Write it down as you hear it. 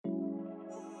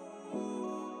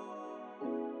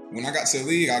when I got to the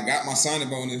league, I got my signing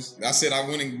bonus. I said I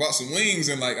went and bought some wings,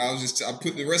 and like I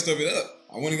put the rest of it up.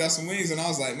 I went and got some wings, and I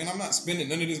was like, man, I'm not spending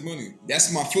none of this money.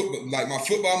 That's my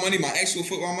football money, my actual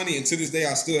football money. And to this day,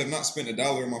 I still have not spent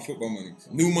 $1 of my football money,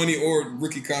 new money or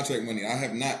rookie contract money. I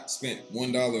have not spent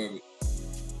 $1 of it.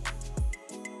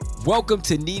 Welcome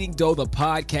to Kneading Dough, the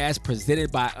podcast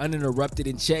presented by Uninterrupted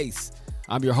and Chase.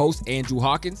 I'm your host, Andrew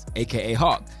Hawkins, aka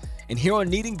Hawk. And here on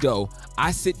Kneading Dough,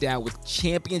 I sit down with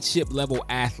championship-level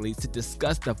athletes to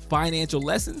discuss the financial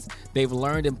lessons they've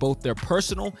learned in both their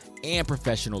personal and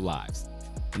professional lives.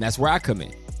 And that's where I come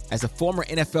in. As a former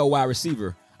NFL wide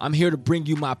receiver, I'm here to bring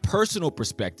you my personal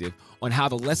perspective on how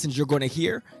the lessons you're going to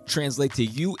hear translate to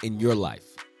you in your life.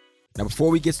 Now, before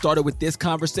we get started with this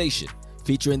conversation,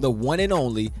 featuring the one and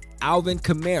only Alvin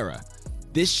Kamara,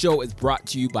 this show is brought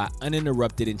to you by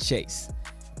Uninterrupted and Chase.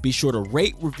 Be sure to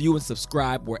rate, review, and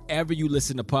subscribe wherever you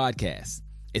listen to podcasts.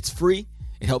 It's free,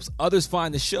 it helps others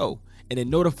find the show, and it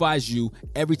notifies you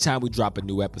every time we drop a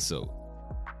new episode.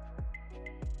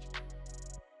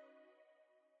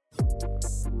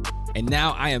 And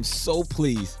now I am so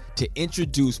pleased to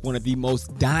introduce one of the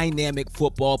most dynamic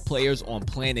football players on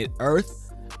planet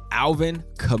Earth, Alvin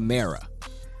Kamara.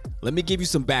 Let me give you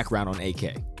some background on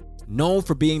AK. Known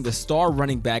for being the star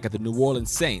running back of the New Orleans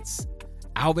Saints,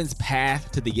 Alvin's path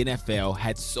to the NFL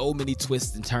had so many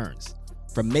twists and turns.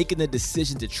 From making the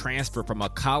decision to transfer from a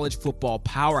college football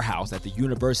powerhouse at the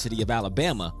University of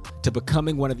Alabama to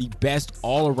becoming one of the best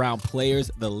all-around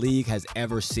players the league has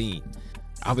ever seen.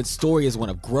 Alvin's story is one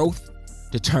of growth,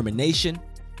 determination,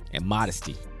 and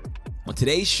modesty. On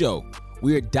today's show,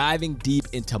 we are diving deep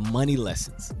into money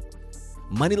lessons.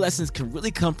 Money lessons can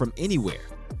really come from anywhere,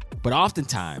 but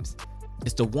oftentimes,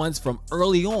 it's the ones from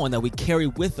early on that we carry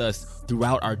with us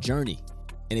throughout our journey.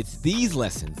 And it's these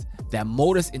lessons that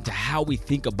mold us into how we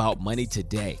think about money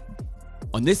today.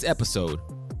 On this episode,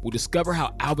 we'll discover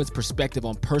how Alvin's perspective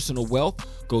on personal wealth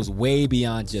goes way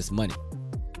beyond just money.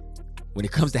 When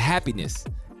it comes to happiness,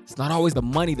 it's not always the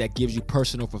money that gives you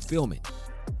personal fulfillment,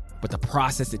 but the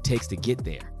process it takes to get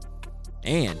there.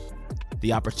 And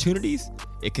the opportunities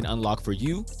it can unlock for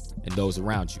you and those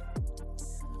around you.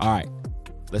 All right,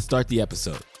 let's start the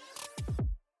episode.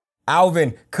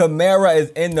 Alvin Kamara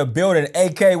is in the building.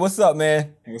 AK, what's up,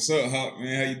 man? What's up, Hawk,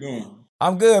 man? How you doing?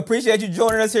 I'm good. Appreciate you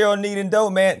joining us here on Kneading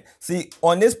Dough, man. See,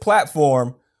 on this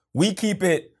platform, we keep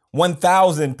it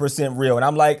 1,000% real. And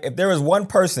I'm like, if there is one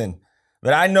person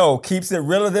that I know keeps it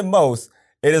realer than most,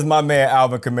 it is my man,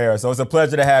 Alvin Kamara. So it's a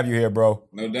pleasure to have you here, bro.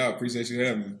 No doubt. Appreciate you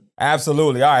having me.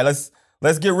 Absolutely. All right,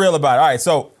 let's get real about it. All right,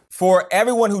 so for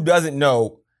everyone who doesn't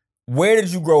know, where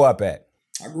did you grow up at?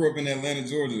 I grew up in Atlanta,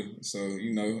 Georgia. So,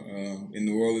 in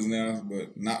New Orleans now,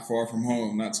 but not far from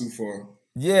home, not too far.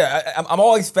 Yeah, I'm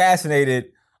always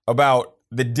fascinated about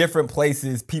the different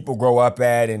places people grow up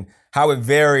at and how it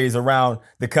varies around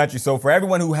the country. So for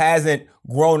everyone who hasn't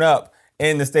grown up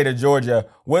in the state of Georgia,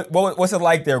 what's it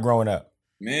like there growing up?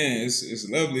 Man, it's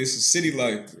lovely. It's a city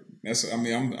life.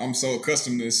 I'm so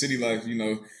accustomed to city life,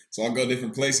 so I go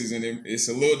different places, and it's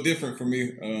a little different for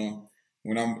me.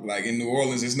 When I'm like in New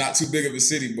Orleans, it's not too big of a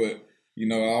city, but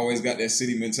I always got that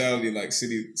city mentality, like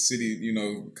city,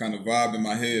 kind of vibe in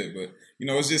my head. But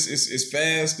it's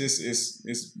fast,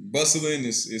 it's bustling,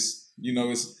 it's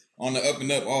on the up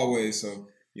and up always. So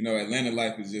Atlanta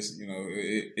life is just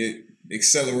it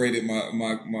accelerated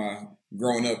my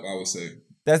growing up, I would say.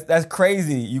 That's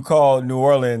crazy. You call New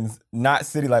Orleans not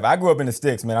city life. I grew up in the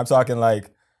sticks, man. I'm talking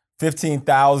like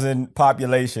 15,000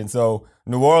 population. So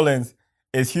New Orleans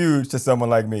is huge to someone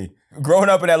like me. Growing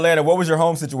up in Atlanta, what was your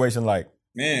home situation like?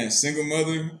 Man, single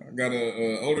mother. I got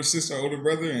a older sister, older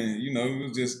brother, and it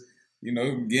was just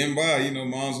getting by.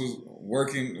 Moms was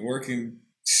working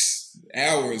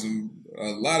hours and a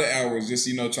lot of hours, just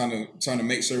trying to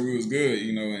make sure we was good.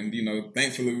 And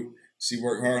thankfully she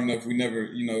worked hard enough. We never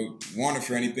wanted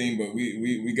for anything, but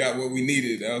we got what we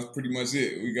needed. That was pretty much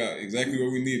it. We got exactly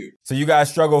what we needed. So you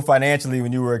guys struggled financially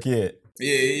when you were a kid?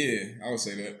 Yeah, I would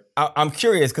say that. I'm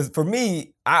curious because for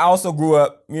me, I also grew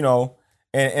up, in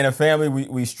a family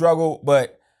we struggled,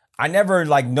 but I never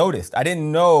noticed. I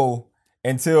didn't know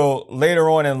until later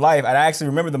on in life. I actually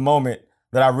remember the moment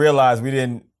that I realized we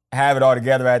didn't have it all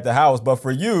together at the house. But for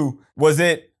you, was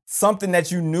it something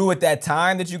that you knew at that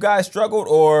time that you guys struggled,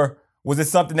 or was it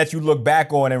something that you look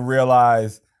back on and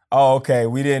realize, oh, okay,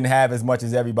 we didn't have as much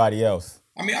as everybody else?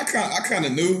 I mean, I kind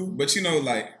of knew, but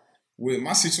with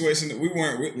my situation, we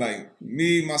weren't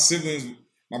me, my siblings,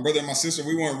 my brother and my sister,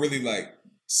 we weren't really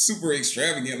super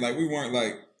extravagant. We weren't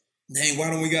dang,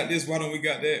 why don't we got this? Why don't we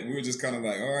got that? We were just kind of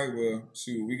all right, well,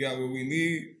 shoot, we got what we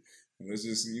need. let's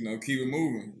just, keep it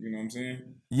moving. You know what I'm saying?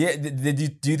 Yeah.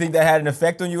 Do you think that had an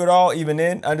effect on you at all, even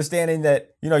then, understanding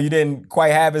that, you didn't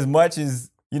quite have as much as,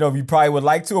 you probably would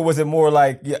like to, or was it more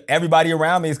like everybody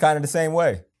around me is kind of the same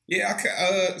way?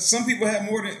 Yeah, some people had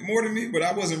more than me, but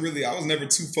I was never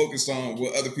too focused on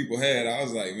what other people had. I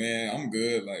was like, man, I'm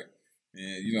good. Like,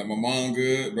 man, my mom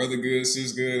good, brother good,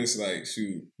 sis good. It's like,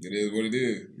 shoot, it is what it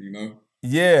is.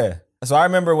 Yeah. So I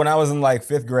remember when I was in like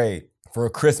 5th grade for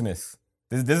Christmas.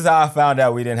 This is how I found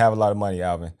out we didn't have a lot of money,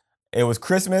 Alvin. It was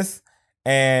Christmas,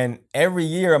 and every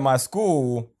year at my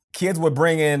school, kids would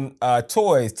bring in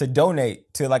toys to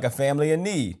donate to like a family in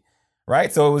need,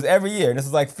 right? So it was every year, and this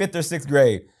is like 5th or 6th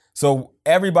grade. So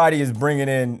everybody is bringing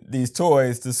in these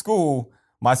toys to school,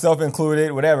 myself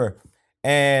included, whatever.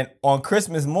 And on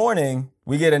Christmas morning,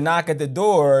 we get a knock at the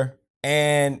door,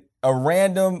 and a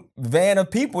random van of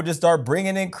people just start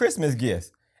bringing in Christmas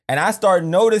gifts. And I start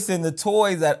noticing the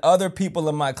toys that other people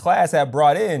in my class had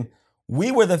brought in. We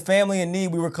were the family in need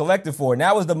we were collected for. And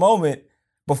that was the moment.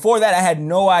 Before that, I had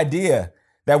no idea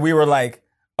that we were like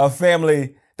a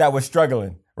family that was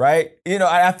struggling, right?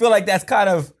 I feel like that's kind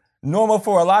of normal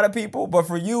for a lot of people, but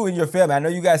for you and your family, I know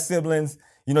you got siblings.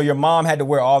 Your mom had to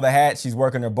wear all the hats. She's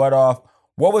working her butt off.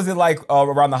 What was it like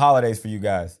around the holidays for you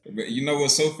guys? You know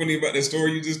what's so funny about that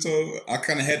story you just told? I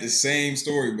kind of had the same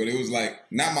story, but it was like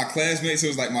not my classmates. It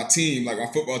was like my team, like my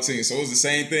football team. So it was the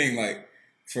same thing, like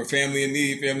for family in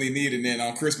need. And then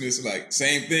on Christmas, like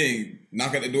same thing,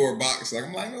 knock at the door, box. Like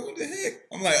I'm like, oh, what the heck?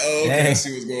 I'm like, oh, okay, I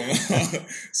see what's going on.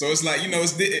 So it's like,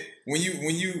 it's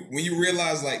when you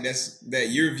realize like that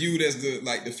you're viewed as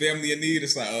the family in need.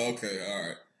 It's like, oh, okay, all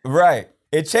right, right.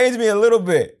 It changed me a little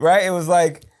bit, right? It was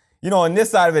like, on this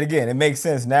side of it, again, it makes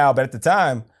sense now, but at the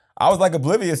time, I was like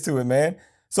oblivious to it, man.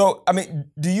 So, I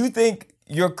mean, do you think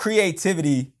your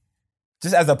creativity,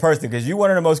 just as a person, because you're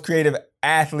one of the most creative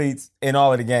athletes in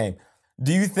all of the game,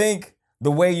 do you think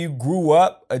the way you grew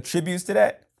up attributes to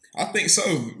that? I think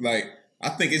so. Like, I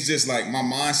think it's just like my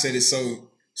mindset is so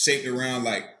shaped around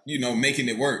like, making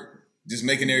it work, just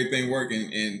making everything work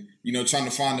and trying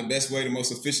to find the best way, the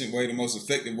most efficient way, the most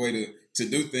effective way to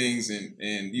do things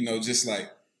and just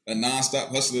like a nonstop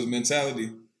hustler's mentality.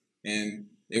 And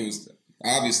it was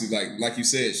obviously like you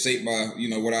said, shaped by,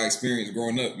 what I experienced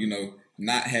growing up,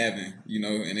 not having,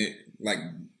 and it like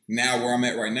now where I'm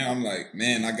at right now, I'm like,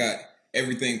 man, I got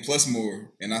everything plus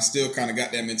more. And I still kind of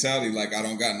got that mentality. Like I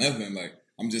don't got nothing. Like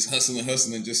I'm just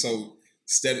hustling, just so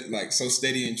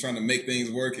steady and trying to make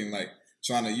things work and like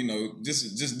trying to,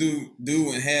 just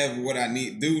do and have what I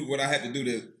need, do what I have to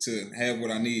do to have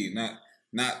what I need. Not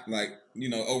like,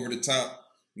 over the top,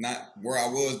 not where I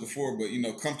was before, but,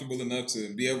 comfortable enough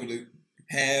to be able to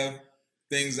have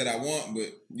things that I want, but,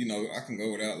 I can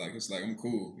go without. Like, it's like, I'm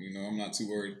cool. I'm not too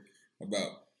worried about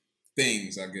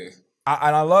things, I guess.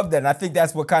 And I love that. And I think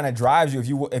that's what kind of drives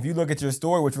you. If you look at your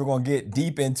story, which we're going to get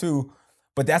deep into,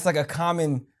 but that's like a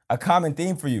common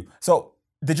theme for you. So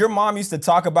did your mom used to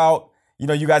talk about,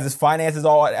 you guys' finances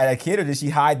all at a kid, or did she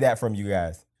hide that from you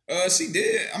guys? She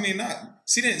did. I mean,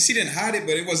 she didn't hide it,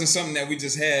 but it wasn't something that we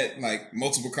just had like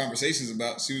multiple conversations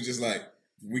about. She was just like,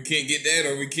 we can't get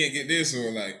that, or we can't get this,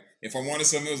 or like, if I wanted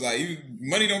something, it was like,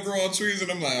 money don't grow on trees,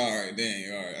 and I'm like, all right,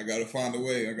 I gotta find a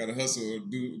way, I gotta hustle, or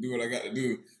do what I got to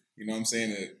do. You know what I'm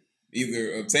saying? To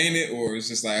either obtain it, or it's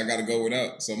just like I gotta go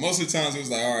without. So most of the times it was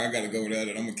like, all right, I gotta go without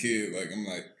it. I'm a kid, like I'm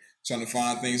like trying to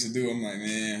find things to do. I'm like,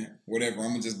 man, whatever. I'm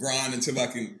gonna just grind until I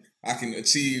can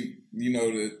achieve,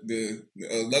 the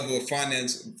level of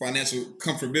financial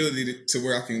comfortability to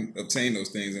where I can obtain those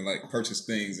things and like purchase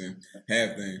things and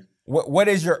have things. What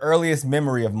is your earliest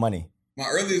memory of money? My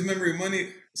earliest memory of money,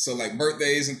 so like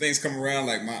birthdays and things come around,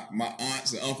 like my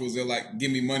aunts and uncles, they'll like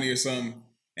give me money or something,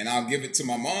 and I'll give it to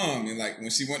my mom. And like when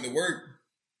she went to work,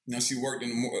 she worked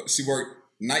she worked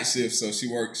night shift, so she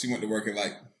went to work at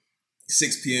like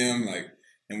 6 p.m. like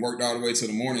and worked all the way till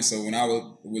the morning. So when I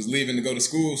was leaving to go to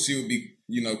school, she would be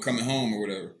coming home or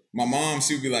whatever. My mom,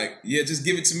 she would be like, yeah, just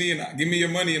give it to me and give me your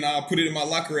money and I'll put it in my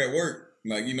locker at work.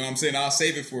 Like, what I'm saying? I'll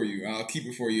save it for you. I'll keep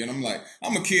it for you. And I'm like,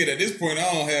 I'm a kid at this point.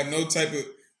 I don't have no type of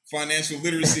financial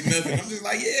literacy, nothing. I'm just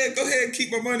like, yeah, go ahead and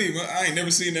keep my money. But I ain't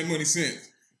never seen that money since.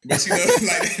 But,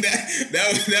 like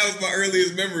that was my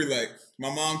earliest memory. Like, my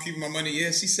mom keeping my money.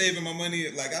 Yeah, she's saving my money.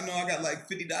 Like, I know I got like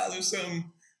 $50 or something.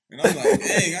 And I'm like,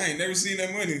 dang, I ain't never seen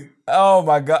that money. Oh,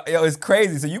 my God. Yo, it's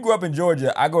crazy. So you grew up in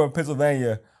Georgia. I grew up in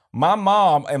Pennsylvania. My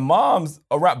mom and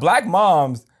black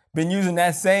moms been using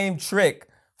that same trick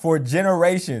for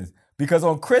generations, because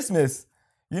on Christmas,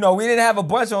 we didn't have a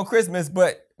bunch on Christmas,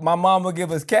 but my mom would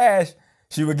give us cash.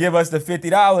 She would give us the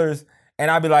 $50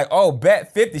 and I'd be like, oh,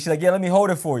 bet 50. She's like, yeah, let me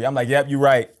hold it for you. I'm like, yep, you're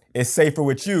right. It's safer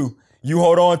with you. You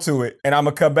hold on to it, and I'm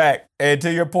going to come back. And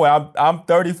to your point, I'm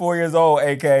 34 years old,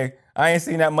 AK. I ain't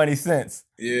seen that money since.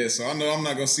 Yeah, so I know I'm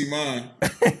not going to see mine.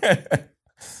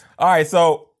 All right,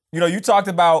 so, you talked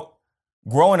about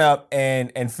growing up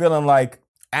and feeling like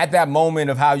at that moment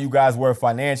of how you guys were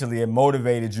financially, it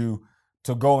motivated you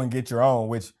to go and get your own,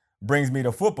 which brings me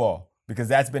to football, because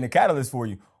that's been a catalyst for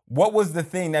you. What was the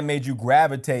thing that made you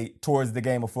gravitate towards the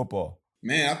game of football?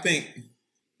 Man, I think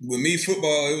with me,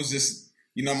 football, it was just,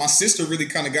 my sister really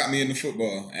kind of got me into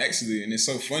football, actually. And it's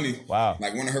so funny. Wow.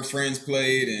 Like, one of her friends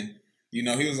played, and,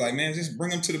 he was like, man, just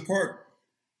bring them to the park.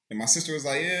 And my sister was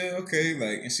like, yeah, okay.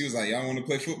 Like, and she was like, y'all want to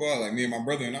play football? Like, me and my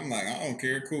brother. And I'm like, I don't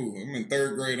care. Cool. I'm in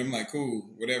 3rd grade. I'm like, cool,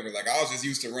 whatever. Like, I was just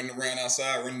used to running around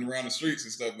outside, running around the streets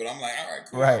and stuff. But I'm like, all right,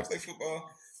 cool. Right. I'll play football.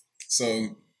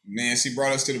 So, man, she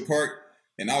brought us to the park.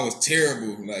 And I was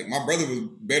terrible. Like, my brother was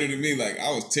better than me. Like, I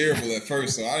was terrible at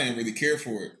first. So I didn't really care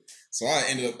for it. So I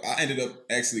ended up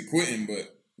actually quitting.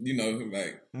 But,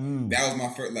 that was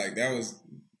my first,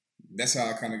 that's how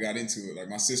I kind of got into it. Like,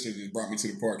 my sister just brought me to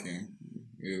the park, and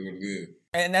it is what it is.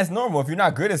 And that's normal. If you're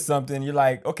not good at something, you're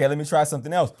like, okay, let me try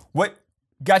something else. What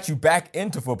got you back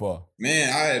into football? Man,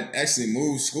 I had actually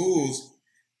moved schools.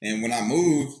 And when I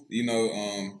moved,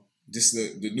 just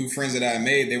the new friends that I had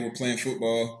made, they were playing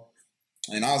football.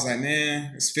 And I was like,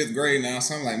 man, it's 5th grade now.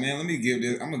 So I'm like, man, I'm going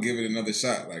to give it another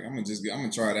shot. Like, I'm going to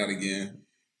try it out again.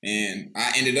 And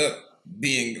I ended up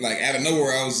being like, out of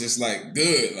nowhere, I was just like,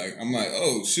 good. Like, I'm like,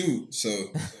 oh, shoot. So,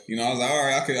 I was like, all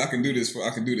right, I can do this. I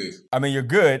can do this. I mean, you're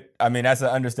good. I mean, that's an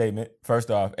understatement,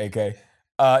 first off, AK.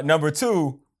 Number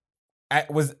 2,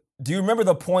 do you remember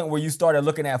the point where you started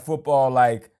looking at football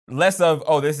like less of,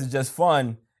 oh, this is just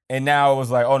fun, and now it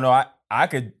was like, oh, no, I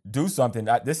could do something.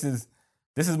 This is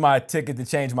my ticket to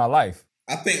change my life?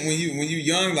 I think when you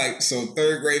young, like, so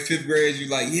 3rd grade, 5th grade, you're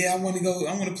like, yeah, I want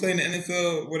to play in the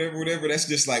NFL, whatever. That's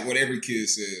just like what every kid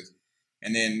says.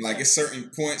 And then, like, it's certain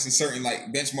points and certain,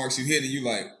 like, benchmarks you hit, and you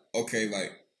like, okay,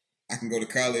 like, I can go to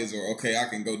college, or okay, I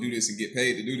can go do this and get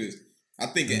paid to do this. I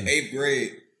think in 8th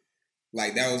grade,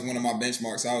 like, that was one of my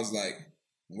benchmarks. I was like,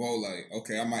 whoa, like,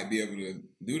 okay, I might be able to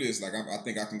do this. Like, I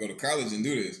think I can go to college and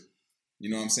do this. You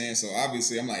know what I'm saying? So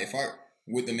obviously, I'm like,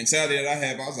 with the mentality that I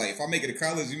have, I was like, if I make it to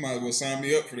college, you might as well sign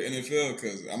me up for the NFL,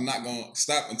 because I'm not going to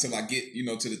stop until I get,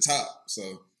 to the top.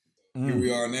 So here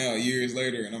we are now, years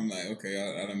later, and I'm like,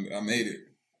 okay, I made it.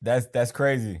 That's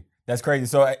crazy. That's crazy.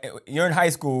 So you're in high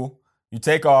school, you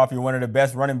take off, you're one of the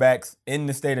best running backs in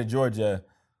the state of Georgia.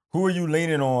 Who are you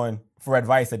leaning on for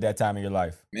advice at that time in your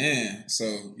life? Man,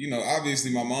 so,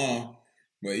 obviously my mom,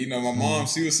 but, my mom,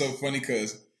 she was so funny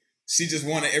because she just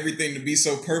wanted everything to be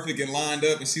so perfect and lined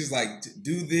up. And she's like,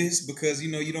 do this because,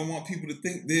 you don't want people to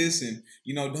think this. And,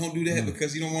 don't do that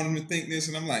because you don't want them to think this.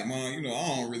 And I'm like, Mom,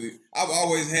 I've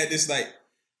always had this, like,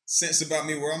 sense about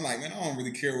me where I'm like, man, I don't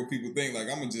really care what people think. Like,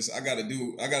 I got to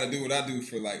do what I do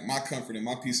for, like, my comfort and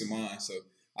my peace of mind. So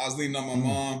I was leaning on my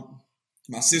mom.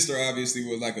 My sister obviously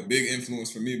was, like, a big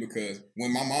influence for me, because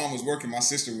when my mom was working, my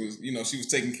sister was, she was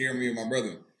taking care of me and my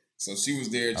brother. So she was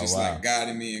there just like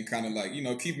guiding me and kind of like,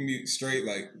 keeping me straight,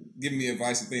 like giving me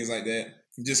advice and things like that.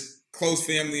 Just close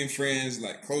family and friends,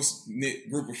 like close-knit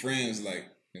group of friends, like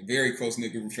a very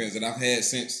close-knit group of friends that I've had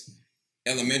since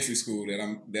elementary school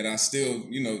that I still,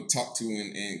 talk to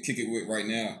and kick it with right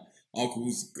now.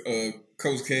 Uncles,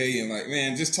 Coach K, and like,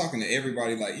 man, just talking to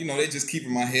everybody, like, they just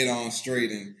keeping my head on straight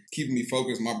and keeping me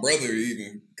focused. My brother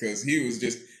even, because he was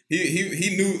just,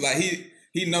 he knew, like,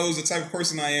 he knows the type of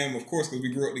person I am, of course, because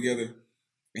we grew up together.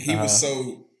 And he was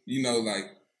so, like,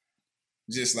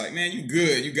 just like, man, you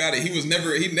good, you got it.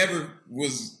 He never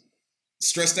was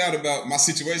stressed out about my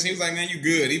situation. He was like, man, you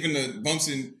good. Even the bumps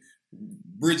and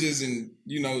bridges and,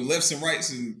 lefts and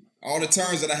rights and all the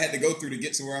turns that I had to go through to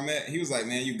get to where I'm at, he was like,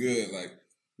 man, you good. Like,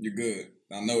 you're good.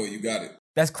 I know it. You got it.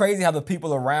 That's crazy how the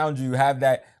people around you have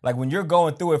that. Like, when you're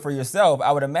going through it for yourself,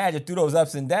 I would imagine through those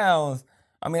ups and downs,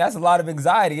 I mean, that's a lot of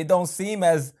anxiety. It don't seem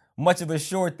as much of a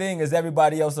sure thing as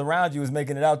everybody else around you is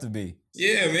making it out to be.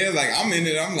 Yeah, man. Like, I'm in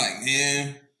it. I'm like,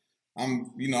 man,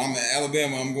 I'm in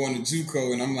Alabama. I'm going to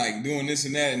JUCO, and I'm like doing this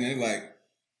and that. And they're like,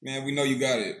 man, we know you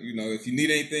got it. If you need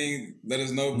anything, let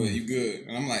us know, but you good.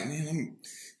 And I'm like, man, I'm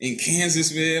in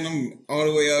Kansas, man. I'm all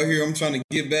the way out here. I'm trying to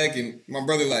get back. And my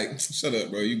brother like, shut up,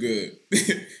 bro. You good.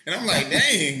 And I'm like,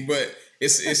 dang. But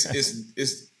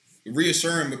it's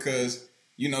reassuring because,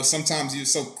 sometimes you're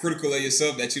so critical of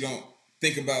yourself that you don't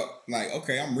think about, like,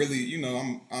 okay, I'm really,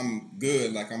 I'm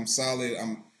good. Like, I'm solid.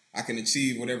 I can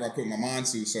achieve whatever I put my mind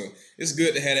to. So it's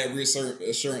good to have that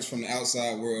reassurance from the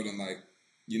outside world and, like,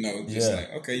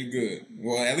 like, okay, you good.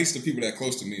 Well, at least the people that are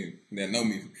close to me, that know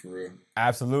me for real.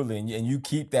 Absolutely. And you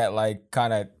keep that, like,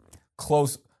 kind of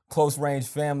close close range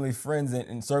family, friends,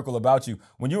 and circle about you.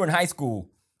 When you were in high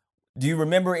school, do you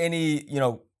remember any,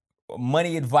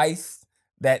 money advice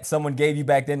that someone gave you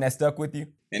back then that stuck with you?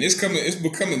 And it's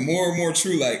becoming more and more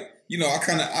true. Like, I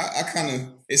kind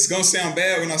of, it's gonna sound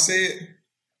bad when I say it,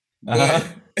 but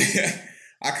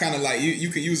I kind of like you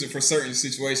can use it for certain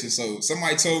situations. So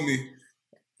somebody told me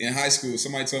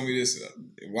this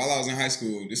while I was in high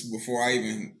school. This was before I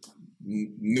even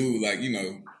knew,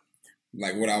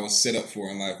 like what I was set up for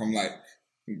in life. I'm like,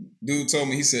 dude told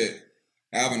me, he said,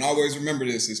 Alvin, always remember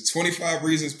this. There's 25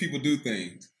 reasons people do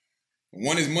things.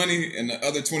 One is money and the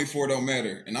other 24 don't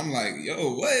matter. And I'm like,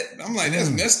 yo, what? I'm like, that's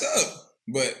messed up.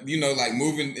 But, like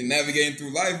moving and navigating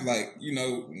through life, like,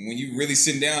 when you really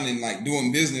sitting down and like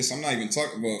doing business, I'm not even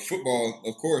talking about football,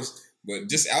 of course, but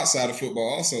just outside of football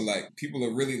also, like people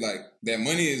are really like, that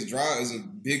money is a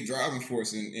big driving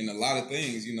force in a lot of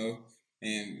things,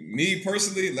 And me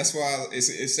personally, that's why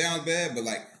it sounds bad, but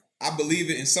like I believe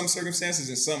it in some circumstances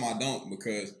and some I don't,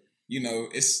 because,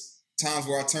 it's times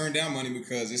where I turn down money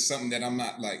because it's something that I'm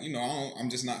not like, I'm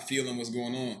just not feeling what's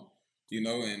going on,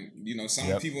 and,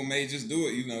 some people may just do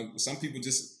it, some people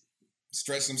just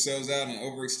stretch themselves out and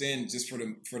overextend just for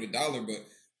the dollar. But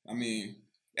I mean,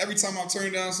 every time I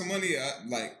turn down some money,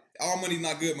 all money's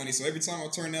not good money. So every time I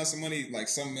turn down some money, like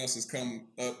something else has come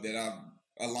up that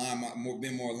I've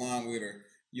been more aligned with, or,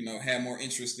 had more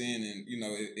interest in, and,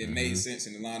 it made sense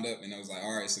and it lined up, and I was like,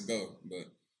 all right, it's a go. But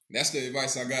that's the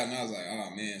advice I got, and I was like, oh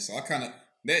man. So I kind of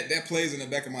that plays in the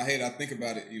back of my head. I think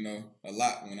about it, a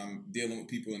lot when I'm dealing with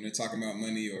people and they're talking about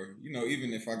money, or,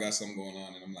 even if I got something going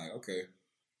on, and I'm like, okay,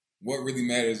 what really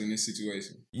matters in this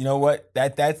situation? You know what?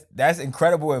 That's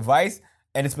incredible advice,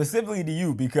 and it's specifically to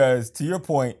you, because to your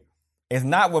point, it's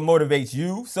not what motivates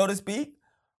you, so to speak,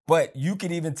 but you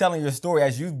can even tell in your story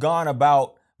as you've gone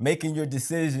about making your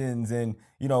decisions and,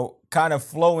 kind of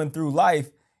flowing through life.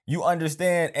 You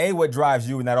understand, A, what drives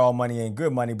you, and that all money ain't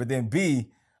good money, but then B,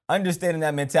 understanding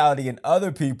that mentality in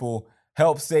other people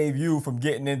helps save you from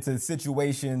getting into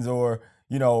situations or,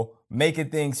 making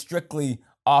things strictly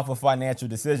off of financial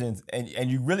decisions.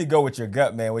 And you really go with your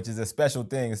gut, man, which is a special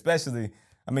thing, especially,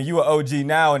 I mean, you an OG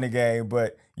now in the game,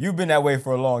 but you've been that way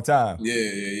for a long time.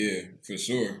 Yeah, for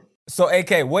sure. So,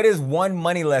 AK, what is one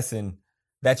money lesson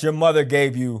that your mother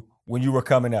gave you when you were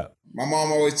coming up? My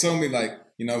mom always told me, like,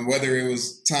 whether it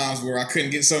was times where I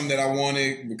couldn't get something that I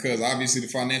wanted because obviously the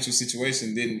financial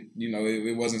situation didn't,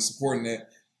 it wasn't supporting that,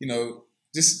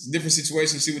 just different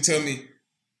situations. She would tell me,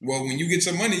 well, when you get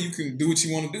your money, you can do what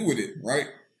you want to do with it, right?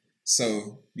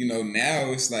 So,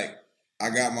 now it's like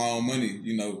I got my own money,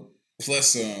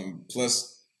 plus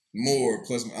more,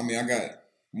 I got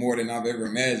more than I've ever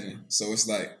imagined. So it's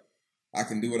like I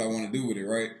can do what I want to do with it,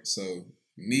 right? So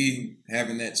me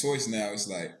having that choice now, it's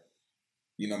like,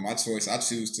 my choice, I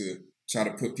choose to try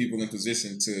to put people in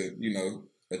position to,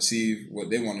 achieve what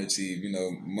they want to achieve,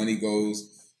 money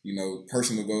goals,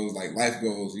 personal goals, like life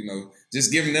goals,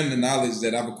 just giving them the knowledge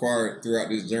that I've acquired throughout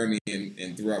this journey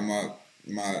and throughout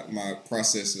my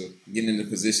process of getting in the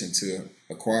position to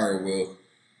acquire wealth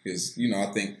is, I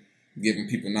think giving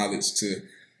people knowledge to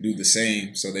do the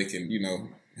same so they can,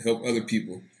 help other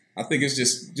people. I think it's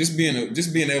just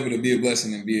being able to be a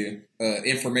blessing and be an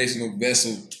informational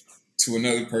vessel to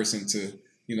another person to,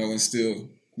 instill,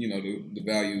 the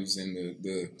values and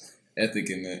the ethic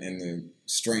and the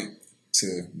strength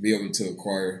to be able to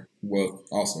acquire wealth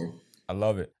also. I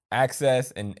love it.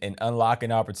 Access and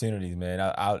unlocking opportunities, man.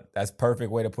 That's a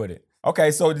perfect way to put it. Okay,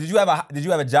 so did you have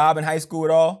a job in high school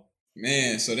at all?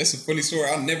 Man, so that's a funny story.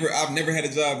 I've never had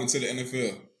a job until the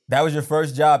NFL. That was your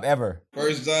first job ever?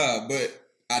 First job, but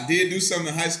I did do something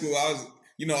in high school. I was,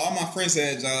 all my friends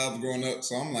had jobs growing up,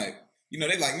 so I'm like, they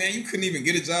like, man, you couldn't even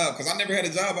get a job, because I never had a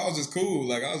job. I was just cool.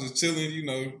 Like, I was just chilling,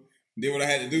 did what I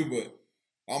had to do. But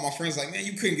all my friends like, man,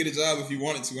 you couldn't get a job if you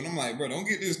wanted to. And I'm like, bro, don't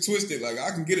get this twisted. Like,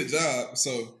 I can get a job.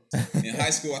 So in high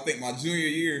school, I think my junior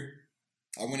year,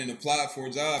 I went and applied for a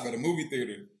job at a movie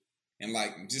theater. And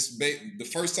like, just the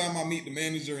first time I meet the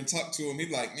manager and talk to him, he's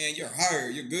like, man, you're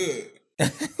hired. You're good.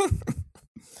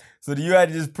 So you had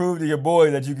to just prove to your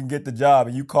boy that you can get the job,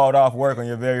 and you called off work on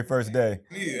your very first day.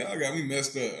 Yeah, I got me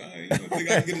messed up. I think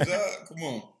I can get a job? Come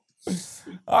on.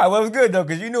 All right, well, it was good, though,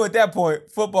 because you knew at that point,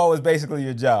 football was basically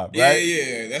your job, right?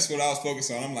 Yeah. That's what I was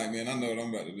focused on. I'm like, man, I know what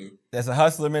I'm about to do. That's a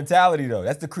hustler mentality, though.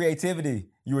 That's the creativity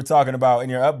you were talking about in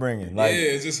your upbringing. Like,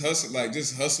 yeah, it's just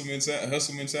hustle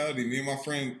mentality. Me and my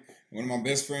friend, one of my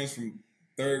best friends from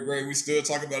third grade, we still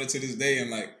talk about it to this day, and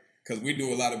like, because we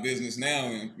do a lot of business now,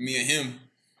 and me and him,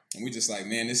 and we just like,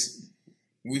 man,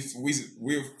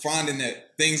 we're finding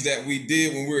that things that we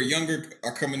did when we were younger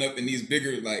are coming up in these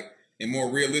bigger, like, in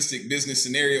more realistic business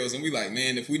scenarios. And we like,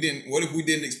 man, what if we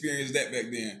didn't experience that back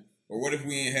then? Or what if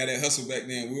we ain't had that hustle back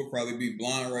then? We would probably be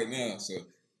blind right now. So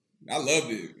I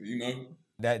loved it, you know.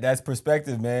 That's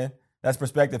perspective, man. That's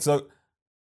perspective. So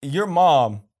your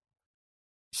mom,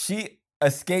 she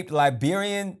escaped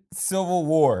Liberian Civil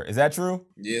War. Is that true?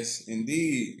 Yes,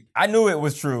 indeed. I knew it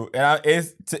was true, and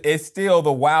it's still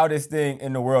the wildest thing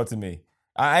in the world to me.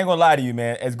 I ain't gonna lie to you,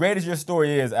 man. As great as your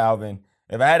story is, Alvin,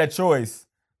 if I had a choice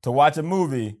to watch a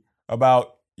movie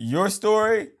about your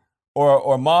story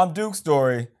or Mom Duke's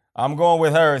story, I'm going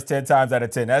with hers 10 times out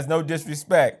of 10. That's no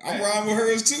disrespect. I'm riding with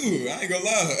hers too. I ain't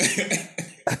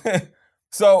gonna lie.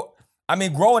 So, I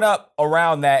mean, growing up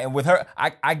around that and with her,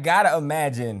 I gotta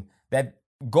imagine that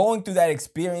going through that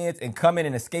experience and coming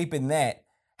and escaping that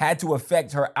had to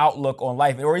affect her outlook on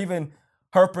life or even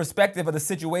her perspective of the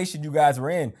situation you guys were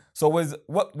in. So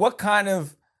what kind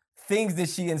of things did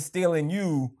she instill in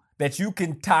you that you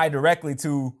can tie directly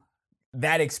to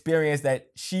that experience that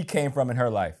she came from in her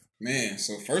life? Man,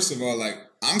 so first of all, like,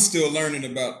 I'm still learning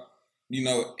about, you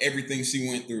know, everything she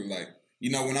went through. Like, you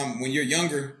know, when you're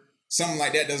younger, something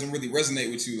like that doesn't really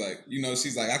resonate with you. Like, you know,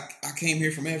 she's like, I came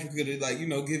here from Africa to, like, you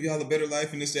know, give y'all a better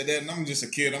life and this, that. And I'm just a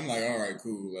kid. I'm like, all right,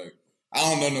 cool. Like, I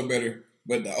don't know no better.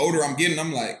 But the older I'm getting,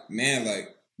 I'm like, man, like,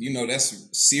 you know, that was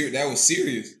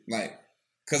serious. Like,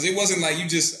 because it wasn't like you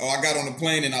just, I got on the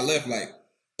plane and I left. Like,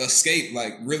 escape,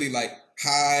 like, really, like,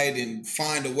 hide and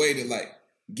find a way to, like,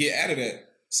 get out of that.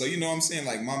 So, you know what I'm saying?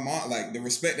 Like, my mom, like, the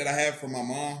respect that I have for my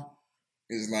mom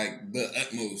is, like, the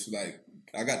utmost. Like,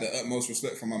 I got the utmost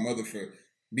respect for my mother for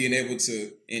being able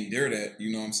to endure that,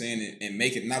 you know what I'm saying? And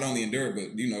make it, not only endure,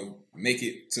 but, you know, make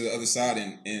it to the other side.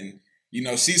 And you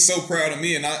know, she's so proud of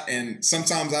me. And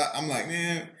sometimes I'm like,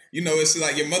 man, you know, it's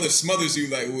like your mother smothers you,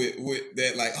 like, with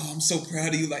that, like, oh, I'm so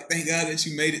proud of you. Like, thank God that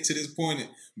you made it to this point.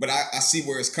 But I see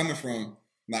where it's coming from.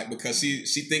 Like, because she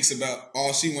thinks about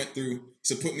all she went through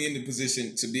to put me in the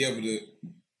position to be able to,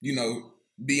 you know,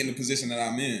 be in the position that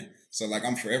I'm in. So, like,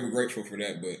 I'm forever grateful for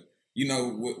that. But, you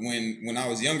know, when I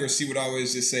was younger, she would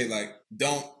always just say, like,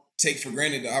 don't take for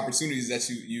granted the opportunities that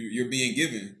you're being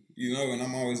given, you know? And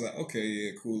I'm always like, okay,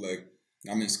 yeah, cool. Like,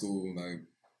 I'm in school, like,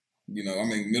 you know,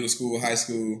 I'm in middle school, high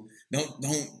school.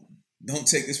 Don't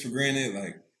take this for granted.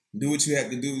 Like, do what you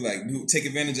have to do. Like, take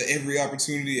advantage of every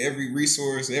opportunity, every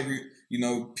resource, you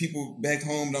know, people back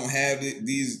home don't have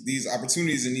these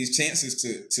opportunities and these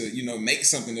chances to you know, make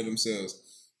something of themselves.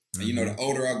 Mm-hmm. And, you know, the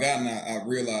older I've gotten, I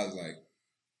realized, like,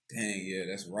 dang, yeah,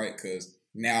 that's right. Because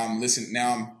now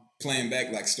I'm playing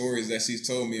back, like, stories that she's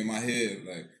told me in my head.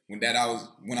 Like,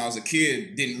 when I was a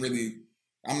kid,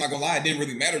 I'm not gonna lie, it didn't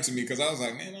really matter to me because I was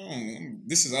like, man,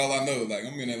 this is all I know. Like,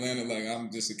 I'm in Atlanta, like,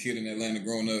 I'm just a kid in Atlanta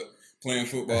growing up, playing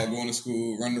football, going to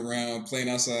school, running around, playing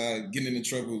outside, getting into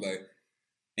trouble, like,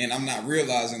 and I'm not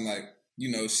realizing, like, you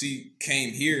know, she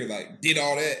came here, like, did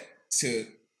all that to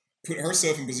put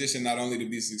herself in position not only to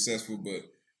be successful, but,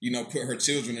 you know, put her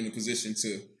children in a position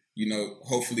to, you know,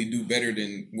 hopefully do better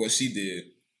than what she did.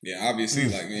 Yeah, obviously,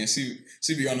 like, man, she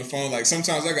be on the phone. Like,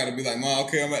 sometimes I gotta be like, Mom,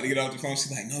 okay, I'm about to get off the phone.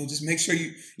 She's like, no, just make sure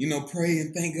you know, pray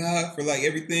and thank God for, like,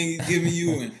 everything He's giving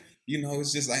you. And, you know,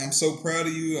 it's just like, I'm so proud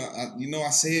of you. You know, I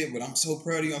say it, but I'm so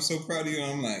proud of you. I'm so proud of you.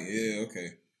 And I'm like, yeah, okay.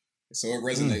 So it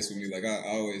resonates with me. Like, I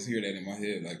always hear that in my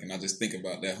head. Like, and I just think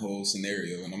about that whole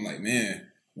scenario. And I'm like, man,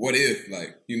 what if,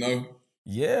 like, you know?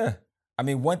 Yeah. I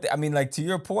mean, like, to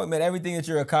your point, man, everything that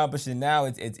you're accomplishing now,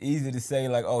 it's easy to say,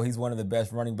 like, oh, he's one of the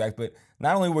best running backs. But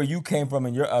not only where you came from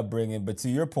in your upbringing, but to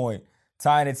your point,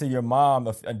 tying it to your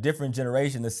mom, a different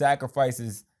generation, the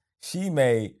sacrifices she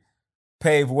made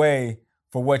paved way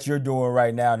for what you're doing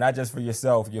right now, not just for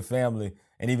yourself, your family,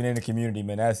 and even in the community,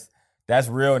 man. That's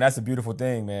real, and that's a beautiful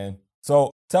thing, man. So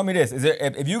tell me this,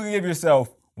 if you could give yourself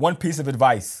one piece of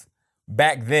advice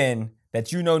back then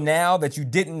that you know now that you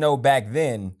didn't know back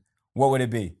then, what would it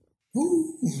be?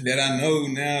 That I know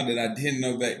now that I didn't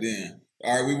know back then.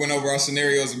 All right, we went over our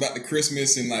scenarios about the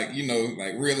Christmas and, like, you know,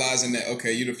 like, realizing that,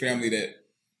 okay, you're the family that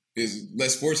is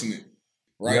less fortunate,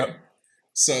 right? Yep.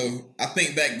 So I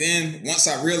think back then, once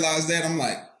I realized that, I'm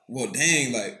like, well,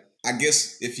 dang, like, I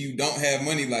guess if you don't have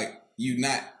money, like, you're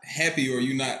not happy or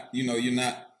you're not, you know, you're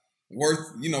not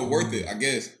worth it, I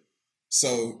guess.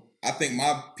 So I think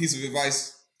my piece of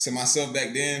advice to myself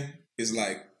back then is,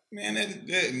 like, man, that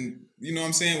you know what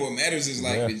I'm saying? What matters is,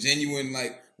 like, the genuine,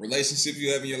 like, relationship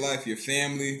you have in your life, your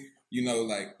family, you know,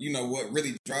 like, you know, what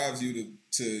really drives you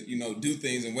to, you know, do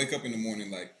things and wake up in the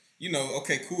morning. Like, you know,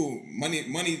 okay, cool. Money,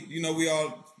 you know, we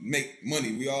all make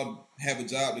money. We all have a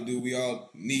job to do. We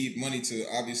all need money to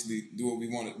obviously do what we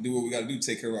want to do, what we got to do,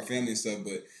 take care of our family and stuff.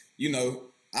 But, you know,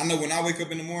 I know when I wake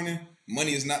up in the morning,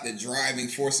 money is not the driving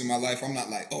force in my life. I'm not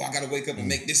like, oh, I got to wake up and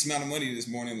make this amount of money this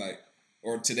morning, like,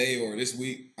 or today or this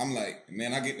week. I'm like,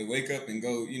 man, I get to wake up and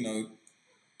go,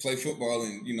 play football,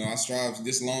 and I strive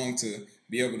this long to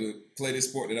be able to play this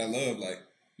sport that I love. Like,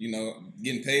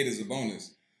 getting paid is a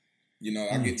bonus.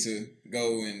 I get to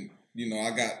go and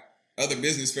I got other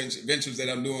business ventures that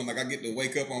I'm doing. Like, I get to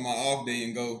wake up on my off day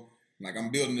and go, like,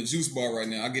 I'm building a juice bar right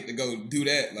now. I get to go do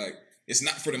that. Like, it's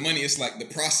not for the money. It's like the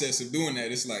process of doing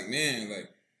that. It's like, man, like,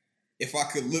 if I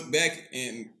could look back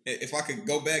and if I could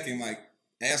go back and like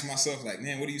ask myself, like,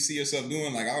 man, what do you see yourself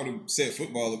doing? Like, I would have said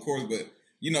football, of course, but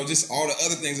just all the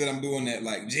other things that I'm doing that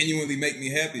like genuinely make me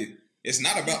happy. It's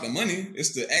not about the money.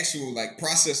 It's the actual like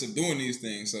process of doing these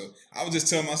things. So I would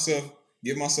just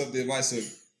give myself the advice of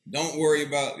don't worry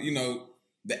about,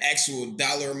 the actual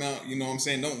dollar amount. You know what I'm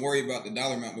saying? Don't worry about the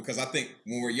dollar amount, because I think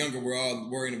when we're younger, we're all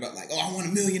worrying about like, oh, I want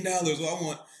 $1 million, or I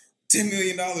want $10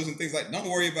 million and things like. Don't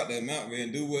worry about the amount,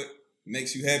 man. Do what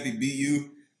makes you happy. Be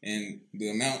you, and the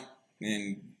amount,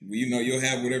 and you'll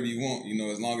have whatever you want.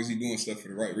 As long as you're doing stuff for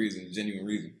the right reason, genuine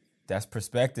reason. That's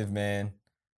perspective, man.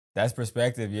 That's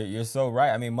perspective. You're so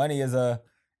right. I mean, money is a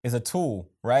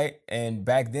tool, right? And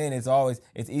back then,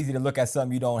 it's easy to look at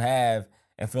something you don't have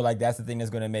and feel like that's the thing that's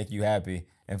going to make you happy.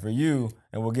 And for you,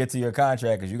 and we'll get to your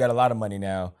contract because you got a lot of money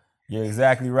now. You're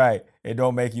exactly right. It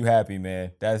don't make you happy,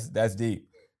 man. That's deep.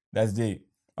 That's deep.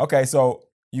 Okay, so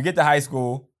you get to high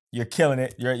school, you're killing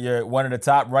it. You're one of the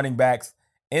top running backs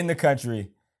in the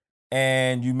country,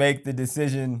 and you make the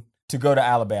decision to go to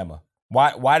Alabama.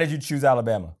 Why did you choose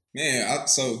Alabama? Man,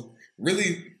 so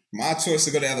really my choice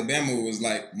to go to Alabama was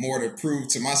like more to prove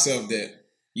to myself that,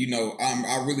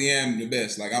 I really am the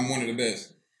best. Like, I'm one of the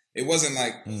best. It wasn't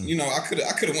like, I could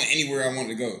have went anywhere I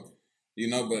wanted to go,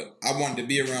 but I wanted to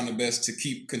be around the best to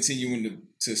keep continuing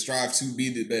to strive to be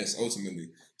the best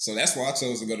ultimately. So that's why I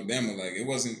chose to go to Bama. Like, it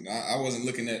wasn't, I wasn't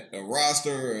looking at a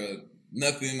roster or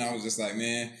nothing. I was just like,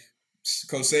 man,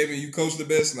 Coach Saban, you coach the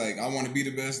best. Like, I want to be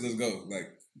the best. Let's go. Like,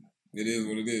 it is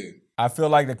what it is. I feel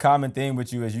like the common theme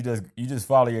with you is you just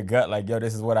follow your gut. Like, yo,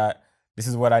 this is what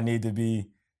I need to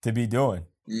be doing.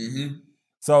 Mm-hmm.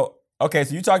 So, okay,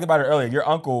 so you talked about it earlier. Your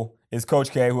uncle is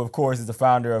Coach K, who of course is the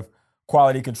founder of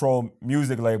Quality Control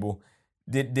music label.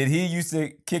 Did he used to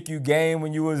kick you game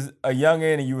when you was a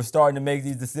youngin' and you were starting to make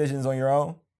these decisions on your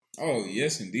own? Oh,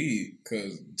 yes, indeed.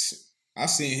 Because I've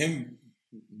seen him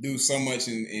do so much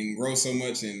and grow so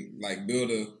much and like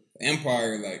build an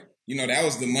empire. Like, that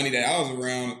was the money that I was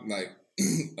around like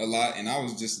a lot, and I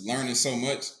was just learning so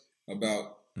much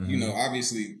about,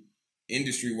 obviously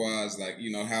industry-wise, like,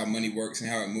 how money works and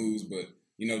how it moves, but,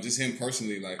 just him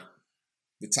personally, like,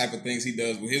 the type of things he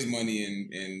does with his money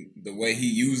and the way he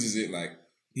uses it, like,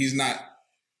 he's not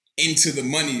into the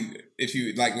money, if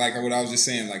you, like what I was just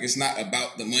saying, like, it's not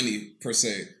about the money, per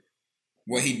se.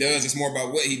 What he does, it's more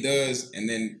about what he does, and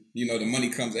then, the money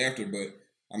comes after, but,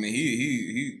 I mean,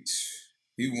 he's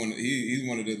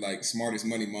one of the, like, smartest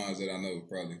money minds that I know,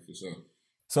 probably, for sure.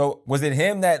 So, was it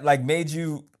him that, like, made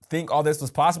you think all this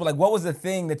was possible? Like, what was the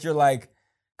thing that you're like,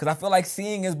 because I feel like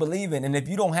seeing is believing. And if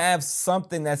you don't have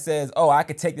something that says, oh, I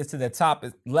could take this to the top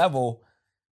level,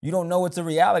 you don't know it's a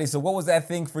reality. So what was that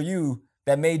thing for you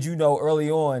that made you know early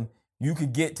on you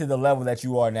could get to the level that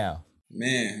you are now?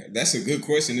 Man, that's a good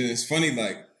question. And it's funny,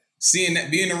 like, seeing that,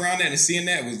 being around that and seeing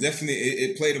that was definitely,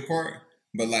 it played a part.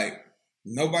 But like,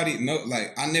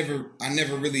 I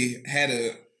never really had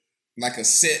a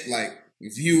set, like,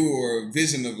 view or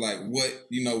vision of like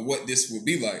what this would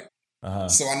be like.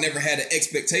 So I never had an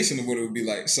expectation of what it would be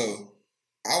like. So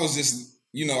I was just,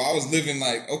 I was living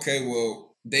like, okay,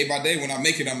 well, day by day, when I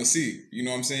make it, I'm gonna see. You know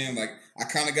what I'm saying? Like, I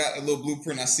kind of got a little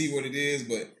blueprint. I see what it is,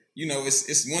 but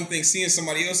it's one thing seeing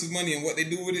somebody else's money and what they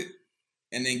do with it,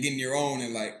 and then getting your own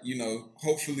and like,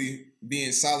 hopefully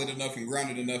being solid enough and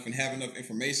grounded enough and have enough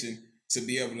information to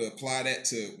be able to apply that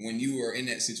to when you are in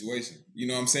that situation. You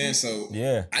know what I'm saying? So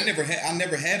yeah, I never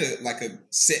had a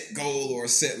set goal or a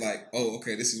set like, oh,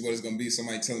 okay, this is what it's gonna be.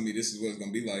 Somebody telling me this is what it's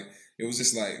gonna be like. It was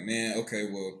just like, man, okay,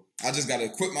 well, I just gotta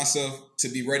equip myself to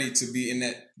be ready to be in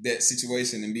that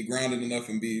situation and be grounded enough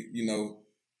and be,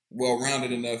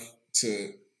 well-rounded enough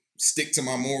to stick to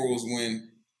my morals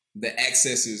when the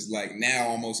access is like now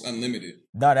almost unlimited.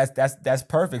 No, that's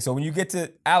perfect. So when you get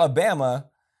to Alabama,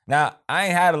 now I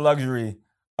ain't had the luxury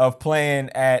of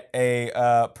playing at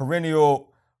a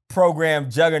perennial program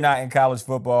juggernaut in college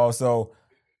football, so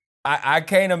I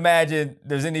can't imagine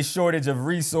there's any shortage of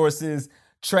resources,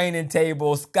 training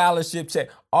tables, scholarship check,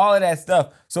 all of that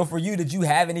stuff. So for you, did you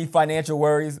have any financial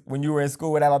worries when you were in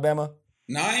school at Alabama?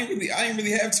 No, I ain't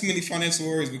really have too many financial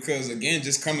worries because, again,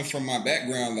 just coming from my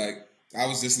background, like, I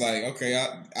was just like, okay,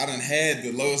 I done had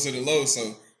the lowest of the low.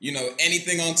 So,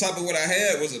 anything on top of what I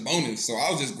had was a bonus. So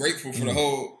I was just grateful for the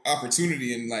whole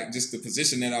opportunity and like just the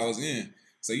position that I was in.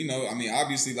 So,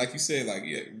 obviously, like you said, like,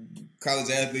 yeah, college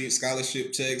athlete,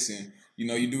 scholarship checks, and,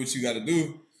 you do what you got to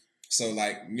do. So,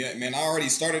 like, yeah, man, I already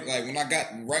started, like, when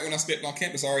I stepped on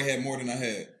campus, I already had more than I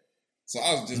had. So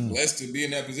I was just blessed to be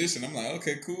in that position. I'm like,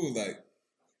 okay, cool. Like,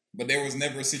 but there was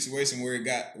never a situation where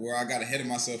I got ahead of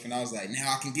myself and I was like,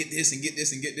 now I can get this and get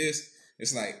this and get this.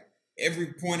 It's like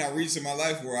every point I reach in my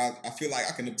life where I feel like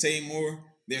I can obtain more,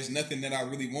 there's nothing that I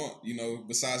really want,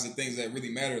 besides the things that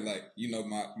really matter. Like,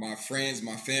 my friends,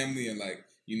 my family, and like,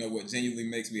 what genuinely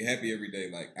makes me happy every day,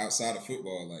 like outside of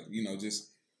football, like, just,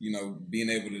 being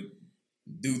able to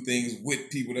do things with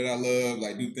people that I love,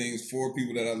 like do things for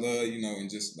people that I love, and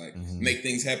just like make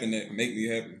things happen that make me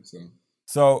happy.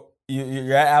 So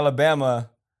you're at Alabama,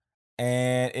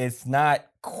 and it's not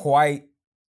quite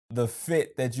the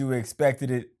fit that you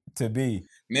expected it to be.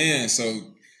 Man, so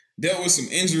dealt with some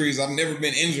injuries. I've never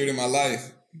been injured in my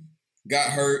life. Got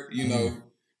hurt,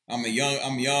 I'm young,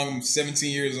 I'm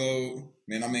 17 years old.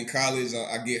 Man, I'm in college.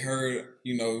 I get hurt,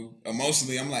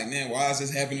 emotionally. I'm like, man, why is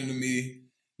this happening to me?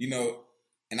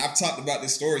 And I've talked about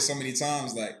this story so many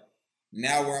times, like,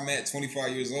 now where I'm at,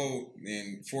 25 years old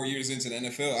and 4 years into the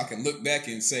NFL, I can look back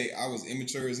and say I was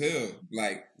immature as hell.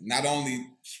 Like, not only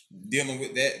dealing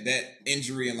with that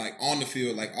injury and like on the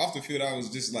field, like off the field, I was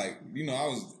just like, I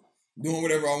was doing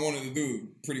whatever I wanted to do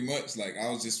pretty much. Like, I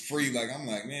was just free. Like, I'm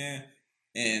like, man.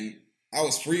 And I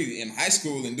was free in high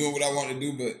school and doing what I wanted to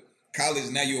do, but college,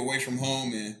 now you're away from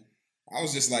home, and I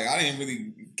was just like, I didn't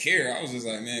really care. I was just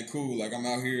like, man, cool. Like, I'm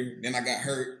out here. Then I got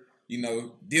hurt.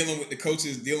 Dealing with the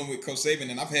coaches, dealing with Coach Saban.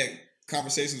 And I've had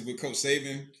conversations with Coach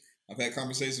Saban. I've had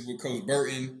conversations with Coach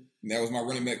Burton. And that was my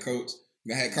running back coach.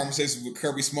 And I had conversations with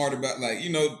Kirby Smart about, like,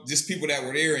 just people that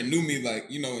were there and knew me, like,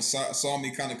 and saw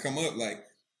me kind of come up. Like,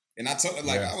 and I told,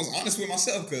 like, I was honest with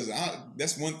myself, because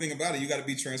that's one thing about it. You got to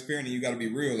be transparent and you got to be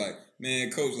real. Like,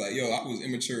 man, coach, like, yo, I was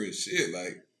immature as shit.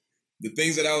 Like, the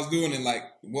things that I was doing and like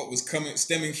what was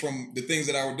stemming from the things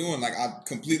that I was doing, like, I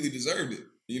completely deserved it.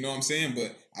 You know what I'm saying?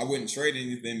 But I wouldn't trade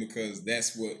anything, because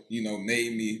that's what,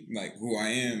 made me like who I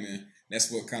am. And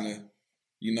that's what kind of,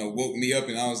 woke me up.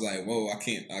 And I was like, whoa, I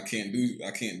can't do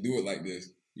it like this,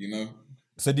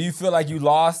 So do you feel like you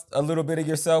lost a little bit of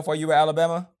yourself while you were at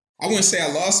Alabama? I wouldn't say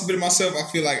I lost a bit of myself.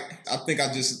 I think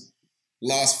I just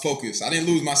lost focus. I didn't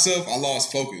lose myself. I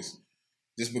lost focus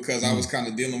just because I was kind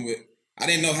of dealing with, I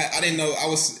didn't know I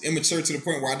was immature to the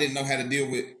point where I didn't know how to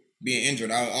deal with being injured.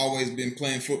 I've always been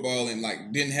playing football and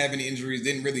like didn't have any injuries,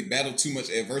 didn't really battle too much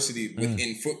adversity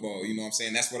within football. You know what I'm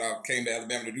saying? That's what I came to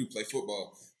Alabama to do, play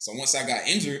football. So once I got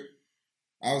injured,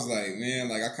 I was like, man,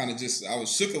 like I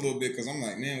was shook a little bit, because I'm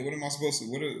like, man, what am I supposed to,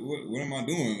 what am I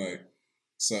doing? Like,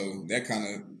 so that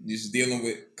kind of just dealing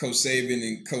with Coach Saban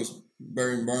and Coach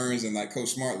Burns and like Coach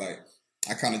Smart, like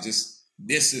I kind of just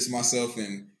distanced myself,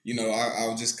 and I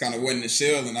was just kind of went in the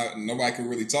shell, and nobody could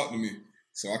really talk to me.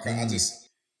 So I just,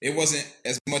 it wasn't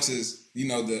as much as,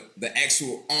 the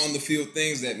actual on the field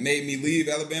things that made me leave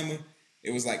Alabama.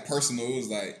 It was like personal. It was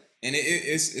like, and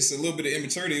it's a little bit of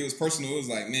immaturity. It was personal. It was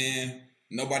like, man,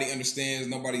 nobody understands.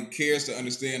 Nobody cares to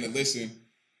understand or listen.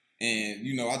 And,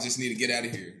 I just need to get out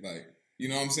of here. Like, you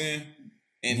know what I'm saying?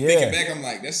 And thinking back, I'm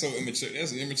like, that's so immature.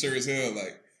 That's immature as hell.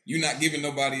 Like, you're not giving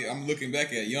nobody, I'm looking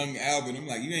back at young Alvin, I'm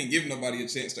like, you ain't giving nobody a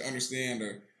chance to understand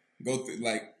or go through,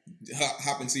 like,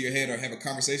 hop into your head or have a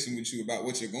conversation with you about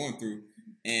what you're going through.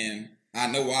 And I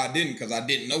know why I didn't, because I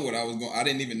didn't know what I was going. I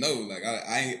didn't even know. Like,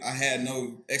 I had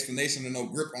no explanation or no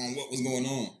grip on what was going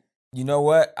on. You know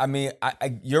what? I mean,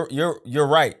 you're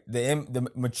right. The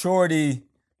maturity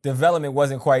development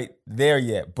wasn't quite there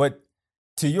yet. But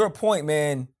to your point,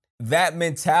 man, that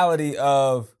mentality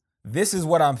of this is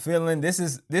what I'm feeling, this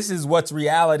is what's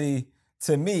reality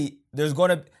to me. There's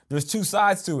two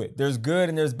sides to it. There's good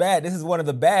and there's bad. This is one of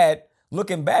the bad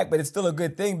looking back, but it's still a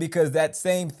good thing, because that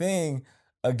same thing,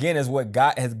 again, is what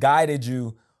has guided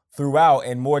you throughout.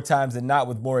 And more times than not,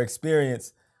 with more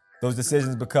experience, those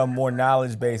decisions become more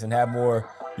knowledge-based and have more,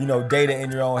 data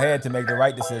in your own head to make the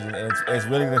right decision. And it's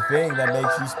really the thing that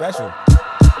makes you special.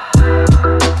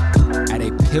 At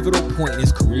a pivotal point in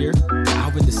his career,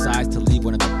 Alvin decides to leave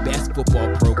one of the best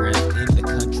football programs in the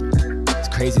country. As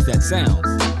crazy as that sounds,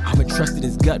 Alvin trusted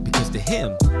his gut, because to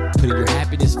him, putting your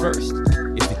happiness first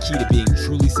is the key to being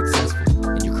truly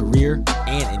successful in your career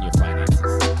and in your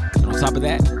finances. And on top of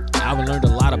that, Alvin learned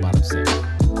a lot about himself.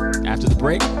 After the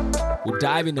break, we'll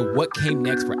dive into what came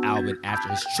next for Alvin after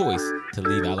his choice to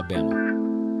leave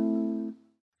Alabama.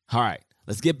 All right,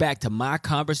 let's get back to my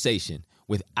conversation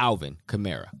with Alvin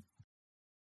Kamara.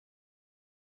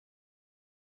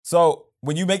 So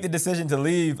when you make the decision to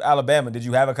leave Alabama, did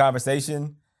you have a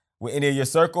conversation with any of your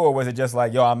circle, or was it just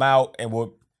like, yo, I'm out and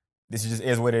this just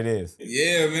is what it is?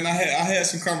 Yeah, man, I had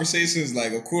some conversations.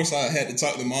 Like, of course, I had to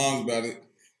talk to moms about it,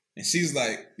 and she's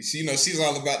like, she's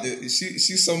all about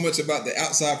she's so much about the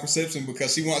outside perception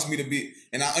because she wants me to be,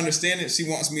 and I understand it. She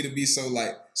wants me to be so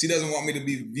like, she doesn't want me to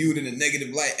be viewed in a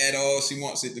negative light at all. She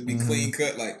wants it to be clean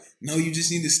cut. Like, no, you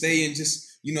just need to stay and just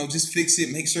fix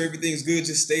it, make sure everything's good,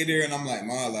 just stay there. And I'm like,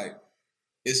 Ma, like,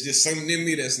 it's just something in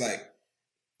me that's like,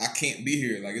 I can't be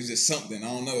here. Like, it's just something. I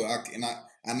don't know.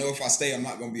 I know if I stay, I'm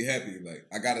not gonna be happy. Like,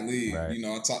 I gotta leave. Right.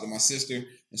 I talked to my sister,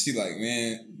 and she like,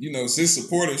 man, sis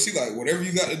supportive. She like, whatever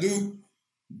you got to do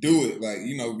it. Like,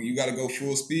 you got to go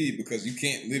full speed because you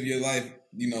can't live your life,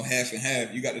 half and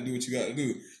half. You got to do what you got to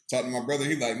do. Talk to my brother.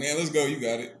 He like, man, let's go. You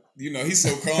got it. He's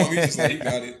so calm. He's just like, you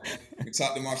got it. And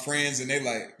talk to my friends, and they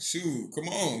like, shoot, come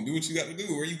on, do what you got to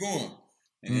do. Where you going?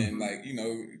 And then like,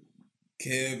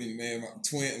 Kev and man, my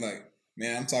twin, like,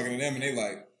 man, I'm talking to them, and they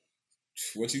like,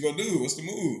 what you gonna do? What's the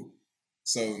move?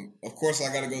 So of course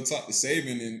I gotta go talk to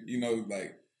Saban,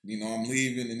 and I'm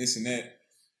leaving and this and that.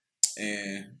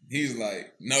 And he's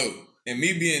like, no. And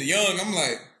me being young, I'm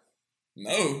like,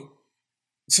 no.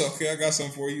 So okay, I got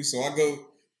something for you. So I go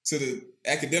to the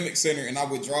academic center and I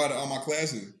withdraw to all my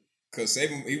classes. Cause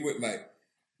Saban,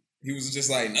 he was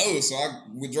just like, no. So I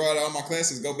withdraw to all my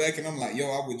classes, go back, and I'm like, yo,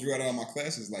 I withdrew out of all my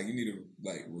classes. Like, you need to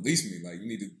like release me. Like,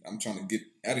 I'm trying to get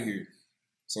out of here.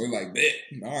 So we're like, bet.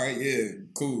 All right, yeah,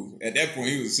 cool. At that point,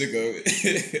 he was sick of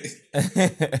it.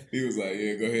 He was like,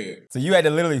 yeah, go ahead. So you had to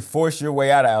literally force your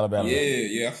way out of Alabama.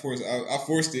 Yeah, I forced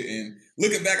it. And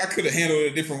looking back, I could have handled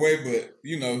it a different way, but,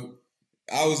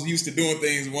 I was used to doing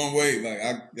things one way. Like,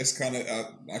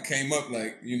 I came up,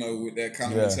 like, with that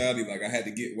kind of mentality. Like, I had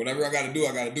to get whatever I got to do,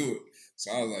 I got to do it. So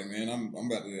I was like, man, I'm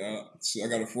about to, I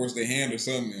got to force their hand or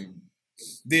something. And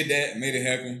did that, made it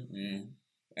happen, and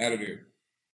out of there.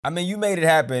 I mean, you made it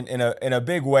happen in a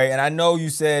big way, and I know you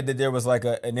said that there was like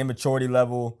an immaturity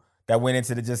level that went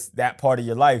into just that part of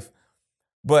your life.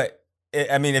 But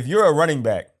if you're a running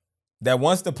back that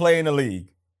wants to play in the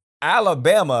league,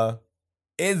 Alabama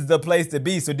is the place to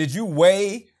be. So did you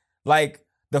weigh like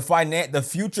the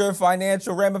future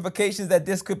financial ramifications that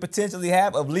this could potentially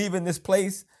have of leaving this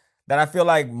place that I feel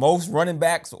like most running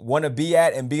backs want to be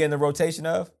at and be in the rotation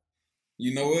of?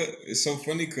 You know what? It's so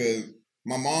funny because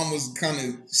my mom was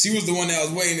she was the one that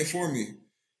was weighing it for me.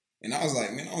 And I was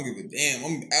like, man, I don't give a damn.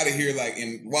 I'm out of here, like,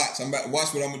 and watch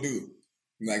what I'm going to do.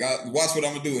 Like, watch what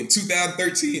I'm going to do. In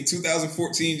 2013,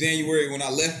 2014, January, when I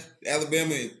left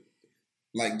Alabama,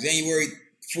 like January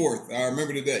 4th, I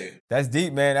remember the day. That's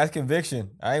deep, man. That's conviction.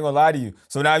 I ain't going to lie to you.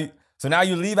 So now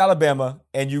you leave Alabama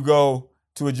and you go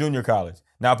to a junior college.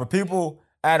 Now, for people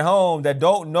at home that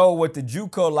don't know what the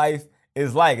JUCO life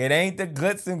is like, it ain't the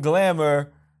glitz and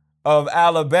glamour of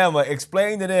Alabama.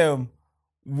 Explain to them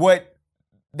what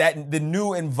the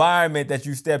new environment that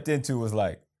you stepped into was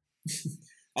like.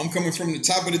 I'm coming from the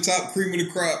top of the top, cream of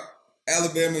the crop,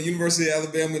 Alabama, University of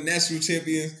Alabama, national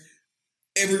champions,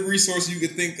 every resource you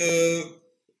could think of,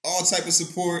 all type of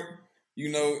support,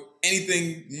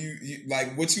 anything you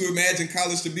like what you imagine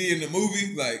college to be in the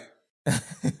movie, like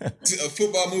a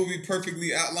football movie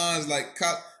perfectly outlines like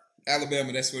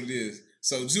Alabama, that's what it is.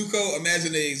 So JUCO,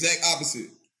 imagine the exact opposite.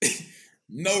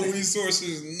 No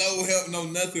resources, no help, no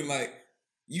nothing. Like,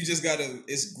 you just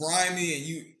it's grimy,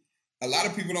 and a lot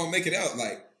of people don't make it out.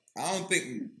 Like, I don't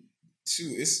think,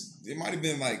 it might have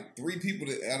been like 3 people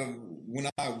that out of when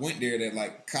I went there that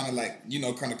like kind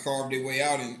of carved their way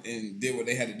out and did what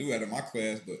they had to do out of my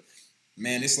class. But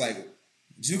man, it's like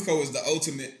JUCO is the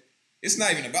ultimate. It's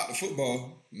not even about the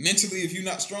football. Mentally, if you're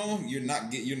not strong, you're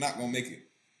not gonna make it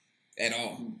at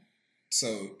all.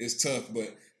 So it's tough,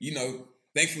 but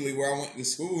thankfully, where I went to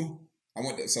school, I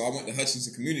went to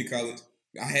Hutchinson Community College.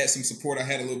 I had some support. I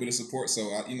had a little bit of support. So,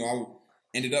 I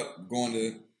ended up going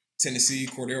to Tennessee.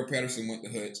 Cordero Patterson went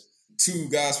to Hutch. 2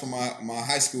 guys from my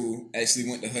high school actually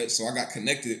went to Hutch. So I got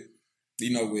connected,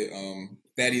 with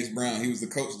Thaddeus Brown. He was the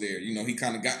coach there. He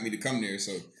kind of got me to come there.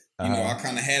 So, I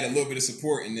kind of had a little bit of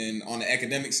support. And then on the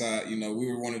academic side, we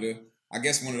were one of the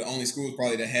only schools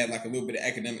probably that had like a little bit of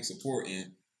academic support.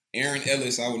 And Erin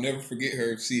Ellis, I will never forget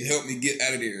her. She helped me get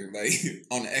out of there, like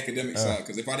on the academic side.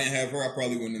 Because if I didn't have her, I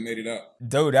probably wouldn't have made it out.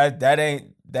 Dude, that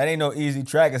ain't no easy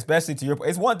track, especially to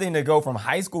it's one thing to go from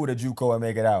high school to JUCO and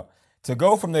make it out. To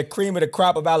go from the cream of the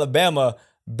crop of Alabama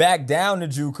back down to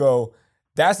JUCO,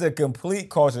 that's a complete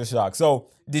culture shock. So,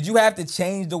 did you have to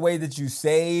change the way that you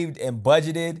saved and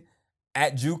budgeted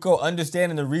at JUCO,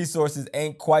 understanding the resources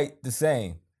ain't quite the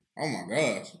same? Oh my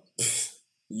gosh,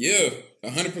 yeah,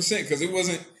 100%. Because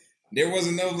there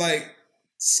wasn't no like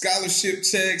scholarship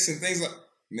checks and things like,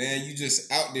 man, you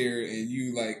just out there and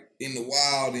you like in the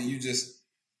wild and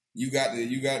you got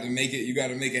to make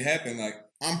it happen. Like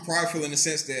I'm prideful in the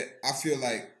sense that I feel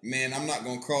like, man, I'm not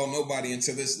gonna call nobody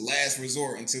until this last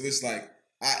resort, until it's like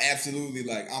I absolutely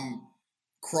like I'm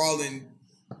crawling,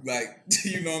 like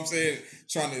you know what I'm saying,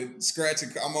 trying to scratch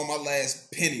it. I'm on my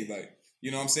last penny, like you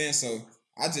know what I'm saying. So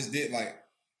I just did like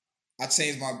I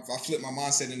flipped my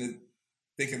mindset into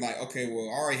thinking like, okay, well,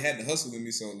 I already had the hustle in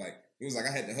me, so like it was like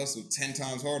I had to hustle 10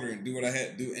 times harder and do what I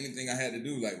had to do, anything I had to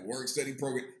do, like work, study,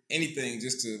 program, anything,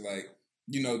 just to like,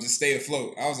 you know, just stay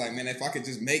afloat. I was like, man, if I could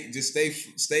just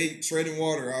stay treading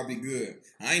water, I'll be good.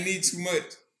 I ain't need too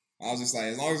much. I was just like,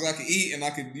 as long as I could eat and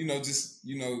I could, you know, just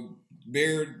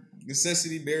bare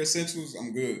necessity, bare essentials,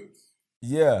 I'm good.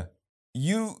 Yeah,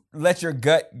 you let your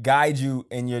gut guide you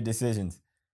in your decisions.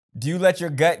 Do you let your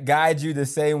gut guide you the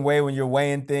same way when you're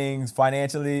weighing things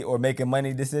financially or making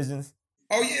money decisions?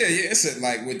 Oh yeah. It's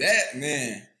like with that,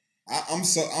 man. I'm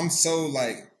so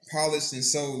like polished and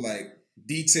so like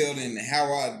detailed in how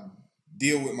I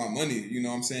deal with my money. You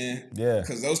know what I'm saying? Yeah.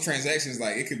 Because those transactions,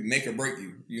 like it could make or break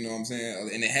you. You know what I'm saying?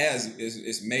 And it has.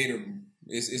 It's made or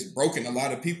it's broken a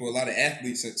lot of people, a lot of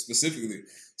athletes specifically.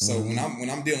 So when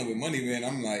I'm dealing with money, man,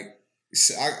 I'm like.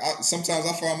 Sometimes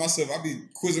I find myself I be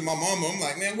quizzing my mama. I'm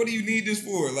like, man, what do you need this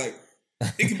for? Like,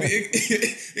 it could be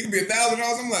it could be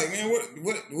 $1,000. I'm like, man,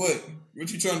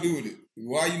 what you trying to do with it?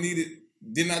 Why you need it?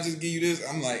 Didn't I just give you this?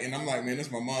 I'm like, man,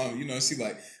 that's my mom. You know, she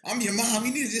like, I'm your mom.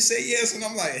 You need to just say yes. And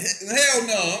I'm like, hell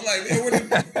no. I'm like, man,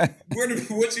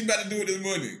 what you about to do with this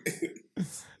money?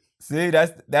 See,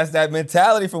 that's that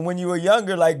mentality from when you were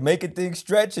younger, like making things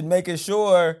stretch and making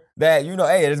sure that, you know,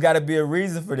 hey, there's got to be a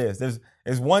reason for this.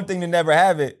 It's one thing to never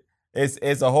have it.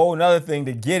 It's a whole nother thing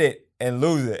to get it and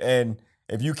lose it. And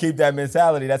if you keep that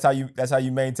mentality, that's how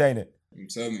you maintain it. I'm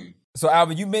telling you. So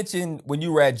Alvin, you mentioned when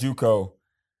you were at JUCO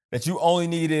that you only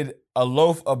needed a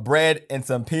loaf of bread and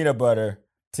some peanut butter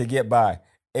to get by.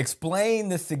 Explain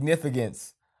the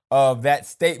significance of that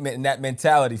statement and that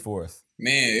mentality for us.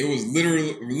 Man, it was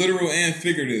literal and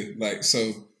figurative. Like,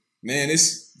 so, man,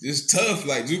 it's tough.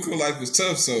 Like, JUCO life was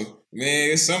tough. So,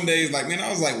 man, some days, like, man, I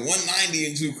was like 190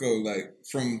 in JUCO, like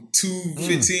from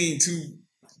 215,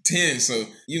 210. So,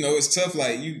 you know, it's tough.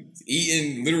 Like, you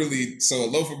eating literally, so a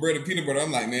loaf of bread and peanut butter.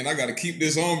 I'm like, man, I got to keep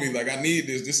this on me. Like, I need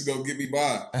this. This is going to get me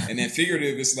by. And then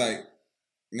figurative, it's like,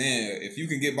 man, if you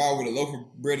can get by with a loaf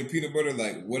of bread and peanut butter,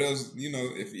 like, what else, you know,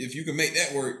 if you can make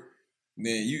that work,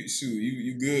 then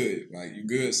you good. Like, you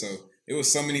good. So, it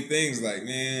was so many things, like,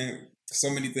 man, so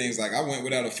many things. Like, I went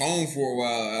without a phone for a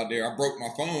while out there. I broke my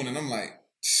phone, and I'm like,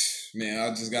 man, I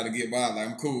just got to get by. Like,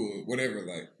 I'm cool, whatever.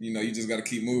 Like, you know, you just got to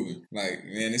keep moving. Like,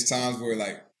 man, it's times where,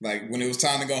 like when it was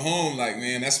time to go home, like,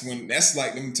 man, that's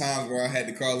like them times where I had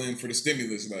to call in for the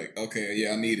stimulus. Like, okay,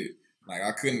 yeah, I need it. Like,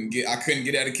 I couldn't get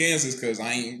out of Kansas because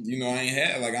I ain't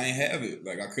have it.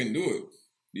 Like, I couldn't do it.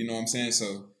 You know what I'm saying?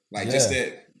 So, like, just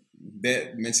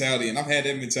that mentality, and I've had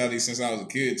that mentality since I was a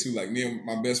kid too. Like, me and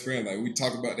my best friend, like, we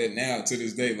talk about that now to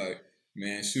this day. Like,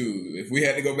 man, shoot, if we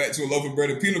had to go back to a loaf of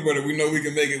bread and peanut butter, we know we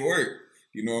can make it work.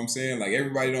 You know what I'm saying? Like,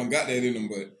 everybody don't got that in them,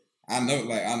 but I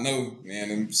know,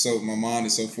 man, and so my mind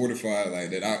is so fortified, like,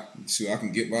 that I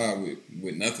can get by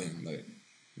with nothing. Like,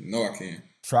 no, I can.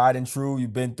 Tried and true,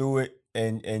 you've been through it,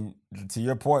 and to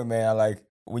your point, man, like,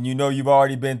 when you know you've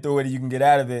already been through it and you can get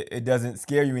out of it, it doesn't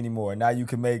scare you anymore. Now you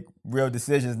can make real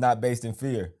decisions not based in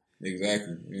fear.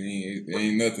 Exactly. It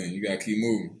ain't nothing. You got to keep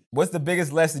moving. What's the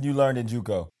biggest lesson you learned in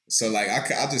JUCO? So, like,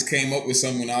 I just came up with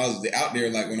something when I was out there,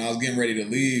 like, when I was getting ready to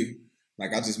leave.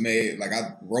 Like, I just made, like,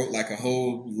 I wrote, like, a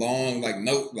whole long, like,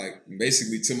 note, like,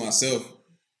 basically to myself,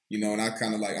 you know, and I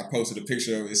kind of, like, I posted a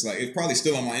picture of it. It's, like, it's probably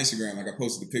still on my Instagram. Like, I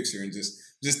posted a picture and just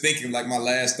thinking, like, my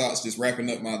last thoughts, just wrapping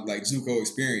up my, like, JUCO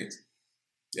experience.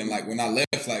 And, like, when I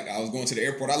left, like, I was going to the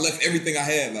airport. I left everything I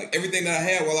had. Like, everything that I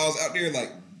had while I was out there,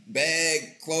 like,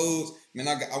 bag, clothes. Man,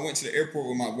 I went to the airport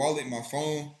with my wallet and my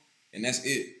phone, and that's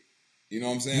it. You know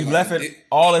what I'm saying? You like, left it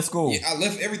all at school. Yeah, I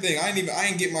left everything. I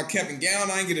ain't get my cap and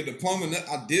gown. I ain't get a diploma.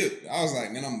 I did. I was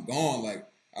like, man, I'm gone. Like,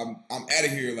 I'm out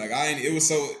of here. Like, it was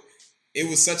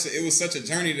such a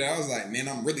journey that I was like, man,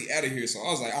 I'm really out of here. So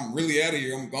I was like, I'm really out of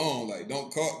here. I'm gone. Like,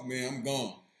 don't call, man, I'm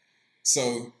gone.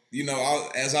 So, you know,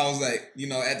 as I was like, you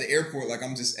know, at the airport, like,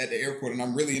 I'm just at the airport and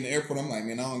I'm really in the airport. I'm like,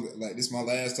 man, this is my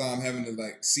last time having to,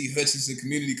 like, see Hutchinson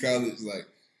Community College. Like,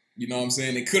 you know what I'm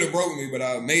saying? It could have broke me, but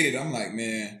I made it. I'm like,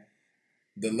 man,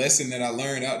 the lesson that I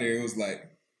learned out there, it was like,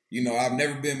 you know, I've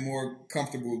never been more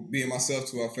comfortable being myself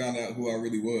till I found out who I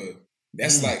really was.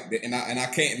 That's like, and I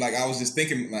can't, like, I was just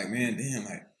thinking, like, man, damn,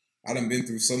 like, I done been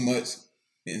through so much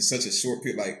in such a short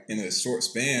period, like, in a short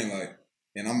span, like,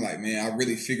 And I'm like, man, I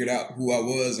really figured out who I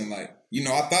was. And like, you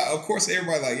know, I thought, of course,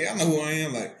 everybody like, yeah, I know who I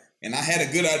am. Like, and I had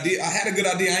a good idea. I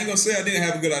ain't gonna say I didn't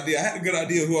have a good idea. I had a good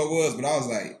idea of who I was, but I was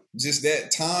like, just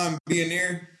that time being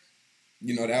there,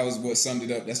 you know, that was what summed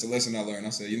it up. That's the lesson I learned.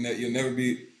 I said, you'll never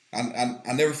be.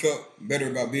 I never felt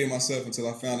better about being myself until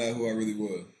I found out who I really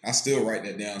was. I still write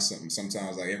that down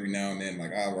sometimes, like every now and then.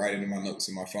 Like I'll write it in my notes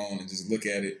in my phone and just look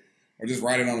at it, or just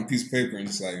write it on a piece of paper and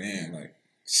just like, man, like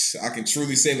I can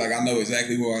truly say like I know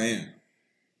exactly who I am.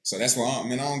 So that's why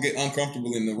I don't get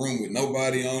uncomfortable in the room with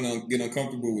nobody. I don't get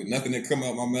uncomfortable with nothing that come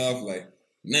out my mouth, like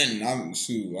nothing.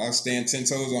 I stand 10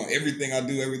 toes on everything I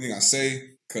do, everything I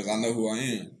say, because I know who I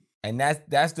am. And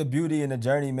that's the beauty in the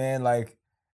journey, man. Like,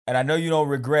 and I know you don't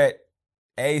regret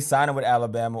A, signing with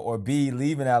Alabama, or B,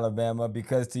 leaving Alabama,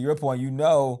 because to your point, you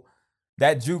know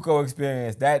that JUCO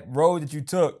experience, that road that you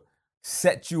took,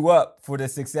 set you up for the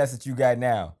success that you got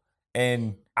now.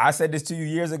 And I said this to you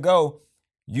years ago,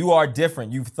 you are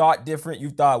different. You've thought different.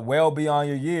 You've thought well beyond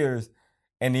your years.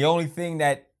 And the only thing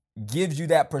that gives you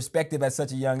that perspective at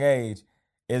such a young age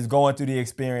is going through the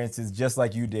experiences just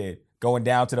like you did, going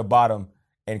down to the bottom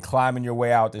and climbing your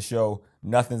way out to show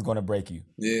nothing's going to break you.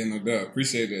 Yeah, no doubt.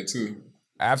 Appreciate that too.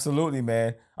 Absolutely,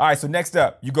 man. All right, so next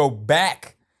up, you go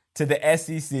back to the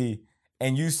SEC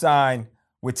and you sign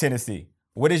with Tennessee.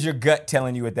 What is your gut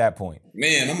telling you at that point?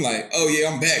 Man, I'm like, oh yeah,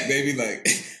 I'm back, baby. Like,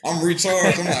 I'm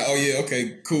recharged. I'm like, oh yeah,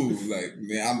 okay, cool. Like,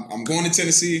 man, I'm going to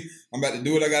Tennessee. I'm about to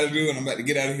do what I got to do, and I'm about to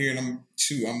get out of here. And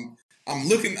I'm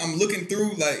looking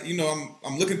through, like, you know,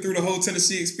 I'm looking through the whole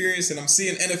Tennessee experience, and I'm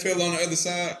seeing NFL on the other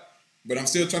side. But I'm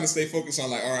still trying to stay focused on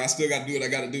like, all right, I still got to do what I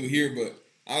got to do here. But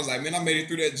I was like, man, I made it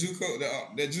through that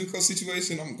JUCO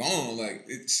situation. I'm gone. Like,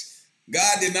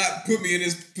 God did not put me in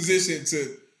this position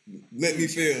to let me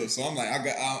fail. So I'm like,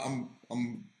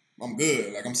 I'm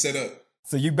good. Like, I'm set up.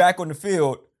 So you back on the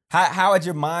field. How had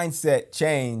your mindset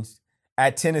changed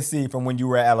at Tennessee from when you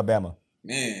were at Alabama?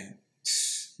 Man,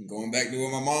 going back to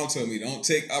what my mom told me, don't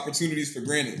take opportunities for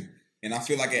granted. And I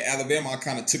feel like at Alabama, I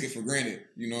kind of took it for granted.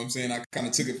 You know what I'm saying? I kind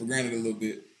of took it for granted a little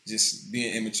bit, just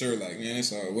being immature. Like, man,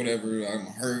 it's all right, whatever. I'm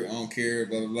hurt. I don't care,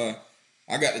 blah, blah, blah.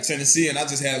 I got to Tennessee, and I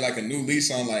just had like a new lease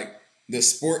on like the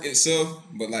sport itself,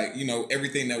 but like, you know,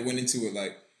 everything that went into it,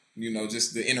 like, you know,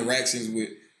 just the interactions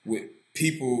with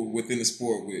people within the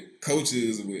sport, with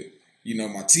coaches, with, you know,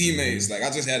 my teammates. Like,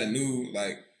 I just had a new,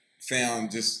 like,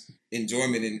 found just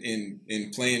enjoyment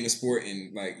in playing the sport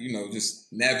and, like, you know,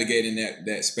 just navigating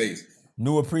that space.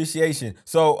 New appreciation.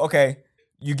 So, okay,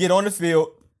 you get on the field,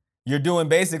 you're doing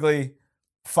basically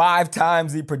 5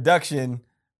 times the production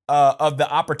of the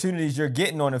opportunities you're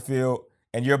getting on the field,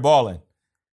 and you're balling.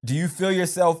 Do you feel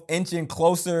yourself inching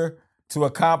closer to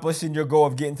accomplishing your goal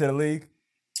of getting to the league?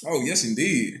 Oh, yes,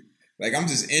 indeed. Like, I'm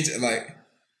just like,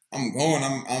 I'm going.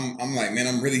 I'm like, man,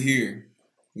 I'm really here.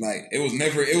 Like, it was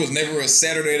never a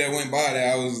Saturday that went by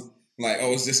that I was like,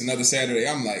 oh, it's just another Saturday.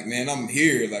 I'm like, man, I'm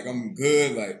here. Like, I'm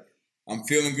good. Like, I'm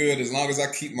feeling good as long as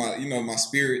I keep my, you know, my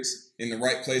spirits in the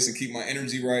right place and keep my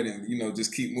energy right, and, you know,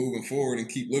 just keep moving forward and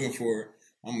keep looking for it.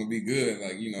 I'm gonna be good.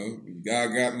 Like, you know,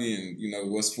 God got me, and, you know,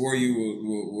 what's for you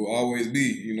will always be.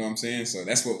 You know what I'm saying? So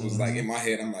that's what was like in my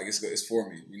head. I'm like, it's for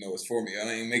me. You know, it's for me. I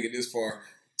didn't make it this far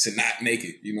to not make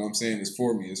it. You know what I'm saying? It's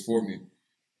for me. It's for me.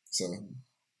 So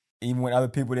even when other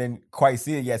people didn't quite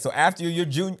see it yet. So after your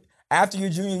junior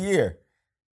year,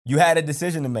 you had a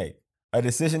decision to make, a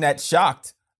decision that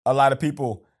shocked a lot of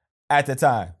people at the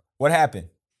time. What happened?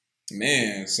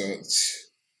 Man, so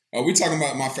are we talking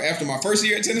about after my first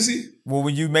year at Tennessee? Well,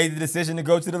 when you made the decision to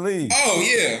go to the league. Oh,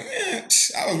 yeah, man.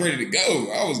 I was ready to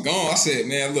go. I was gone. I said,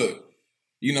 man, look,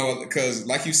 you know, because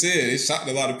like you said, it shocked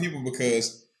a lot of people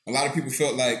because a lot of people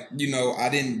felt like, you know, I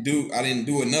didn't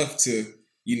do enough to,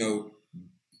 you know,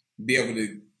 be able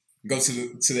to go to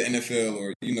the NFL,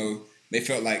 or, you know, they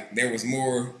felt like there was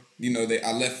more, you know,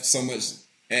 I left so much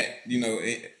at, you know,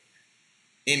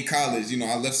 in college, you know,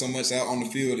 I left so much out on the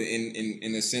field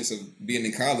in the sense of being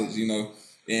in college, you know,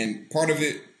 and part of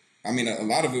it, I mean, a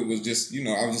lot of it was just, you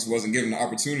know, I just wasn't given the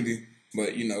opportunity,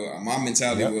 but, you know, my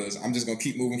mentality was, I'm just going to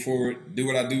keep moving forward, do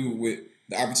what I do with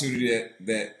the opportunity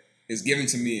that is given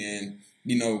to me, and,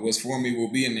 you know, what's for me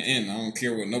will be in the end. I don't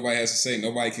care what nobody has to say.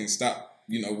 Nobody can stop,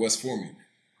 you know, what's for me.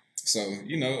 So,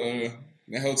 you know,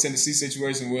 that whole Tennessee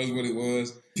situation was what it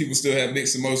was. People still have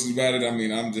mixed emotions about it. I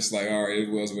mean, I'm just like, all right, it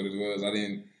was what it was. I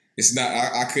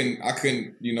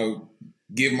couldn't, you know,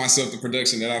 give myself the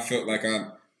production that I felt like I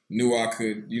knew I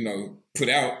could, you know, put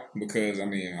out, because, I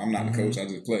mean, I'm not the coach, I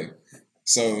just play.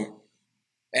 So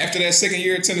after that second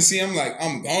year at Tennessee, I'm like,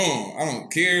 I'm gone. I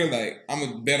don't care. Like, I'm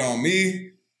going to bet on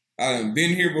me. I done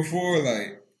been here before.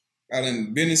 Like, I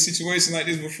done been in a situation like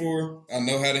this before. I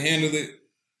know how to handle it.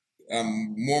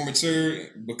 I'm more mature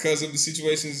because of the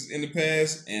situations in the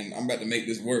past, and I'm about to make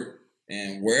this work.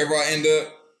 And wherever I end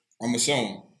up, I'm gonna show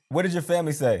them. What did your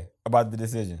family say about the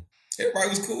decision? Everybody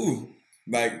was cool.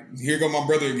 Like, here go my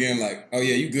brother again. Like, oh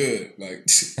yeah, you good. Like,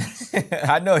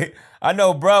 I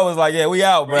know, bro was like, yeah, we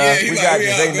out, bro. yeah, we like, got we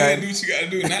this. out, Ain't go ahead, nothing. do what you gotta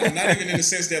do. Not even in the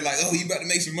sense that like, oh, you about to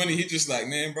make some money. He just like,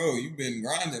 man, bro, you've been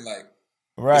grinding. Like,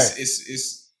 Right.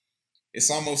 It's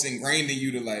almost ingrained in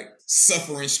you to like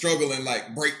suffer and struggle and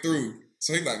like break through.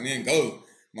 So he's like, man, go.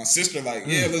 My sister like,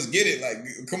 yeah, let's get it.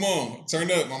 Like, come on,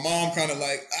 turn up. My mom kind of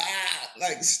like,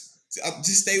 like, I'll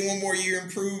just stay one more year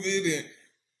and prove it.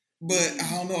 But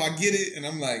I don't know, I get it. And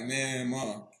I'm like, man,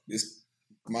 mom,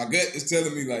 my gut is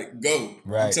telling me like, go.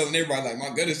 Right. I'm telling everybody like, my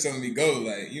gut is telling me go.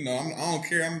 Like, you know, I don't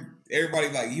care. Everybody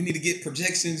like, you need to get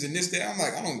projections and this, that. I'm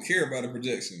like, I don't care about a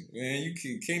projection, man.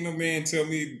 Can't no man tell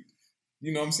me,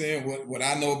 you know what I'm saying, what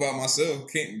I know about myself.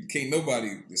 Can't nobody,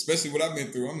 especially what I've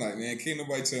been through. I'm like, man, can't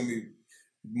nobody tell me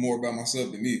more about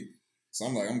myself than me. So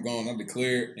I'm like, I'm going, I'm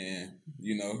declared, and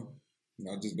you know,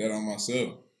 just bet on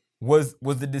myself. Was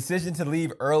the decision to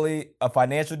leave early a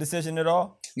financial decision at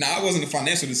all? Nah, it wasn't a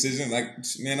financial decision. Like,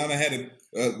 man, I done had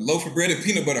a loaf of bread and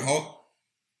peanut butter, Hawk.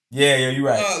 Yeah, you're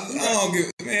right. I don't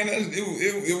give, man, it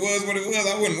was what it was.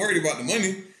 I wasn't worried about the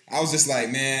money. I was just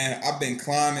like, man, I've been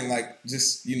climbing, like,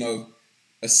 just, you know,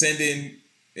 ascending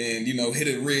and, you know, hit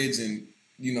a ridge and,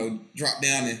 you know, drop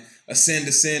down and ascend.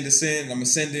 I'm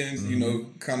ascending, you know,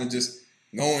 kind of just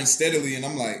going steadily. And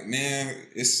I'm like, man,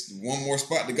 it's one more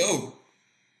spot to go.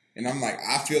 And I'm like,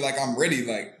 I feel like I'm ready.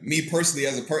 Like, me personally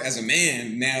as a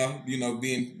man now, you know,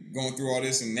 going through all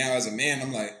this, and now as a man,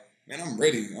 I'm like, man, I'm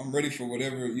ready. I'm ready for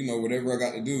whatever I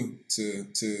got to do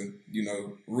to you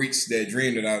know, reach that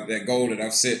dream that goal that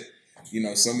I've set, you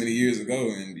know, so many years ago,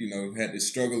 and, you know, had to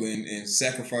struggle and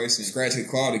sacrifice and scratch and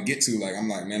claw to get to. Like, I'm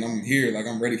like, man, I'm here. Like,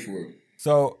 I'm ready for it.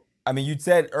 So, I mean, you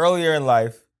said earlier in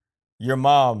life, your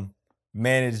mom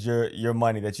managed your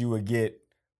money that you would get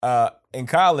in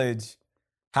college.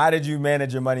 How did you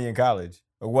manage your money in college?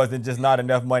 Or was it just not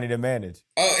enough money to manage?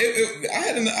 I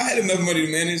had enough money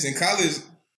to manage. In college,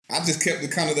 I just kept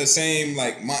the same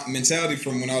like my mentality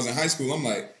from when I was in high school. I'm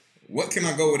like, what can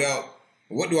I go without?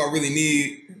 What do I really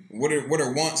need? What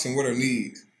are wants and what are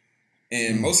needs?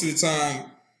 And most of the time,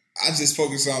 I just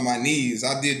focused on my needs.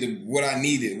 I did what I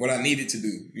needed to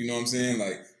do. You know what I'm saying?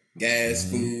 Like gas,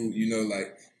 food, you know,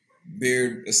 like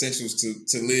bare essentials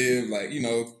to live. Like, you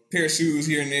know, pair of shoes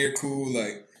here and there, cool.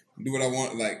 Like, do what I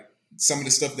want. Like, some of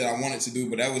the stuff that I wanted to do,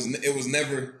 but it was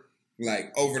never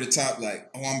like over the top.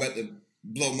 Like, oh, I'm about to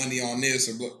blow money on this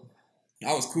or blow.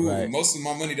 I was cool. Right. Most of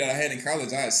my money that I had in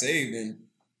college, I had saved, and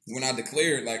when I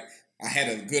declared, like, I had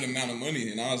a good amount of money,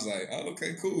 and I was like, oh,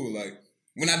 okay, cool. Like,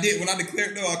 when I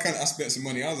declared though, I spent some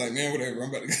money. I was like, man, whatever. I'm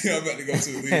about to go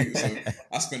to the league. So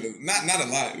I spent not a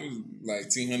lot. It was like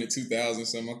 $200, $2,000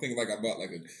 something. I think like I bought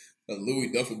like a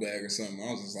Louis duffel bag or something.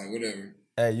 I was just like, whatever.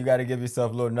 Hey, you got to give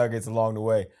yourself little nuggets along the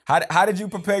way. How did you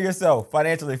prepare yourself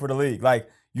financially for the league? Like,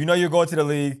 you know, you're going to the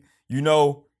league. You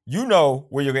know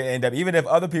where you're going to end up, even if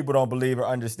other people don't believe or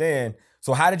understand.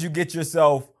 So how did you get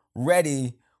yourself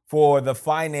ready for the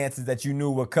finances that you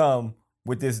knew would come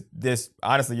with this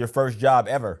honestly your first job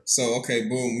ever? So okay,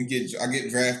 boom, I get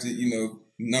drafted, you know,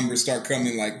 numbers start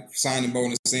coming, like signing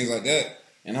bonus, things like that.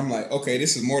 And I'm like, okay,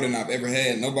 this is more than I've ever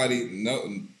had.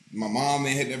 My mom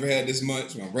ain't never had this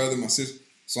much, my brother, my sister.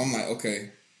 So I'm like,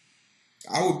 okay,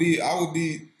 it would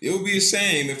be a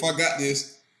shame if I got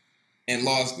this and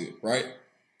lost it, right?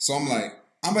 So I'm like,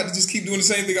 I'm about to just keep doing the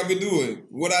same thing I've been doing.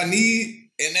 What I need,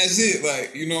 and that's it.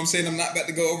 Like, you know what I'm saying? I'm not about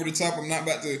to go over the top. I'm not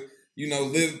about to, you know,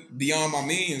 live beyond my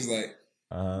means. Like,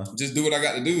 just do what I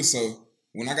got to do. So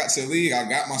when I got to the league, I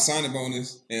got my signing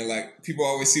bonus, and like people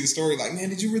always see the story, like, man,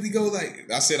 did you really go? Like,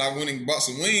 I said, I went and bought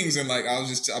some wings, and like I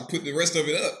put the rest of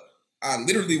it up. I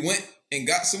literally went and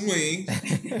got some wings.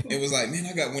 It was like, man,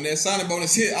 when that signing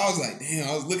bonus hit, I was like, damn.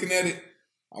 I was looking at it.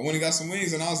 I went and got some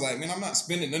wings, and I was like, man, I'm not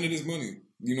spending none of this money.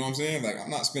 You know what I'm saying? Like, I'm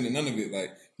not spending none of it.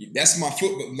 Like, that's my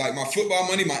football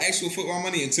money, my actual football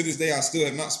money. And to this day, I still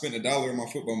have not spent $1 of my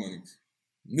football money.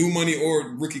 New money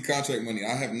or rookie contract money.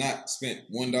 I have not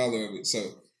spent $1 of it.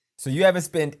 So you haven't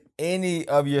spent any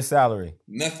of your salary?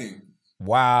 Nothing.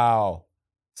 Wow.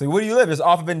 So where do you live? Just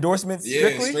off of endorsements?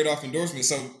 Yeah, straight off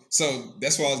endorsements. So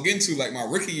that's what I was getting to. Like my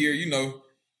rookie year, you know,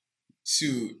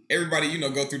 shoot, everybody, you know,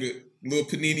 go through the little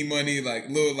panini money,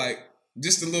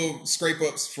 just the little scrape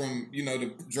ups from, you know,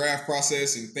 the draft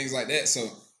process and things like that. So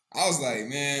I was like,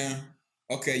 man,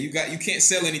 okay, you can't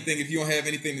sell anything if you don't have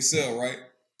anything to sell, right?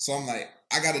 So I'm like,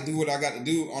 I got to do what I got to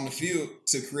do on the field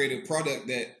to create a product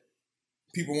that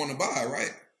people want to buy,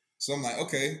 right? So I'm like,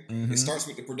 okay, it starts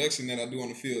with the production that I do on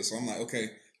the field. So I'm like,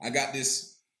 okay, I got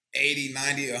this 80,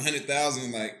 90,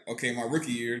 100,000, like, okay, my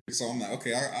rookie year. So I'm like,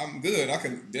 okay, I'm good.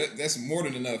 That's more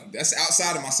than enough. That's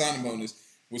outside of my signing bonus,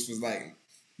 which was like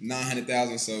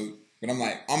 900,000. So, but I'm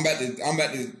like, I'm about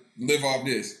to live off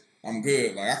this. I'm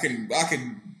good. Like I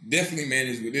can definitely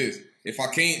manage with this. If I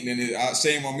can't, then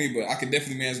shame on me, but I can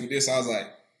definitely manage with this. I was like,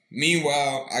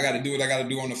 meanwhile, I got to do what I got to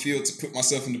do on the field to put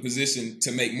myself in the position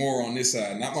to make more on this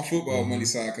side, not my football money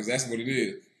side, because that's what it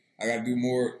is. I got to do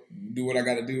more, do what I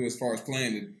got to do as far as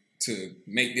playing to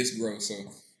make this grow. So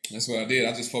that's what I did.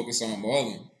 I just focused on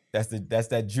balling. That's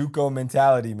that JUCO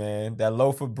mentality, man. That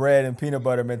loaf of bread and peanut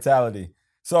butter mentality.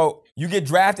 So you get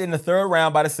drafted in the 3rd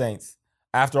round by the Saints.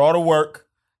 After all the work,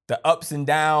 the ups and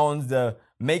downs, the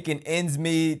making ends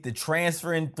meet, the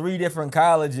transferring 3 different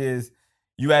colleges,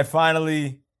 you had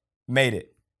finally made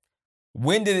it.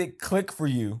 When did it click for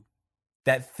you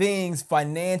that things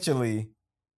financially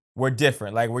were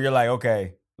different? Like where you're like,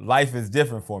 okay, life is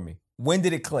different for me. When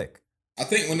did it click? I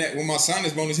think when my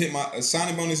signing bonus hit my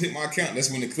account,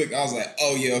 that's when it clicked. I was like,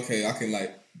 oh yeah, okay, I can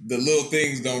like the little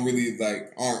things don't really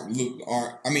like aren't.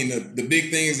 I mean the big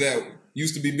things that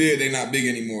used to be big, they're not big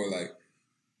anymore. Like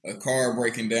a car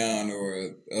breaking down or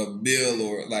a bill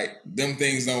or like them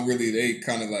things don't really. They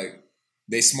kind of like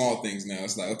they small things now.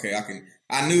 It's like okay,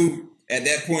 I knew at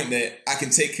that point that I can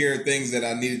take care of things that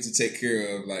I needed to take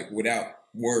care of like without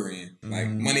worrying. Like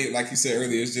money, like you said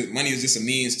earlier, it's just money is just a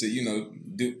means to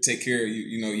take care of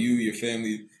your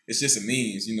family. It's just a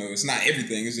means. It's not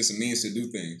everything. It's just a means to do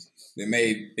things. It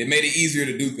made it easier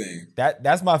to do things.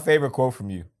 That's my favorite quote from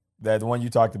you. That the one you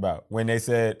talked about when they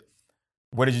said,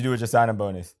 "What did you do with your signing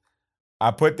bonus?"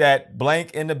 I put that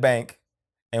blank in the bank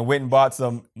and went and bought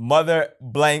some mother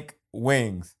blank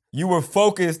wings. You were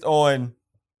focused on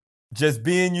just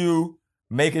being you,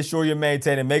 making sure you're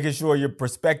maintaining, making sure your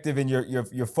perspective and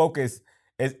your focus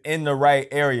is in the right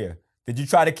area. Did you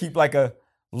try to keep like a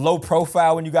low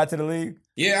profile when you got to the league?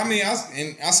 Yeah, I mean,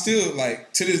 I still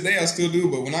like to this day I still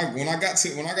do. But when I got to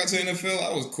NFL,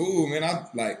 I was cool, man. I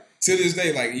like to this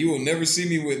day, like you will never see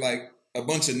me with like a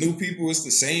bunch of new people. It's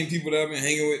the same people that I've been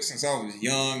hanging with since I was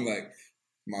young. Like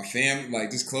my family,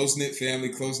 like just close knit family,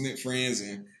 close knit friends,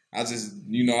 and I just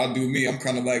I do me. I'm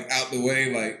kind of like out the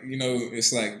way, like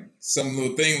it's like some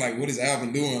little thing like what is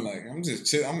Alvin doing? Like I'm just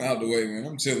chill. I'm out the way, man.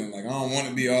 I'm chilling. Like I don't want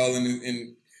to be all in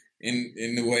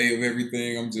the way of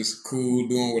everything. I'm just cool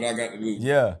doing what I got to do.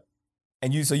 Yeah.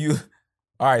 And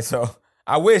all right, so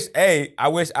I wish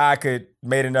I could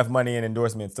made enough money in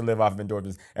endorsements to live off of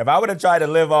endorsements. If I would have tried to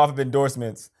live off of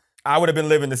endorsements, I would have been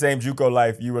living the same JUCO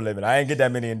life you were living. I ain't get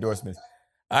that many endorsements.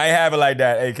 I ain't have it like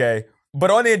that, AK. But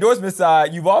on the endorsement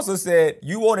side, you've also said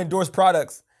you won't endorse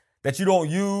products that you don't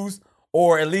use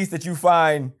or at least that you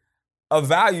find of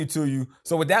value to you.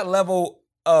 So with that level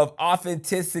of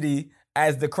authenticity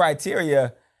as the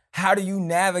criteria, how do you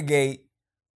navigate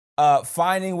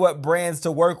finding what brands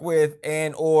to work with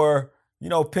and or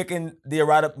picking the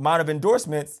right amount of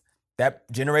endorsements that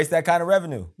generates that kind of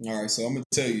revenue? All right, so I'm gonna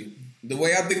tell you the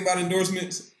way I think about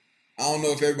endorsements. I don't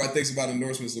know if everybody thinks about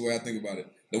endorsements the way I think about it.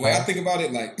 The way I think about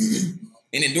it, like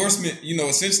an endorsement,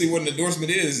 essentially what an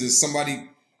endorsement is somebody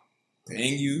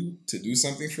paying you to do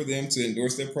something for them, to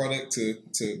endorse their product,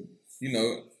 to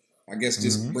I guess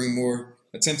just bring more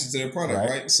attention to their product,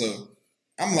 right? So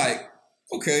I'm like,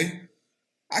 okay,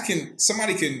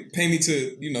 somebody can pay me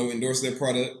to, endorse their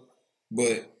product,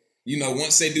 but,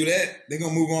 once they do that, they're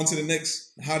going to move on to the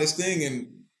next hottest thing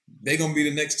and they're going to be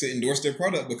the next to endorse their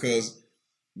product because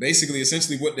basically,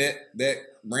 essentially what that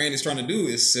brand is trying to do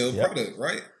is sell product,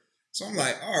 right? So I'm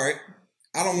like, all right,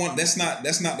 that's not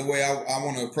the way I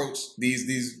want to approach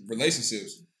these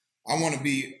relationships. I want to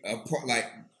be a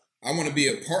partner. I want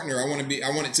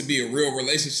it to be a real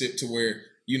relationship to where,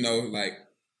 like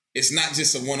it's not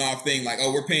just a one-off thing. Like,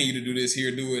 oh, we're paying you to do this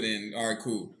here, do it. And all right,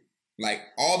 cool. Like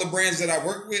all the brands that I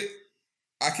work with,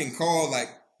 I can call like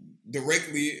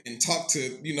directly and talk to,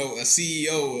 a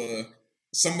CEO,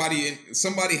 somebody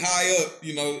high up,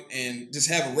 and just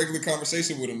have a regular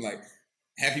conversation with them. Like,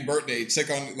 happy birthday, check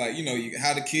on like,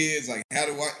 how the kids, like how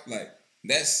do I, like,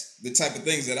 that's the type of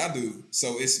things that I do.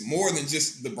 So it's more than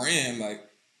just the brand. Like,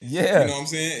 yeah, you know what I'm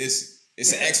saying?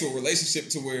 It's an actual relationship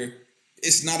to where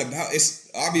it's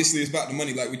obviously about the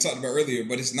money like we talked about earlier,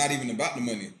 but it's not even about the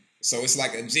money. So it's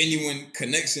like a genuine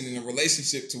connection in a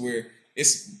relationship to where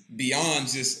it's beyond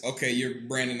just, okay, you're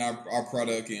branding our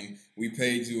product and we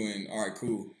paid you and all right,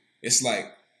 cool. It's like,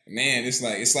 man, it's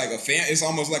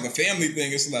almost like a family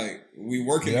thing. It's like we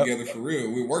working together for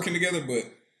real. We're working together, but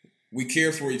we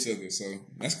care for each other. So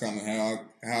that's kind of how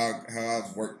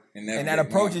I've worked in that. And that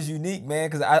approach is unique, man,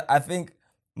 because I think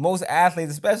most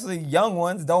athletes, especially young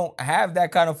ones, don't have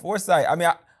that kind of foresight. I mean,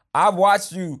 I've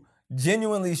watched you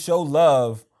genuinely show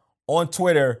love on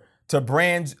Twitter to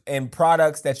brands and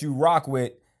products that you rock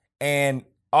with, and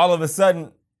all of a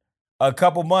sudden, a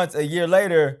couple months, a year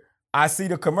later, I see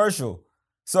the commercial.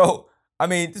 So, I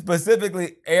mean,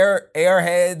 specifically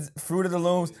Airheads, Fruit of the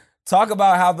Looms. Talk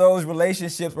about how those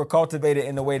relationships were cultivated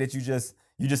in the way that you just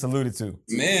alluded to.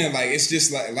 Man, like it's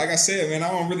just like I said, man, I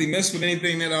don't really mess with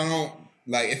anything that I don't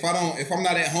like. If I'm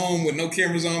not at home with no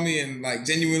cameras on me and like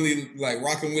genuinely like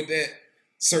rocking with that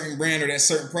certain brand or that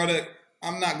certain product,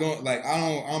 I'm not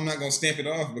gonna stamp it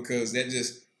off because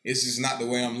it's just not the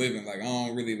way I'm living. Like I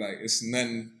don't really like it's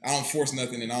nothing. I don't force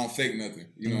nothing and I don't fake nothing.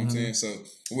 You know what I'm saying? So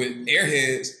with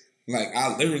Airheads, like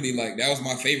I literally like that was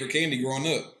my favorite candy growing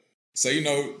up. So, you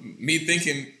know, me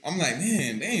thinking, I'm like,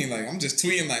 man, dang, like, I'm just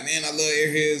tweeting, like, man, I love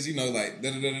Airheads, you know, like,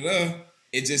 da-da-da-da-da.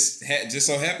 It just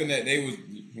so happened that they was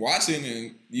watching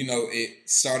and, you know, it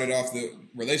started off the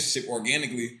relationship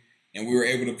organically and we were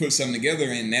able to put something together.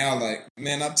 And now, like,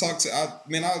 man, I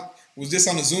was just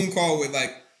on a Zoom call with,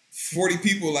 like, 40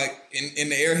 people, like, in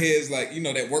the Airheads, like, you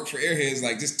know, that work for Airheads,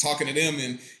 like, just talking to them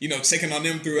and, you know, checking on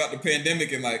them throughout the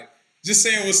pandemic and, like, just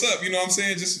saying what's up, you know what I'm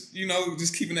saying? Just, you know,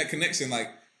 just keeping that connection, like,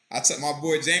 I took my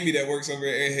boy Jamie that works over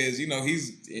at Airheads, you know,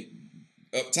 he's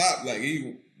up top. Like,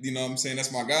 he, you know what I'm saying?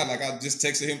 That's my guy. Like, I just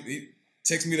texted him. He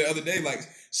texted me the other day, like,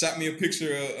 shot me a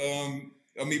picture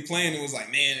of me playing and was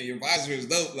like, man, your visor is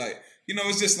dope. Like, you know,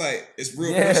 it's just like, it's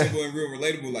real personable and real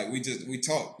relatable. Like, we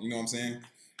talk, you know what I'm saying?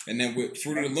 And then with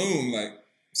Fruit of the Loom, like,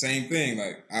 same thing.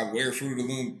 Like, I wear Fruit of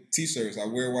the Loom t-shirts. I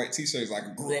wear white t-shirts. Like,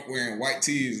 I grew up wearing white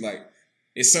tees. Like,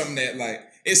 it's something that, like,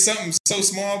 it's something so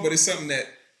small, but it's something that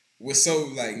was so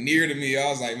like near to me. I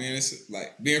was like, man, it's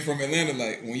like being from Atlanta,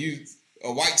 like when you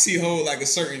a white tee hold like a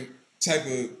certain type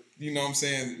of, you know what I'm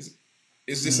saying?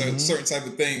 It's just a certain type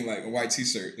of thing, like a white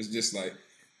t-shirt. It's just like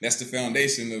that's the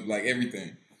foundation of like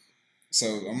everything. So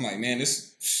I'm like, man,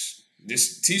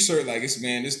 this t-shirt, like it's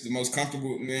this the most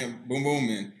comfortable, man, boom boom,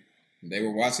 and they were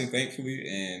watching thankfully,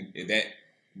 and that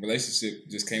relationship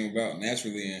just came about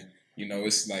naturally, and you know,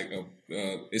 it's like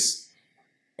it's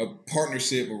a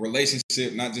partnership, a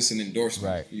relationship, not just an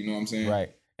endorsement. Right. You know what I'm saying?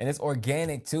 Right. And it's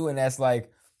organic too. And that's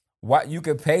like what you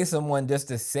could pay someone just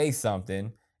to say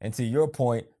something. And to your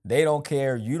point, they don't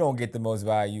care. You don't get the most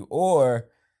value. Or,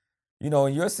 you know,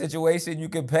 in your situation, you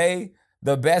could pay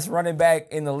the best running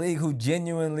back in the league who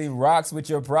genuinely rocks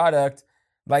with your product.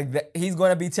 Like he's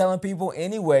going to be telling people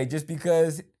anyway, just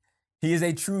because he is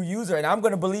a true user. And I'm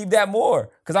going to believe that more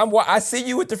because I see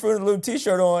you with the Fruit of the Loom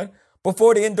t-shirt on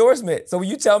before the endorsement. So when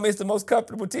you tell me it's the most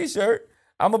comfortable t-shirt,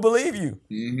 I'm going to believe you.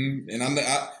 Mm-hmm. And man,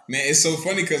 it's so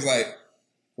funny because like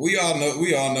we all know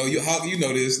you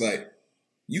know this, like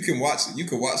you can watch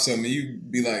something and you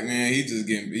be like, man, he just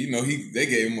getting, you know, they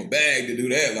gave him a bag to do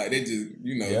that. Like they just,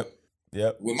 you know.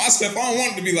 Yep. With my stuff, I don't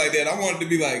want it to be like that. I want it to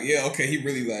be like, yeah, okay, he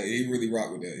really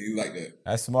rock with that. He like that.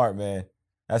 That's smart, man.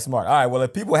 That's smart. All right, well,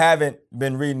 if people haven't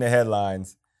been reading the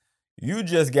headlines, you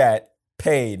just got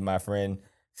paid, my friend.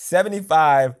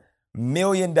 $75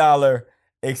 million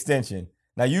extension.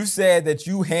 Now, you said that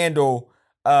you handle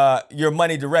your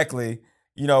money directly,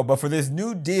 you know, but for this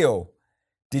new deal,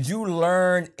 did you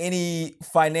learn any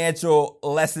financial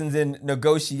lessons in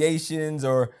negotiations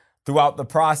or throughout the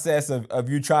process of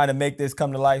you trying to make this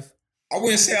come to life? I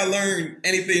wouldn't say I learned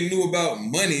anything new about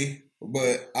money,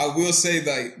 but I will say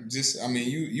like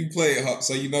you play it,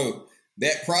 so you know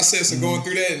that process of going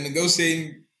through that and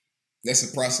negotiating, that's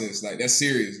a process. Like that's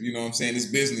serious. You know what I'm saying? It's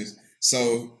business.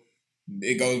 So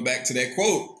it goes back to that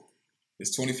quote.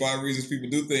 There's 25 reasons people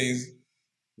do things.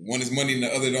 One is money and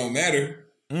the other don't matter.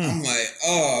 I'm like,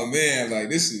 oh man, like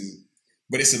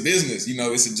but it's a business, you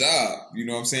know, it's a job, you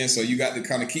know what I'm saying? So you got to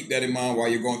kind of keep that in mind while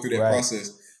you're going through that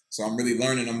process. So I'm really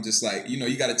learning. I'm just like, you know,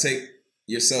 you got to take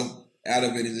yourself out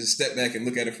of it and just step back and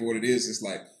look at it for what it is. It's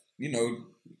like, you know,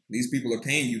 these people are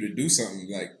paying you to do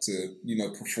something, like to, you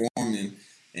know, perform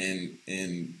and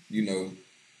you know,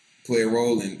 play a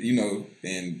role and, you know,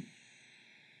 and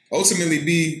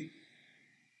ultimately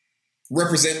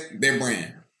represent their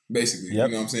brand, basically. You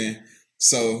know what I'm saying?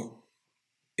 So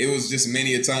it was just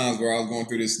many a times where I was going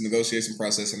through this negotiation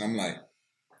process and I'm like,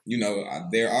 you know,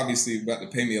 they're obviously about to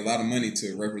pay me a lot of money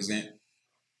to represent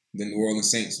the New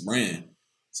Orleans Saints brand.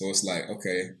 So it's like,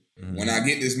 okay, when I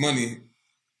get this money,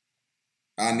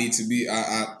 I need to be,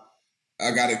 I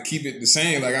got to keep it the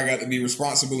same. Like I got to be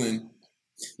responsible and,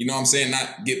 you know what I'm saying,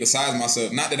 not get beside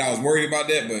myself. Not that I was worried about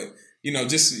that, but,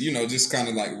 just kind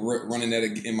of like running that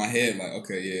in my head. Like,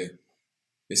 okay, yeah,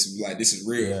 this is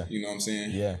real. Yeah. You know what I'm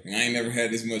saying? Yeah. And I ain't never had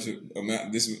this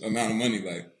amount of money.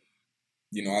 Like,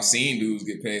 I've seen dudes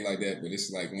get paid like that, but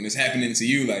it's like when it's happening to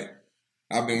you, like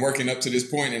I've been working up to this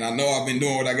point and I know I've been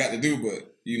doing what I got to do,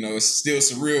 but it's still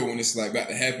surreal when it's like about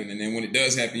to happen. And then when it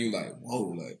does happen, you like,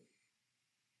 whoa, like,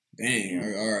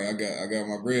 dang, all right, I got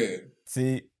my bread.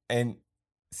 See, and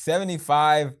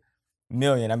 $75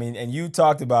 million. I mean, and you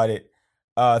talked about it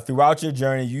throughout your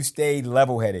journey. You stayed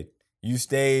level-headed. You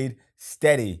stayed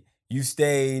steady. You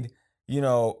stayed,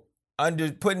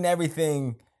 under putting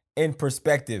everything in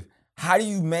perspective. How do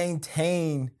you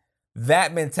maintain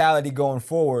that mentality going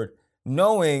forward,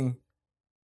 knowing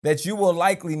that you will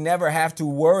likely never have to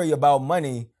worry about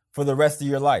money for the rest of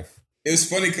your life? It was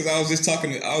funny because I was just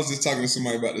talking to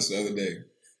somebody about this the other day.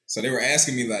 So they were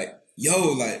asking me like,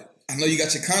 yo, like, I know you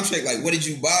got your contract. Like, what did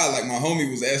you buy? Like, my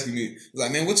homie was asking me,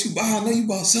 like, man, what you buy? I know you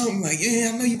bought something. Like,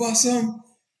 yeah, I know you bought something.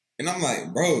 And I'm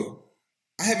like, bro,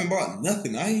 I haven't bought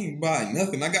nothing. I ain't buying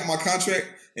nothing. I got my contract,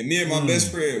 and me and my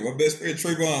best friend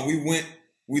Trayvon,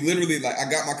 we literally, like, I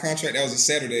got my contract. That was a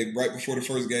Saturday right before the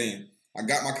first game. I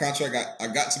got my contract. I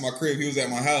got to my crib. He was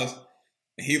at my house,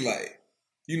 and he like,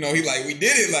 we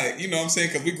did it, like, you know what I'm saying?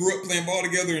 Because we grew up playing ball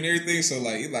together and everything. So,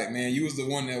 like, he like, man, you was the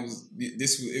one that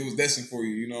it was destined for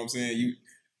you. You know what I'm saying?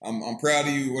 I'm proud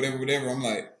of you, whatever. I'm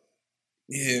like,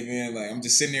 yeah, man. Like, I'm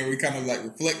just sitting there. We kind of like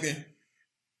reflecting.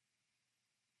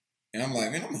 And I'm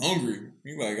like, man, I'm hungry.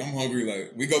 He like, I'm hungry.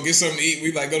 Like, we go get something to eat.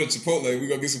 We like go to Chipotle. We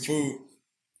go get some food.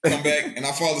 Come back, and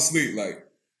I fall asleep. Like,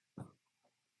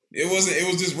 it was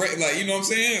just like, you know what I'm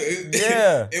saying?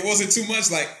 Yeah. It wasn't too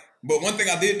much. Like, but one thing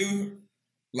I did do,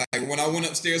 like when I went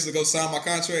upstairs to go sign my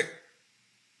contract,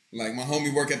 like my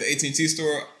homie work at the AT&T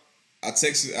store, I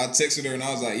texted her and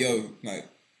I was like, yo, like,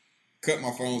 cut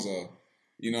my phones off.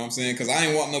 You know what I'm saying? Because I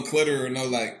ain't want no clutter or no,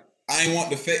 like, I ain't want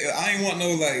no fake,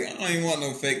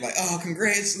 like, oh,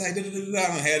 congrats, like, I don't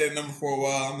have that number for a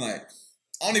while. I'm like,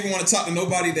 I don't even want to talk to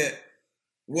nobody that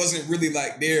wasn't really,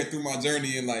 like, there through my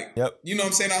journey and, like, You know what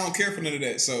I'm saying? I don't care for none of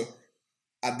that. So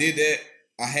I did that.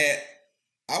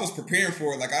 I was preparing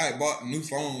for it. Like, I had bought new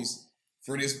phones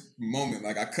for this moment.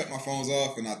 Like, I cut my phones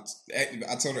off and I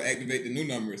told her to activate the new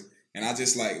numbers. And I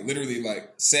just, like, literally,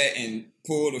 like, sat and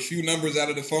pulled a few numbers out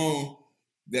of the phone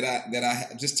that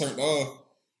I just turned off.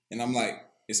 And I'm like,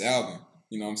 it's Alvin.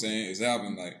 You know what I'm saying? It's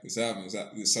Alvin. Like, it's Alvin.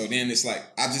 So then it's like,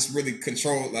 I just really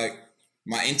controlled, like,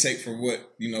 my intake for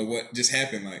what just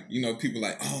happened. Like, people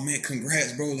like, oh, man,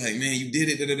 congrats, bro. Like, man, you did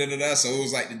it, da-da-da-da-da. So it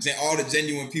was like all the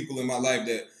genuine people in my life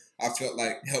that I felt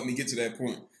like helped me get to that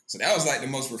point. So that was like the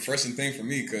most refreshing thing for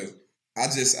me because I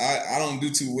don't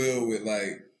do too well with,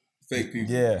 like, fake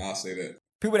people. Yeah. I'll say that.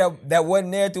 People that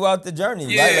wasn't there throughout the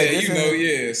journey. Yeah, right? Like,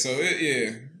 yeah. So,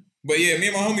 yeah. But yeah, me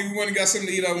and my homie, we went and got something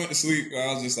to eat. I went to sleep.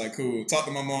 I was just like, cool. Talked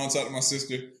to my mom, talked to my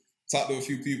sister, talked to a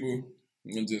few people,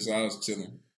 and I was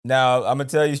chilling. Now, I'm gonna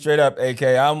tell you straight up, AK,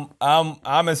 I'm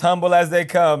as humble as they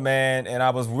come, man. And I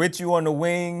was with you on the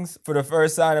wings for the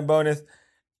first signing bonus.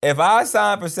 If I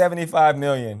sign for $75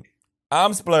 million,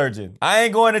 I'm splurging. I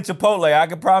ain't going to Chipotle. I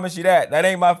can promise you that. That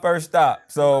ain't my first stop.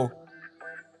 So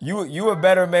you a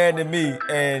better man than me,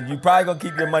 and you probably gonna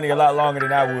keep your money a lot longer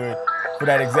than I would for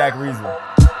that exact reason.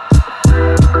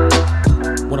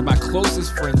 One of my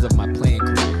closest friends of my playing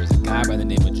career is a guy by the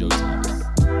name of Joe Thomas.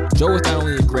 Joe was not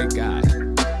only a great guy,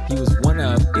 he was one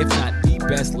of, if not the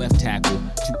best left tackle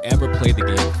to ever play the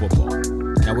game of football.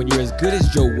 Now, when you're as good as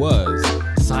Joe was,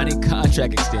 signing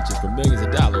contract extensions for millions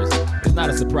of dollars is not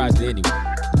a surprise to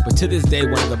anyone. But to this day,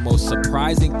 one of the most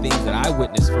surprising things that I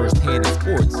witnessed firsthand in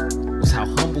sports was how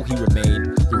humble he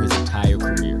remained through his entire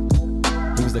career.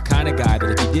 He was the kind of guy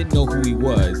that if you didn't know who he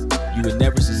was, you would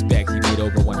never suspect he made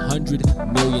over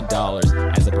 $100 million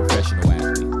as a professional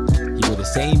athlete. He wore the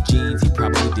same jeans he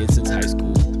probably did since high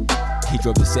school. He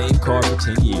drove the same car for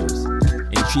 10 years.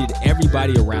 And he treated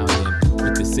everybody around him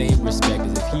with the same respect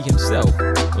as if he himself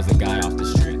was a guy off the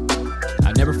street.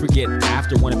 I'll never forget,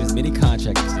 after one of his many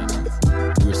contract extensions,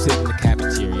 we were sitting in the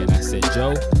cafeteria and I said,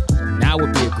 Joe, now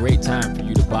would be a great time for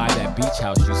you to buy that beach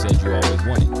house you said you always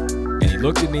wanted. And he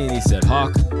looked at me and he said,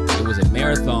 Hawk, it was a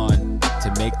marathon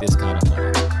to make this kind of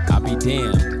money. I'll be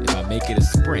damned if I make it a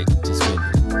sprint to spend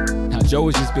it. Now, Joe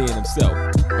was just being himself,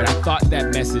 but I thought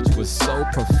that message was so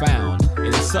profound, and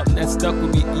it's something that stuck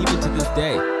with me even to this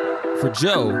day. For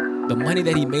Joe, the money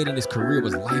that he made in his career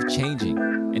was life-changing,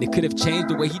 and it could have changed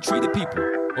the way he treated people,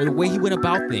 or the way he went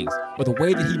about things, or the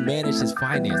way that he managed his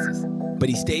finances. But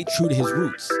he stayed true to his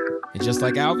roots, and just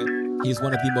like Alvin, he is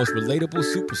one of the most relatable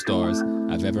superstars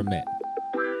I've ever met.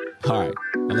 All right,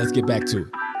 now let's get back to it.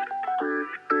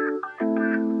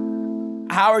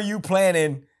 How are you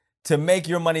planning to make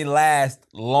your money last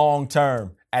long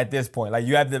term at this point? Like,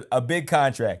 you have a big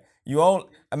contract.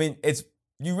 It's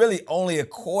you really only a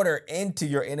quarter into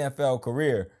your NFL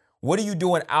career. What are you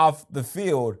doing off the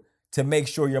field to make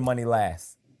sure your money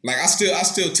lasts? Like I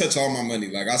still touch all my money.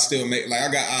 Like I still make, like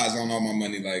I got eyes on all my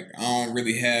money. Like I don't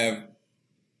really have,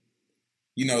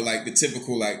 like the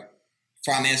typical like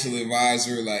financial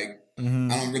advisor. Like I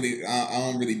don't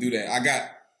really do that. I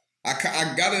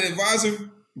got an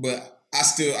advisor, but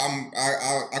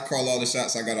I call all the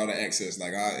shots. I got all the access.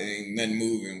 Like ain't nothing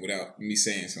moving without me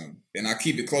saying something. And I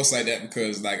keep it close like that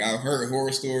because like I've heard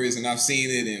horror stories and I've seen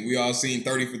it, and we all seen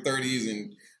 30 for 30s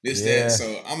and this, that.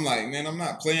 So I'm like, man, I'm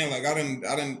not playing. Like I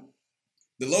done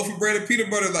the loaf of bread and peanut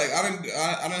butter. Like I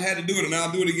done had to do it, and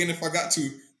I'll do it again if I got to.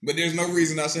 But there's no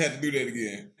reason I should have to do that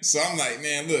again. So I'm like,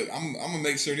 man, look, I'm gonna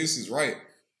make sure this is right.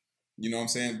 You know what I'm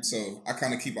saying? So I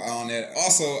kind of keep an eye on that.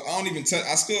 Also,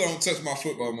 I still don't touch my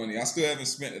football money. I still haven't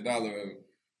spent $1 of it.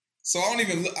 So I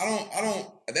don't,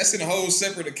 that's in a whole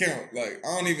separate account. Like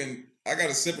I got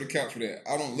a separate account for that.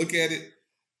 I don't look at it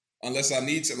unless I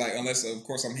need to, like, unless of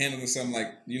course I'm handling something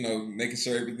like, making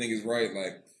sure everything is right.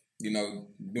 Like,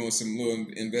 doing some little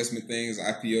investment things,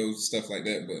 IPOs, stuff like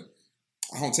that.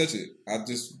 But I don't touch it. I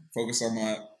just focus on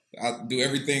I do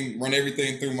everything, run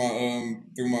everything through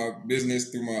my business,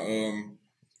 through my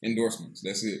endorsements.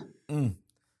 That's it.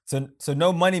 So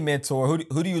no money mentor.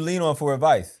 Who do you lean on for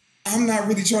advice? I'm not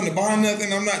really trying to buy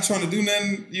nothing. I'm not trying to do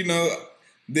nothing.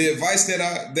 The advice that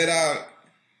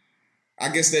I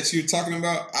guess that you're talking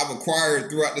about, I've acquired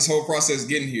throughout this whole process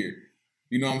getting here.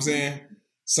 You know what I'm saying?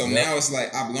 So now it's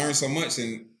like I've learned so much,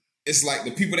 and it's like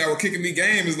the people that were kicking me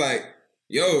game is like,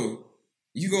 yo,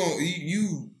 you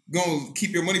gonna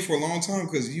keep your money for a long time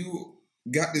because you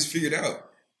got this figured out.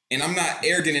 And I'm not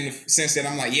arrogant in the sense that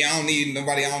I'm like, yeah, I don't need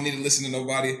nobody. I don't need to listen to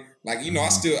nobody. Like, I'm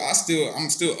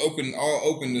still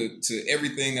open to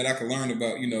everything that I can learn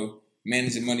about,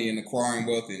 managing money and acquiring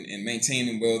wealth and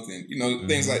maintaining wealth and,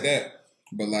 things like that.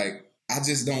 But like, I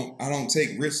don't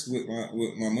take risks with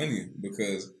my money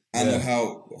because I know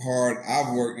how hard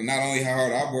I've worked, and not only how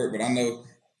hard I've worked, but I know,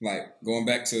 like, going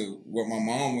back to what my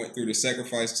mom went through, the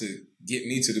sacrifice to get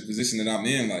me to the position that I'm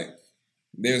in, like,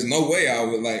 there's no way I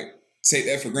would, like, take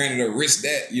that for granted or risk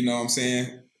that, you know what I'm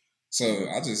saying? So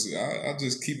I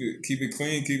just keep it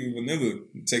clean, keep it vanilla,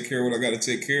 take care of what I got to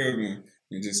take care of, and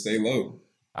just stay low.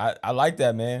 I like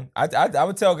that, man. I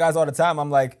would tell guys all the time,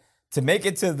 I'm like, to make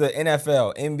it to the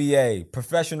NFL, NBA,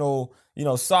 professional,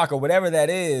 soccer, whatever that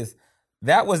is,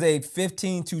 that was a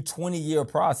 15 to 20 year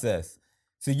process.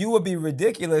 So you would be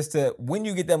ridiculous to, when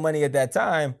you get that money at that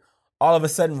time, all of a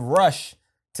sudden rush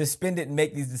to spend it and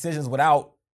make these decisions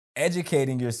without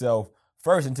educating yourself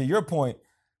first. And to your point,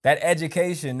 that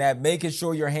education, that making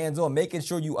sure you're hands-on, making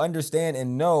sure you understand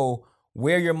and know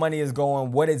where your money is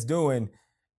going, what it's doing,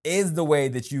 is the way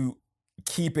that you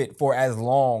keep it for as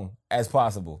long as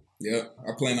possible. Yeah,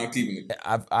 I plan on keeping it.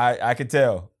 I could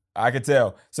tell.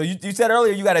 So you said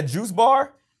earlier you got a juice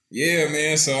bar? Yeah,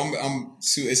 man. So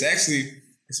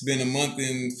it's been a month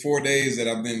and 4 days that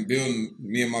I've been building,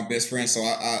 me and my best friend. So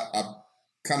I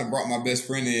kind of brought my best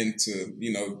friend in to,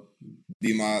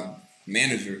 be my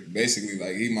manager, basically.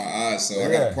 Like, he my eyes. So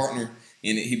I got a partner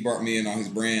in it. He brought me in on his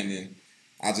brand, and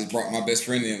I just brought my best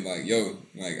friend in, like, yo,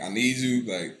 like, I need you.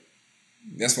 Like,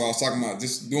 that's what I was talking about,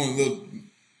 just doing little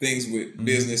things with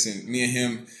business. And me and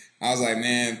him, I was like,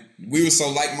 man, we were so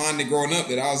like-minded growing up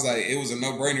that I was like, it was a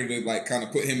no-brainer to, like, kind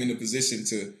of put him in a position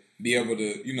to be able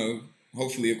to,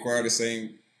 hopefully acquire the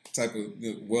same type of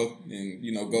wealth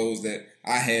and, goals that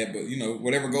I had. But,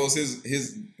 whatever goals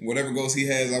whatever goals he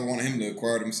has, I want him to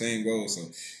acquire them same goals. So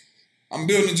I'm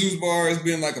building a juice bar. It's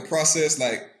been like a process,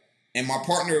 like, and my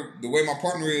partner, the way my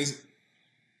partner is,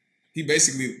 he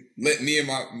basically let me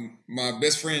and my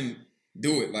best friend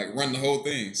do it, like, run the whole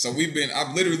thing. So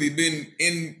I've literally been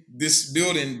in this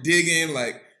building digging,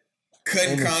 like,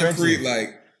 cutting concrete,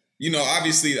 like,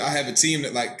 obviously I have a team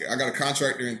that, like, I got a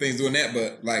contractor and things doing that,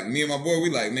 but, like, me and my boy, we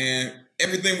like, man,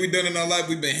 everything we've done in our life,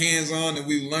 we've been hands-on and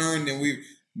we've learned and we've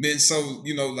been so,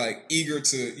 like, eager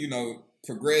to,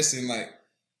 progress and, like,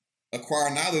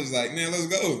 acquire knowledge. Like, man, let's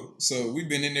go. So we've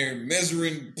been in there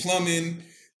measuring, plumbing,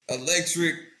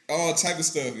 electric, all type of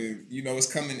stuff. And,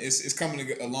 it's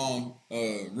coming along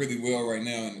really well right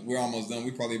now, and we're almost done.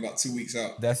 We're probably about 2 weeks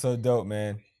out. That's so dope,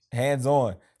 man.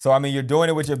 Hands-on. So, I mean, you're doing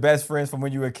it with your best friends from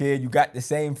when you were a kid. You got the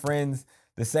same friends,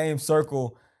 the same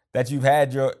circle that you've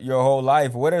had your whole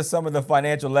life. What are some of the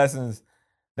financial lessons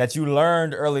that you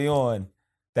learned early on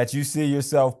that you see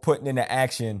yourself putting into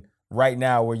action right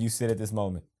now where you sit at this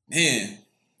moment? Man,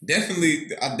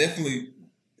 I definitely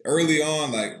early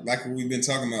on, like we've been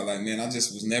talking about, like, man, I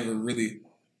just was never really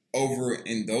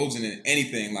overindulging in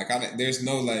anything. Like, there's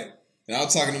no, like, and I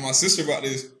was talking to my sister about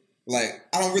this. like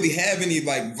I don't really have any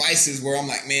like vices where I'm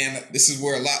like, man, this is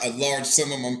where a large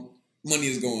sum of my money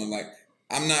is going. Like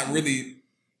I'm not really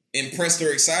impressed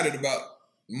or excited about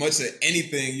much of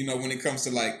anything, you know, when it comes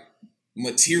to like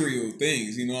material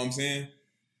things. You know what I'm saying?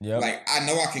 Yeah. Like I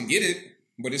know I can get it,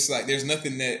 but it's like there's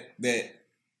nothing that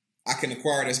I can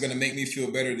acquire that's gonna make me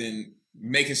feel better than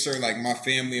making sure like my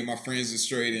family and my friends are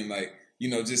straight and like, you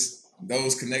know, just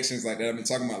those connections like that I've been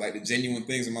talking about, like the genuine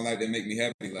things in my life that make me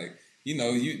happy. Like, you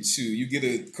know, you get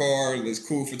a car that's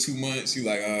cool for 2 months, you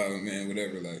like, oh man,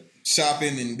 whatever. Like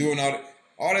shopping and doing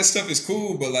all that stuff is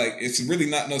cool, but like it's really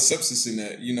not no substance in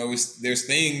that. You know, there's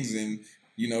things and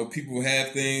you know, people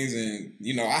have things and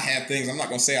you know, I have things. I'm not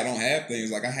gonna say I don't have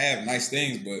things. Like I have nice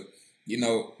things, but you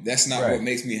know, that's not what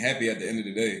makes me happy at the end of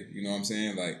the day. You know what I'm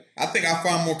saying? Like, I think I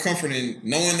find more comfort in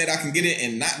knowing that I can get it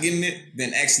and not getting it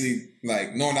than actually,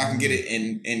 like, knowing I can get it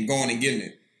and going and getting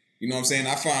it. You know what I'm saying?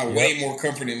 I find way more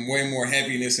comfort and way more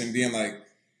happiness in being like,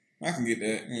 I can get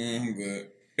that. I'm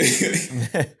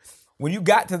good. When you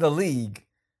got to the league,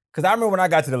 because I remember when I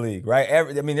got to the league, right?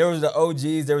 I mean, there was the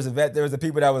OGs, there was a vet, there was the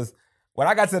people that was, when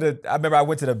I got to I remember I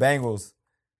went to the Bengals.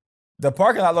 The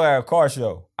parking lot looked like a car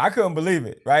show. I couldn't believe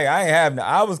it, right?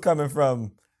 I was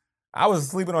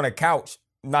sleeping on a couch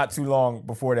not too long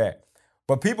before that.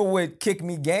 But people would kick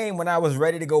me game when I was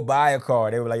ready to go buy a car.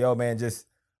 They were like, yo, man, just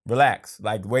relax.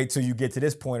 Like, wait till you get to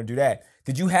this point or do that.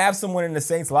 Did you have someone in the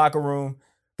Saints locker room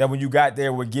that when you got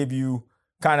there would give you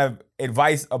kind of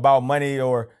advice about money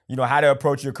or, you know, how to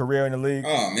approach your career in the league?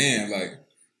 Oh, man, like,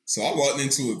 so I walked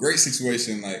into a great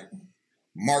situation, like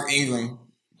Mark Ingram.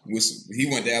 He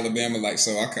went to Alabama, like,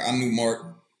 so I knew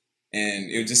Mark, and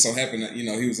it just so happened that, you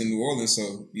know, he was in New Orleans.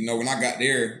 So, you know, when I got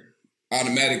there, I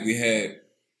automatically had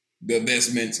the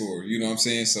best mentor, you know what I'm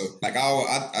saying? So, like,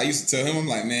 I used to tell him, I'm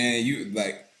like, man,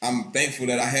 I'm thankful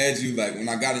that I had you, like, when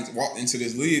I walked into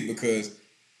this league because,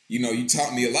 you know, you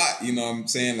taught me a lot, you know what I'm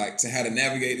saying? Like, to how to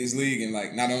navigate this league and,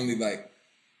 like, not only, like,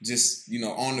 just, you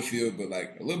know, on the field, but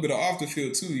like a little bit of off the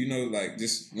field too, you know, like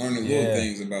just learning little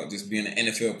things about just being an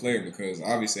NFL player because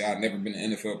obviously I'd never been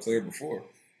an NFL player before.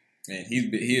 And he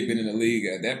had been in the league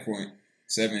at that point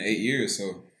 7-8 years.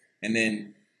 So, and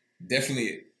then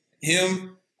definitely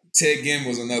him, Ted Ginn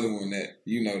was another one that,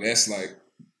 you know, that's like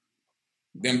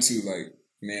them two, like,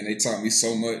 man, they taught me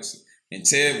so much. And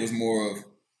Ted was more of,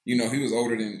 you know, he was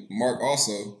older than Mark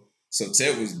also. So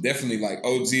Ted was definitely like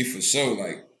OG for sure,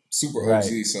 like, super OG,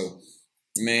 right. So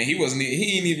man, he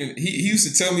used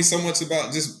to tell me so much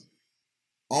about just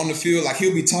on the field. Like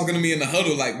he'll be talking to me in the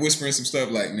huddle, like whispering some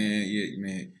stuff, like man,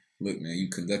 look, man, you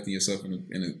conducting yourself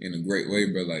in a great way,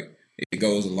 bro. Like it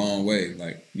goes a long way.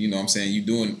 Like you know, what I'm saying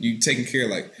you taking care.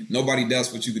 Like nobody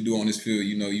doubts what you can do on this field.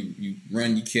 You know, you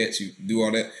run, you catch, you do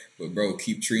all that, but bro,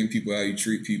 keep treating people how you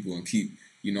treat people, and keep,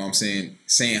 you know, what I'm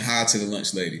saying hi to the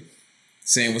lunch lady,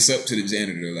 saying what's up to the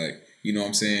janitor, like you know, what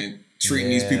I'm saying. Treating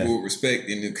these people with respect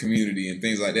in the community and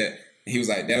things like that. And he was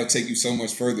like, that'll take you so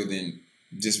much further than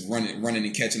just running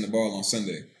and catching the ball on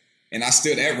Sunday. And that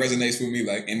resonates with me.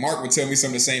 Like, and Mark would tell me some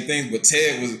of the same things, but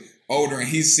Ted was older and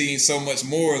he's seen so much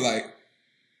more. Like,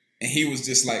 and he was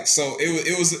just like, so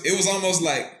it was almost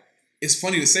like, it's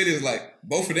funny to say this, like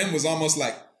both of them was almost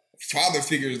like father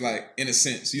figures, like in a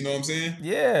sense. You know what I'm saying?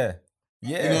 Yeah.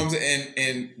 You know what I'm saying?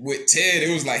 And with Ted,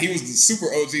 it was like he was the super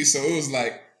OG, so it was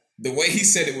like. The way he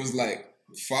said it was like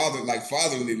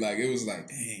fatherly, like it was like,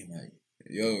 dang, like,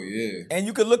 yo, yeah. And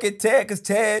you could look at Ted, because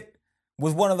Ted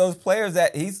was one of those players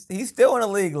that he's still in the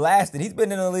league lasting. He's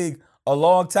been in the league a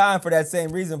long time for that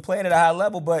same reason, playing at a high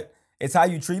level, but it's how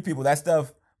you treat people. That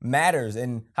stuff matters,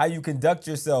 and how you conduct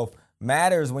yourself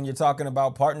matters when you're talking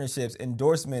about partnerships,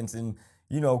 endorsements, and,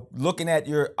 you know, looking at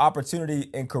your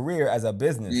opportunity and career as a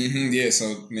business. Mm-hmm, yeah,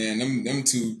 so, man, them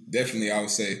two definitely, I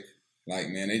would say, like,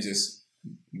 man,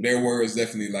 their words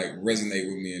definitely like resonate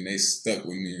with me and they stuck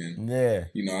with me, and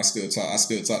you know I still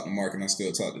talk to Mark and I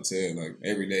still talk to Ted like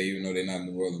every day, even though they're not in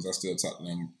New Orleans. I still talk to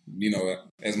them, you know,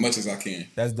 as much as I can.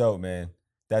 That's dope, man.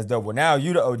 That's dope. Well, now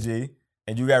you the OG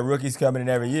and you got rookies coming in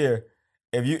every year.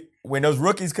 When those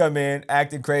rookies come in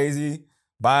acting crazy,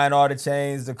 buying all the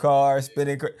chains, the cars,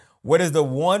 what is the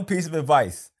one piece of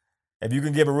advice? If you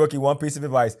can give a rookie one piece of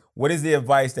advice, what is the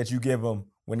advice that you give them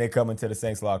when they come into the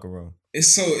Saints locker room?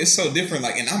 It's so different.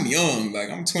 Like, and I'm young. Like,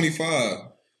 I'm 25,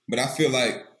 but I feel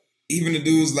like even the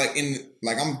dudes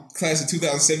I'm class of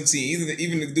 2017.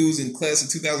 Even the dudes in class of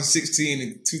 2016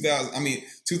 and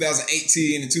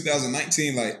 2018 and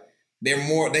 2019. Like,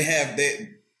 they have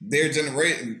their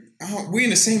generation. We in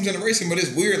the same generation, but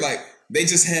it's weird. Like, they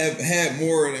just have had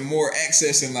more and more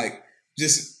access and like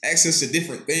just access to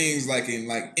different things, like in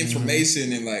like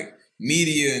information and like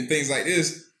media and things like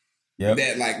this.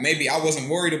 that like maybe I wasn't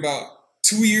worried about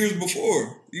 2 years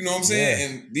before. You know what I'm saying? Yeah.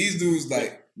 And these dudes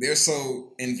like they're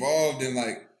so involved and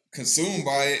like consumed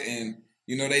by it, and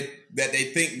you know they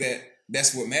think that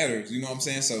that's what matters. You know what I'm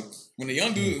saying? So when the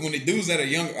young dude, when the dudes that are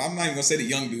young, I'm not even gonna say the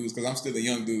young dudes because I'm still a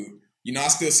young dude. You know, I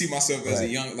still see myself as a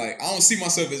young, like I don't see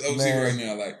myself as OG right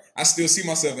now. Like I still see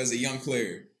myself as a young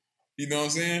player. You know what I'm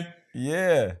saying?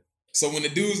 Yeah. So when the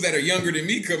dudes that are younger than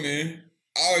me come in,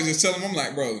 I always just tell them, I'm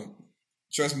like, bro,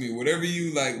 trust me, whatever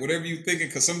you thinking,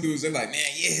 because some dudes, they're like,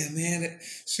 man,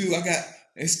 shoot, I got,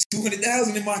 it's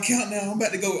 200,000 in my account now. I'm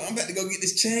about to go get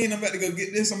this chain. I'm about to go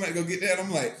get this. I'm about to go get that.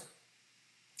 I'm like,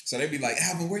 so they be like,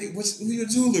 Alvin, who your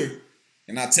jeweler?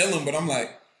 And I tell them, but I'm like,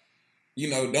 you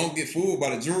know, don't get fooled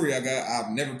by the jewelry I got.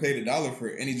 I've never paid $1 for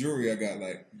any jewelry I got.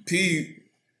 Like P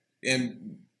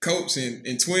and Coach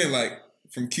and Twin, like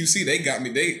from QC, they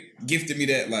gifted me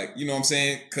that, like, you know what I'm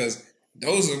saying? Because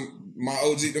those are my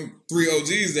OG, them 3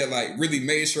 OGs that like really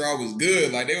made sure I was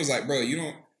good. Like they was like, bro, you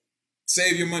don't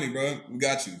save your money, bro. We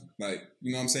got you. Like,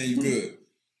 you know what I'm saying? You good.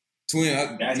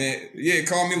 Twin, man,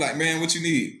 call me like, man, what you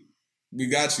need? We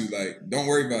got you. Like, don't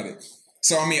worry about it.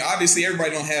 So I mean, obviously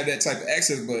everybody don't have that type of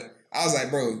access, but I was like,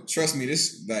 bro, trust me,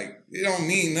 this like it don't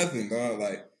mean nothing, dog.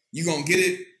 Like you gonna get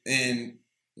it, and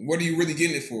what are you really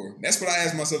getting it for? That's what I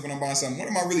ask myself when I'm buying something. What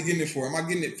am I really getting it for? Am I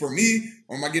getting it for me,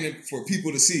 or am I getting it for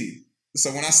people to see?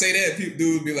 So when I say that, people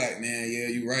dudes be like, man, yeah,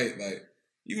 you right. Like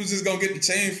you was just gonna get the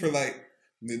chain for like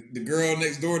the girl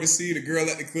next door to see, the girl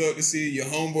at the club to see, your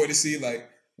homeboy to see. Like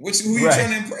who you trying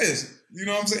to impress? You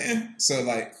know what I'm saying? So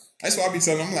like that's why I be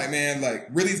telling them, I'm like, man, like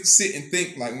really sit and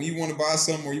think. Like when you want to buy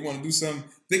something or you want to do something,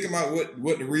 think about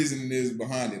what the reason is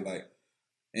behind it. Like,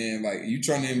 and like you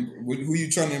trying to who you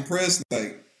trying to impress?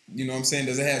 Like, you know what I'm saying?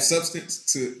 Does it have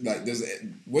substance to like?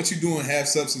 What you doing have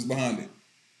substance behind it?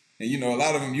 And you know, a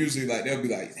lot of them usually like they'll be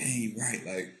like, "Dang, you right."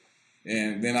 Like,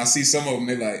 and then I see some of them,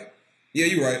 they like, "Yeah,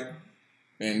 you right,"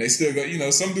 and they still go. You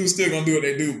know, some dudes still gonna do what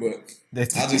they do, but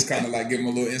I just kind of like give them a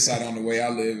little insight on the way I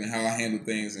live and how I handle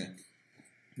things. And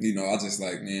you know, I just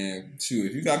like, man, shoot,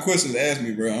 if you got questions, ask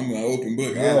me, bro. I'm an open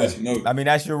book. I'll let you know. I mean,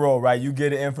 that's your role, right? You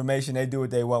get the information, they do what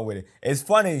they want with it. It's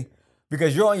funny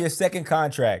because you're on your second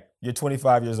contract. You're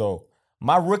 25 years old.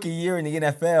 My rookie year in the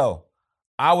NFL,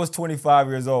 I was 25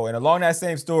 years old. And along that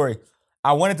same story,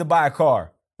 I wanted to buy a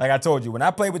car. Like I told you, when I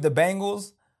played with the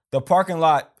Bengals, the parking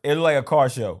lot, it looked like a car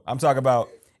show. I'm talking about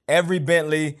every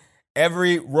Bentley,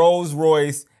 every Rolls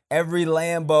Royce, every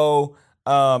Lambo,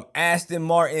 Aston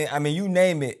Martin. I mean, you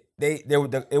name it,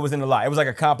 it was in the lot. It was like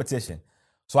a competition.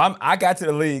 So I got to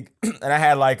the league and I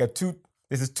had like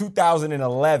this is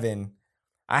 2011.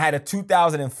 I had a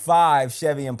 2005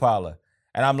 Chevy Impala.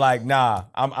 And I'm like, nah,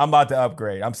 I'm about to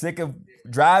upgrade. I'm sick of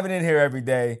driving in here every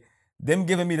day, them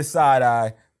giving me the side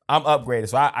eye. I'm upgraded.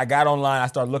 So I got online. I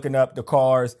started looking up the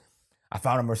cars. I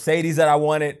found a Mercedes that I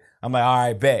wanted. I'm like, all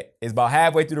right, bet. It's about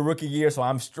halfway through the rookie year, so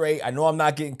I'm straight. I know I'm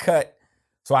not getting cut.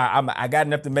 So I got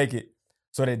enough to make it.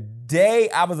 So the day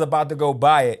I was about to go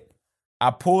buy it,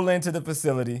 I pull into the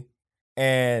facility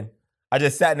and I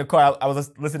just sat in the car. I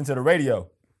was listening to the radio.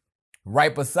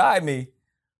 Right beside me,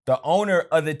 the owner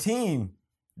of the team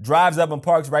drives up and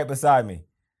parks right beside me.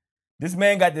 This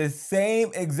man got the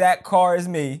same exact car as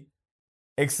me,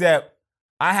 except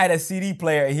I had a CD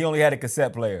player and he only had a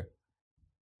cassette player.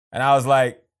 And I was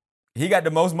like, he got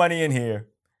the most money in here,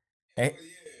 and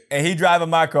he driving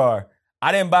my car.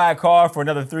 I didn't buy a car for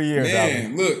another 3 years.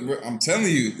 Man, look, bro, I'm telling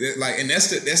you, like, and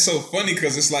that's so funny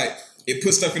because it's like it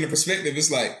puts stuff into perspective.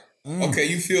 It's like, okay,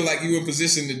 you feel like you're in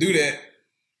position to do that.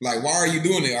 Like, why are you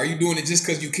doing it? Are you doing it just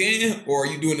because you can, or are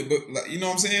you doing it? Like, you know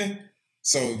what I'm saying?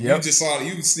 So you just saw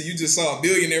a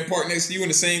billionaire park next to you in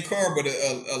the same car, but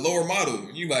a lower model.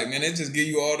 You like, man, they just give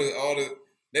you all the.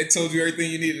 They told you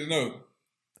everything you needed to know.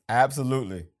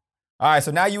 Absolutely. All right,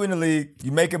 so now you in the league,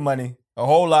 you making money, a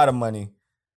whole lot of money.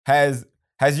 Has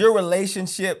your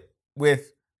relationship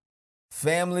with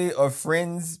family or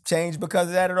friends changed because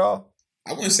of that at all?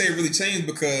 I wouldn't say it really changed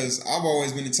because I've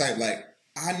always been the type like.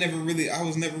 I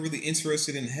was never really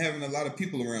interested in having a lot of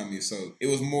people around me. So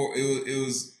it's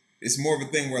more of a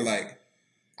thing where like,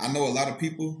 I know a lot of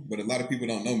people, but a lot of people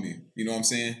don't know me. You know what I'm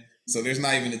saying? So there's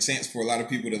not even a chance for a lot of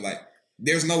people to like,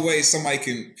 there's no way somebody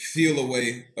can feel a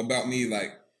way about me,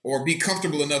 like, or be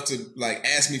comfortable enough to like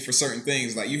ask me for certain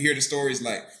things. Like you hear the stories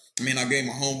like, man, I gave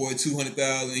my homeboy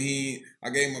 200,000. I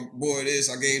gave my boy this,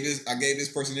 I gave this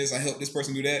person this, I helped this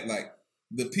person do that. Like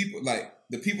the people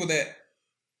that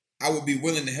I would be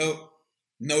willing to help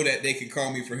know that they can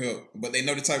call me for help, but they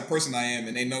know the type of person I am,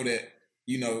 and they know that,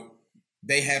 you know,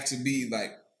 they have to be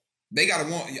like, they gotta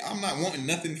want. I'm not wanting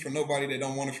nothing for nobody that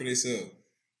don't want it for themselves.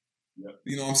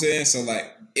 You know what I'm saying? So like,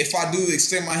 if I do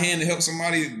extend my hand to help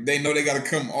somebody, they know they got to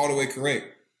come all the way correct.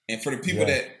 And for the people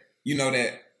that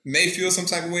that may feel some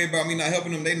type of way about me not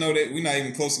helping them, they know that we're not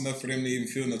even close enough for them to even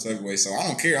feel no type of way. So I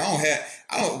don't care.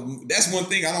 That's one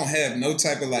thing. I don't have no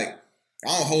type of like,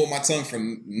 I don't hold my tongue for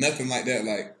nothing like that.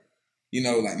 Like,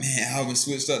 like, man, Alvin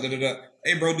switched up,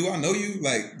 Hey, bro, do I know you?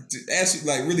 Like,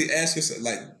 really ask yourself,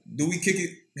 like, do we kick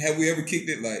it? Have we ever kicked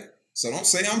it? Like, so don't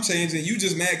say I'm changing. You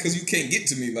just mad because you can't get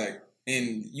to me, like,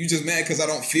 and you just mad because I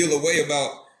don't feel a way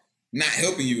about not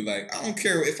helping you. Like, I don't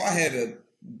care if I had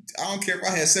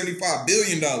 $75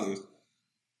 billion.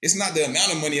 It's not the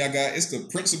amount of money I got. It's the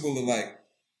principle of like,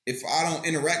 if I don't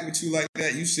interact with you like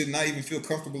that, you should not even feel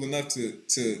comfortable enough to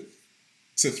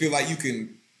feel like you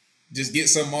can just get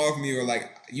something off me, or like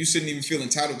you shouldn't even feel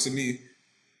entitled to me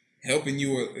helping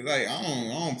you. Or like I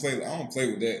don't play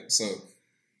with that. So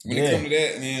when it comes to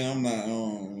that, man, I'm not.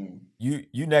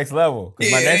 You next level.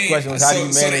 Because my next question was how do you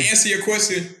manage? So to answer your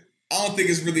question, I don't think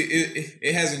it's really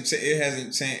it hasn't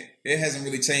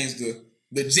really changed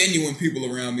the genuine people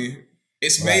around me.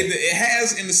 It's made it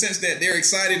has, in the sense that they're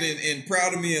excited and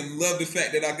proud of me and love the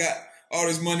fact that I got all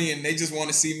this money, and they just want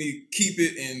to see me keep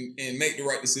it and make the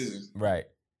right decisions. Right.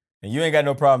 And you ain't got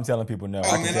no problem telling people no. Oh,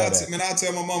 I'll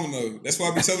tell my mama no. That's why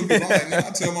I be telling people, I'm like, man, I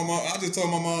just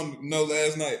told my mom no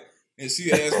last night, and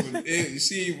she asked for it.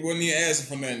 She wasn't even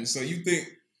asking for nothing. So you think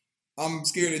I'm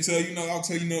scared to tell you no? I'll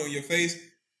tell you no in your face,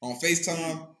 on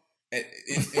FaceTime,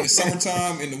 in the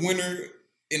summertime, in the winter,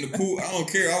 in the pool. I don't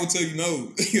care. I will tell you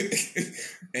no.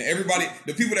 And everybody,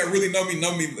 the people that really know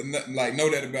me, like,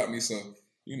 know that about me. So,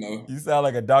 You sound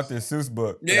like a Dr. Seuss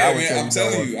book. Yeah, man, I'm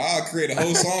telling you, I'll create a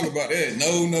whole song about that.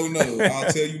 No. I'll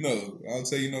tell you no. I'll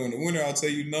tell you no in the winter. I'll tell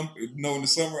you no in the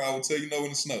summer. I will tell you no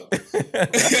in the snow.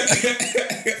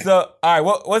 So, all right,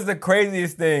 what's the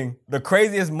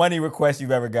craziest money request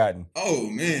you've ever gotten? Oh,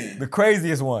 man. The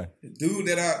craziest one. Dude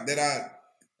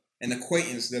an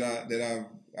acquaintance that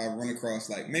I've run across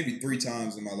like maybe 3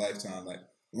 times in my lifetime. Like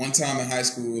one time in high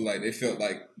school, like they felt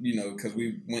like, because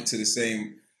we went to the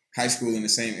same high school in the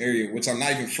same area, which I'm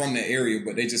not even from that area,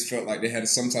 but they just felt like they had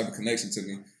some type of connection to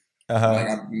me. Like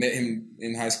I met him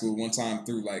in high school one time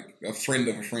through like a friend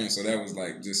of a friend, so that was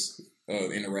like just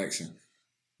interaction.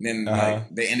 And then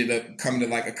like they ended up coming to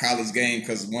like a college game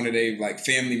because one of their like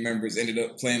family members ended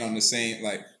up playing on the same,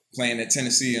 like playing at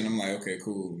Tennessee, and I'm like, okay,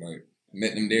 cool. Like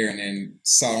met them there, and then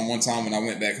saw him one time when I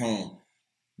went back home.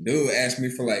 Dude asked me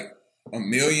for like $1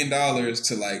 million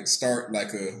to like start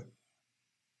like dude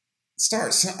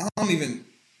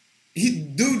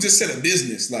just said a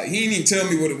business. Like he didn't even tell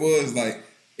me what it was. Like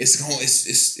it's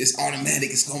automatic.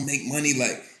 It's gonna make money.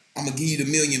 Like I'm gonna give you the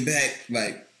 $1 million back.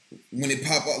 Like when it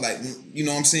pop up, like, you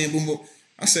know what I'm saying? Boom, boom.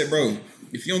 I said, bro,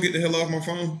 if you don't get the hell off my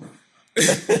phone,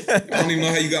 I don't even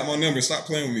know how you got my number. Stop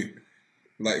playing with me.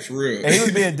 Like for real. And he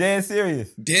was being dead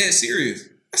serious. Dead serious.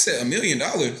 I said $1 million.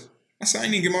 I said I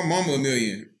ain't even get my mama $1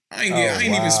 million. I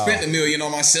ain't even spent $1 million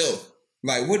on myself.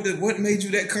 Like, what made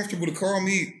you that comfortable to call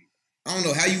me? I don't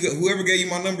know how whoever gave you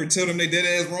my number, tell them they dead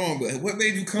ass wrong, but what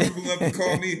made you comfortable enough to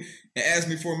call me and ask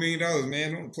me for $1 million?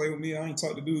 Man, don't play with me. I ain't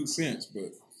talked to dude since,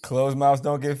 but. Closed mouths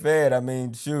don't get fed. I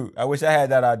mean, shoot. I wish I had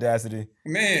that audacity.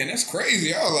 Man, that's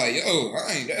crazy. I was like,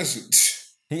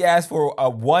 that's. He asked for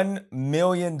a $1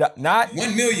 million, not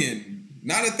 $1 million,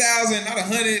 not 1,000, not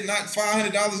 100, not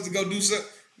 $500 to go do something.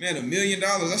 Man, $1 million.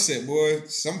 I said, boy,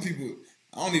 some people,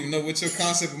 I don't even know what your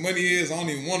concept of money is. I don't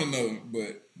even want to know,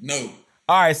 but no.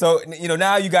 All right, so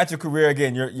now you got your career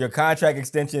again. Your contract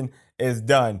extension is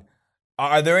done.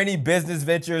 Are there any business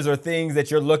ventures or things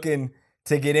that you're looking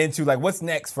to get into? Like, what's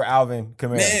next for Alvin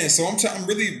Kamara? Man, so I'm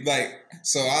really like,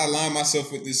 so I align myself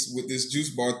with this juice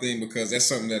bar thing because that's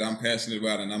something that I'm passionate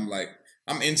about, and I'm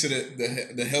into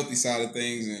the healthy side of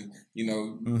things, and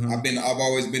I've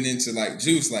always been into like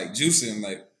juicing,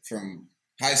 like from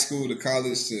high school to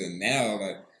college to now,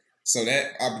 like, so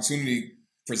that opportunity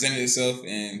presented itself,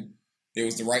 and it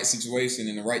was the right situation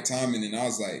and the right timing, and I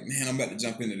was like, man, I'm about to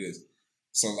jump into this.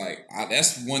 So like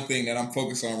that's one thing that I'm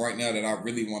focused on right now that I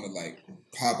really want to like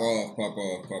pop off,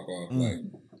 like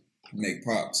make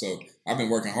pop. So I've been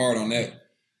working hard on that,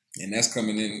 and that's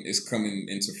coming in. It's coming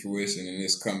into fruition, and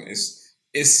it's coming. It's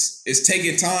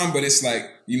taking time, but it's like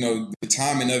the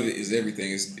timing of it is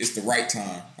everything. It's the right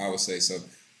time, I would say. So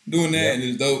doing that, and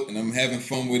it's dope, and I'm having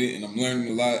fun with it, and I'm learning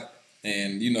a lot,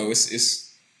 and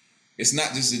it's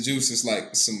not just the juice. It's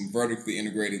like some vertically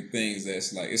integrated things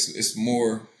that's like it's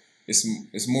more.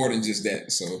 It's more than just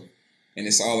that. So, and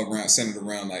it's all centered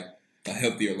around like a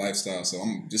healthier lifestyle. So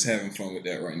I'm just having fun with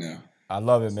that right now. I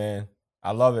love it, man.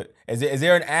 I love it. Is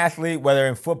there an athlete, whether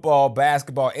in football,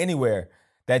 basketball, anywhere,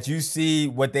 that you see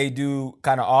what they do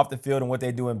kind of off the field and what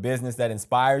they do in business that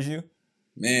inspires you?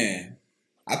 Man,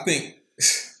 I think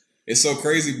it's so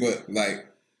crazy, but like,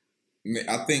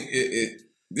 I think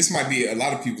this might be a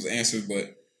lot of people's answer,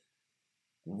 but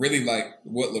really like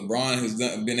what LeBron has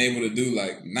been able to do,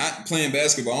 like not playing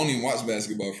basketball. I don't even watch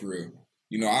basketball for real.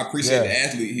 You know, I appreciate the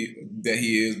athlete that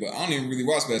he is, but I don't even really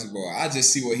watch basketball. I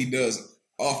just see what he does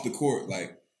off the court,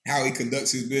 like how he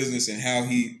conducts his business and how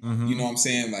he, you know what I'm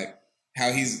saying, like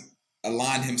how he's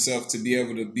aligned himself to be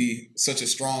able to be such a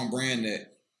strong brand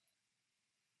that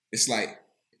it's like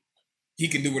he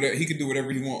can do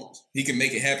whatever he wants. He can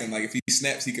make it happen. Like if he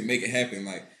snaps, he can make it happen.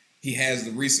 Like he has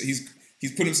the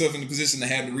he's put himself in the position to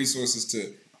have the resources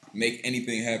to make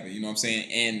anything happen. You know what I'm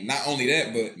saying? And not only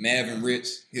that, but Mav and Rich,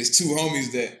 his two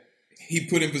homies that he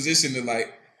put in position to,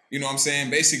 like, you know what I'm saying,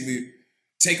 basically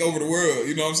take over the world.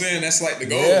 You know what I'm saying? That's like the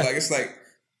goal. Yeah. Like it's like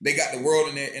they got the world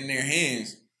in their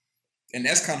hands. And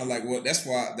that's kind of like that's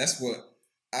what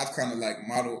I've kind of like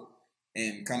modeled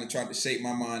and kind of tried to shape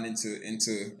my mind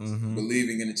into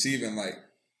believing and achieving. Like,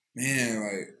 man,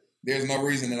 like there's no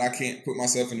reason that I can't put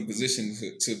myself in a position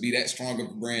to be that strong of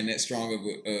a brand, that strong of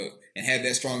and have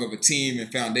that strong of a team and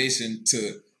foundation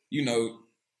to, you know,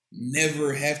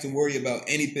 never have to worry about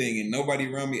anything and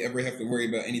nobody around me ever have to worry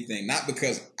about anything. Not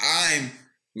because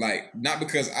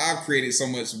I've created so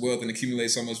much wealth and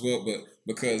accumulated so much wealth, but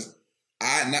because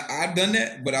I've done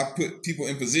that, but I put people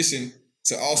in position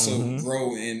to also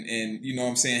grow and you know what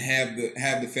I'm saying,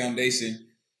 have the foundation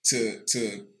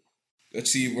to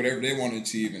achieve whatever they want to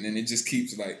achieve. And then it just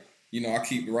keeps like, you know, I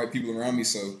keep the right people around me,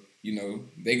 so, you know,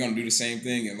 they're gonna do the same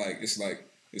thing, and like it's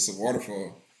a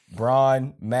waterfall.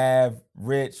 Bron, Mav,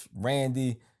 Rich,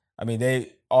 Randy, I mean,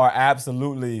 they are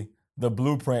absolutely the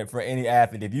blueprint for any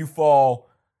athlete. If you fall,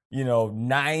 you know,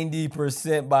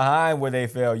 90% behind where they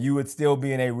fell, you would still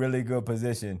be in a really good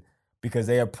position because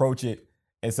they approach it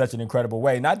in such an incredible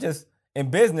way. Not just in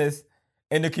business,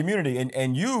 in the community.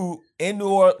 And you, in New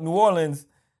Orleans,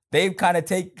 they've kind of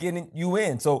taken you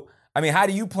in. So, I mean, how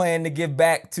do you plan to give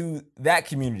back to that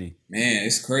community? Man,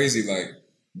 it's crazy. Like,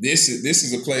 this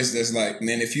is a place that's like,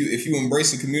 man, if you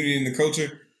embrace the community and the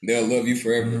culture, they'll love you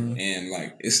forever. And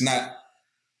like, it's not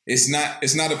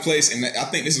a place, and I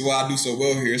think this is why I do so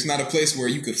well here. It's not a place where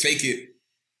you could fake it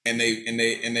and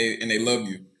they love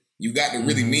you. You got to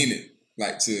really mean it,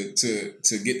 like to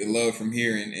get the love from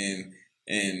here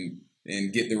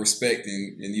and get the respect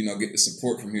and you know, get the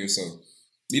support from here. So,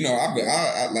 you know,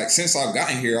 I like since I've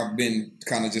gotten here, I've been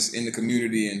kind of just in the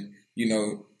community and, you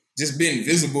know, just being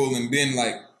visible and being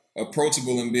like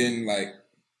approachable and being like,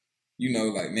 you know,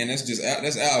 like, man,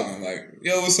 that's Alvin. Like,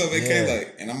 yo, what's up, AK? Yeah.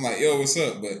 Like, and I'm like, yo, what's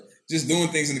up? But just doing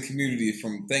things in the community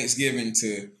from Thanksgiving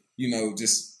to, you know,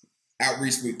 just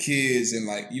outreach with kids and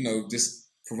like, you know, just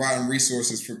providing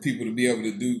resources for people to be able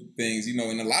to do things, you know.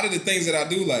 And a lot of the things that I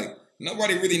do, like,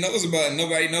 nobody really knows about it.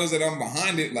 Nobody knows that I'm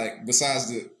behind it, like, besides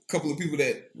the couple of people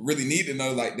that really need to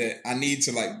know, like, that I need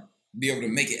to, like, be able to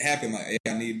make it happen. Like, hey,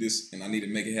 I need this and I need to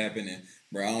make it happen. And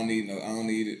bro, I don't need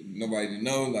nobody to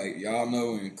know. Like, y'all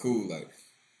know and cool. Like,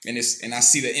 and I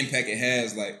see the impact it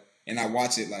has. Like, and I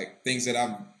watch it, like things that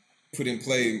I've put in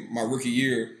play my rookie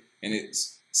year, and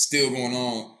it's still going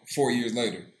on 4 years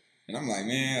later. And I'm like,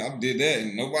 man, I did that,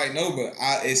 and nobody know, but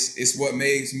it's what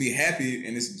makes me happy,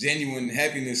 and it's genuine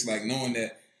happiness, like knowing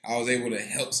that I was able to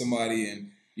help somebody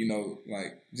and, you know,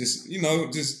 like just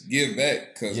give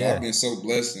back, because I've been so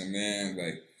blessed, and man,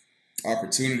 like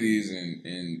opportunities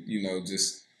and you know,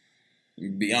 just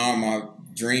beyond my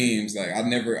dreams. Like I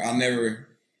never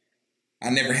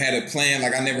had a plan,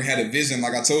 like I never had a vision,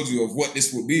 like I told you, of what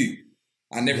this would be.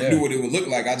 I never knew what it would look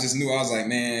like. I just knew, I was like,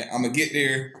 man, I'm gonna get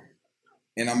there,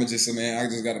 and I just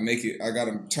gotta make it. I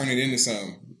gotta turn it into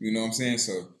something. You know what I'm saying?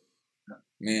 So,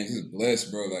 man, just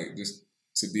blessed, bro. Like, just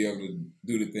to be able to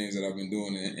do the things that I've been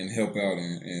doing and help out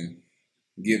and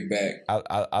give back.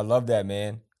 I love that,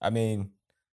 man. I mean,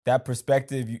 that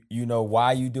perspective, you know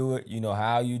why you do it, you know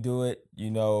how you do it,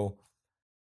 you know,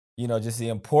 just the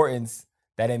importance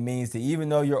that it means to, even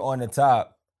though you're on the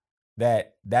top,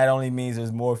 that only means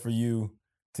there's more for you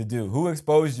to do. Who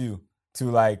exposed you to,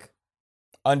 like,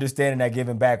 understanding that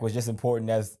giving back was just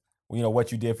important as, you know,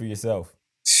 what you did for yourself?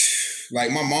 Like,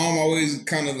 my mom always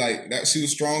kind of like that. She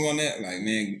was strong on that. Like,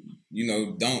 man, you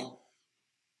know,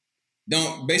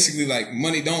 don't basically, like,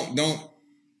 money. Don't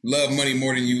love money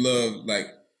more than you love, like,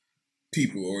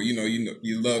 people, or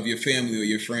you love your family or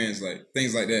your friends, like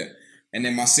things like that. And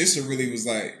then my sister really was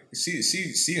like, she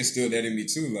instilled that in me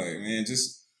too. Like, man,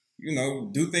 just, you know,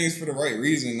 do things for the right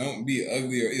reason. Don't be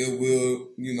ugly or ill will.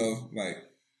 You know, like,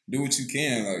 do what you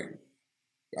can. Like,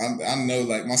 I know,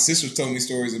 like, my sister told me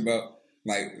stories about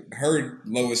like her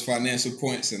lowest financial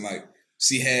points, and like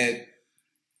she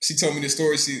told me the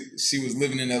story. She was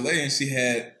living in LA and she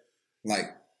had like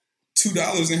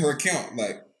 $2 in her account,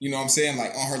 like, you know what I'm saying,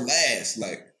 like on her last,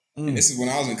 like, and this is when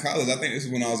I was in college. I think this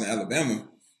is when I was in Alabama.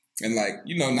 And like,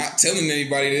 you know, not telling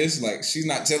anybody this, like she's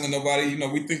not telling nobody, you know,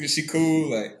 we thinking she cool.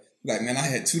 Like man, I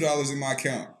had $2 in my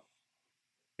account.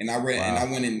 And I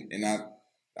went in and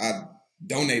I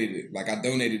donated it. Like I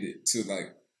donated it to,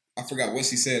 like, I forgot what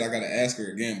she said. I gotta ask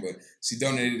her again, but she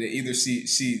donated it. Either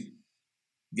she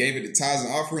gave it to tithes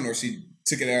and offering, or she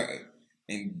took it out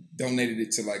and donated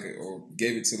it to like, or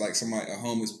gave it to like somebody, a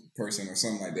homeless person or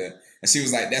something like that. And she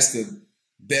was like, that's the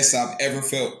best I've ever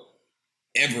felt,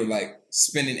 ever, like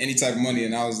spending any type of money.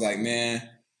 And I was like, man,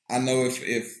 I know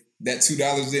if that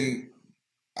 $2 didn't,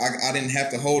 I didn't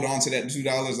have to hold on to that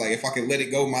 $2. Like if I could let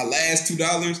it go, my last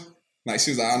 $2, like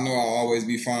she was like, I know I'll always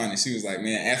be fine. And she was like,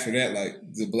 man, after that, like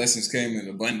the blessings came in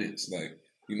abundance. Like,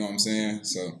 you know what I'm saying?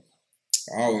 So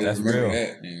I always remember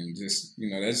that. And just, you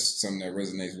know, that's something that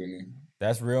resonates with me.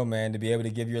 That's real, man, to be able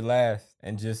to give your last.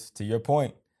 And just to your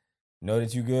point, know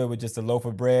that you're good with just a loaf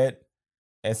of bread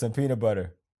and some peanut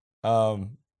butter.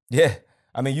 Yeah.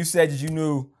 I mean, you said that you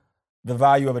knew the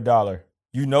value of $1.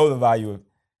 You know the value of,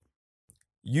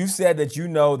 you said that you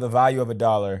know the value of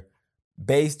 $1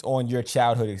 based on your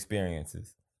childhood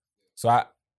experiences. So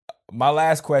my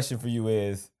last question for you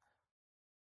is,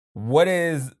 what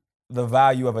is the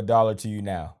value of $1 to you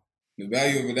now? The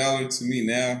value of $1 to me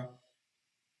now,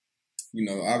 you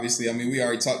know, obviously, I mean, we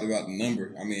already talked about the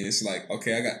number. I mean, it's like,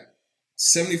 okay, I got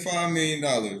 $75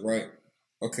 million, right?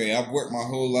 Okay, I've worked my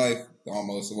whole life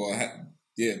almost. Well,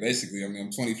 basically, I mean,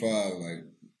 I'm 25, like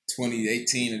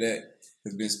 18 of that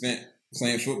has been spent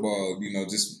playing football. You know,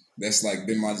 just that's like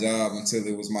been my job until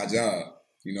it was my job.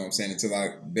 You know what I'm saying? Until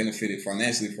I benefited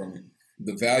financially from it.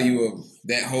 The value of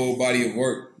that whole body of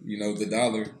work, you know, the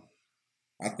 $1,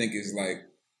 I think is like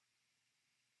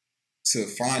to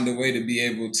find a way to be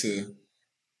able to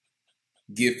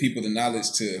give people the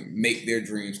knowledge to make their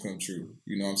dreams come true.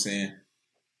 You know what I'm saying?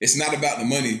 It's not about the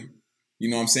money. You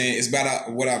know what I'm saying? It's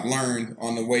about what I've learned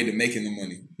on the way to making the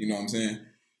money. You know what I'm saying?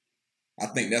 I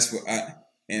think that's what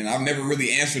and I've never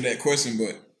really answered that question,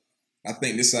 but I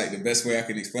think this is like the best way I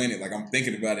can explain it. Like I'm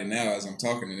thinking about it now as I'm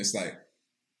talking, and it's like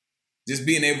just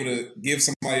being able to give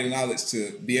somebody the knowledge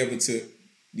to be able to,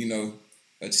 you know,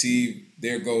 achieve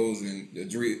their goals and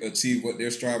achieve what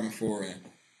they're striving for,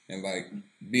 and like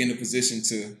be in a position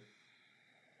to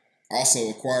also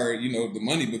acquire, you know, the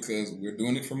money, because we're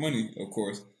doing it for money, of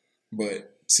course,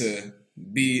 but to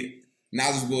be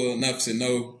knowledgeable enough to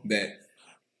know that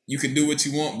you can do what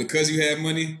you want because you have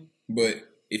money, but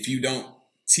if you don't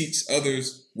teach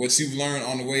others what you've learned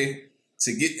on the way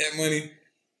to get that money,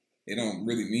 it don't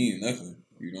really mean nothing.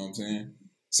 You know what I'm saying?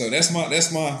 So that's my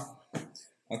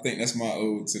I think that's my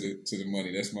ode to the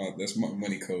money. That's my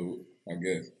money code, I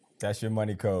guess. That's your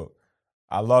money code.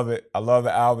 I love it. I love it,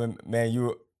 Alvin. Man,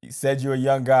 you said you're a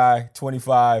young guy,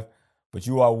 25, but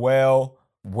you are well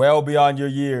beyond your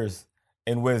years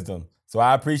in wisdom. So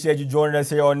I appreciate you joining us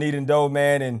here on Need and Dough,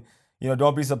 man. And, you know,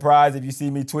 don't be surprised if you see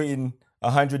me tweeting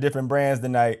 100 different brands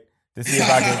tonight to see if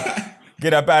I can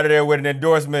get up out of there with an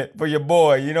endorsement for your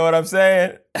boy. You know what I'm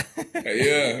saying?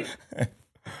 Yeah.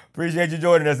 Appreciate you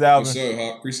joining us, Alvin. For sure,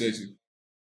 I appreciate you.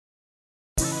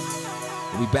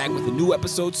 We'll be back with a new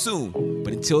episode soon.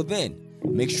 But until then,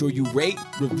 make sure you rate,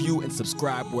 review, and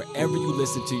subscribe wherever you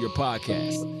listen to your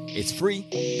podcast. It's free,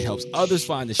 it helps others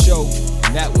find the show,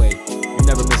 and that way, you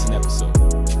never miss an episode.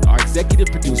 Our executive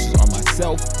producers are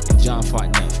myself and John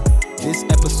Fontenelle. This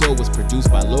episode was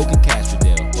produced by Logan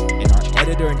Castrodale, and our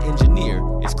editor and engineer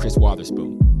is Chris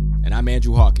Wotherspoon. And I'm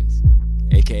Andrew Hawkins,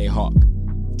 a.k.a. Hawk,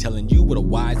 telling you what a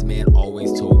wise man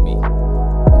always told me.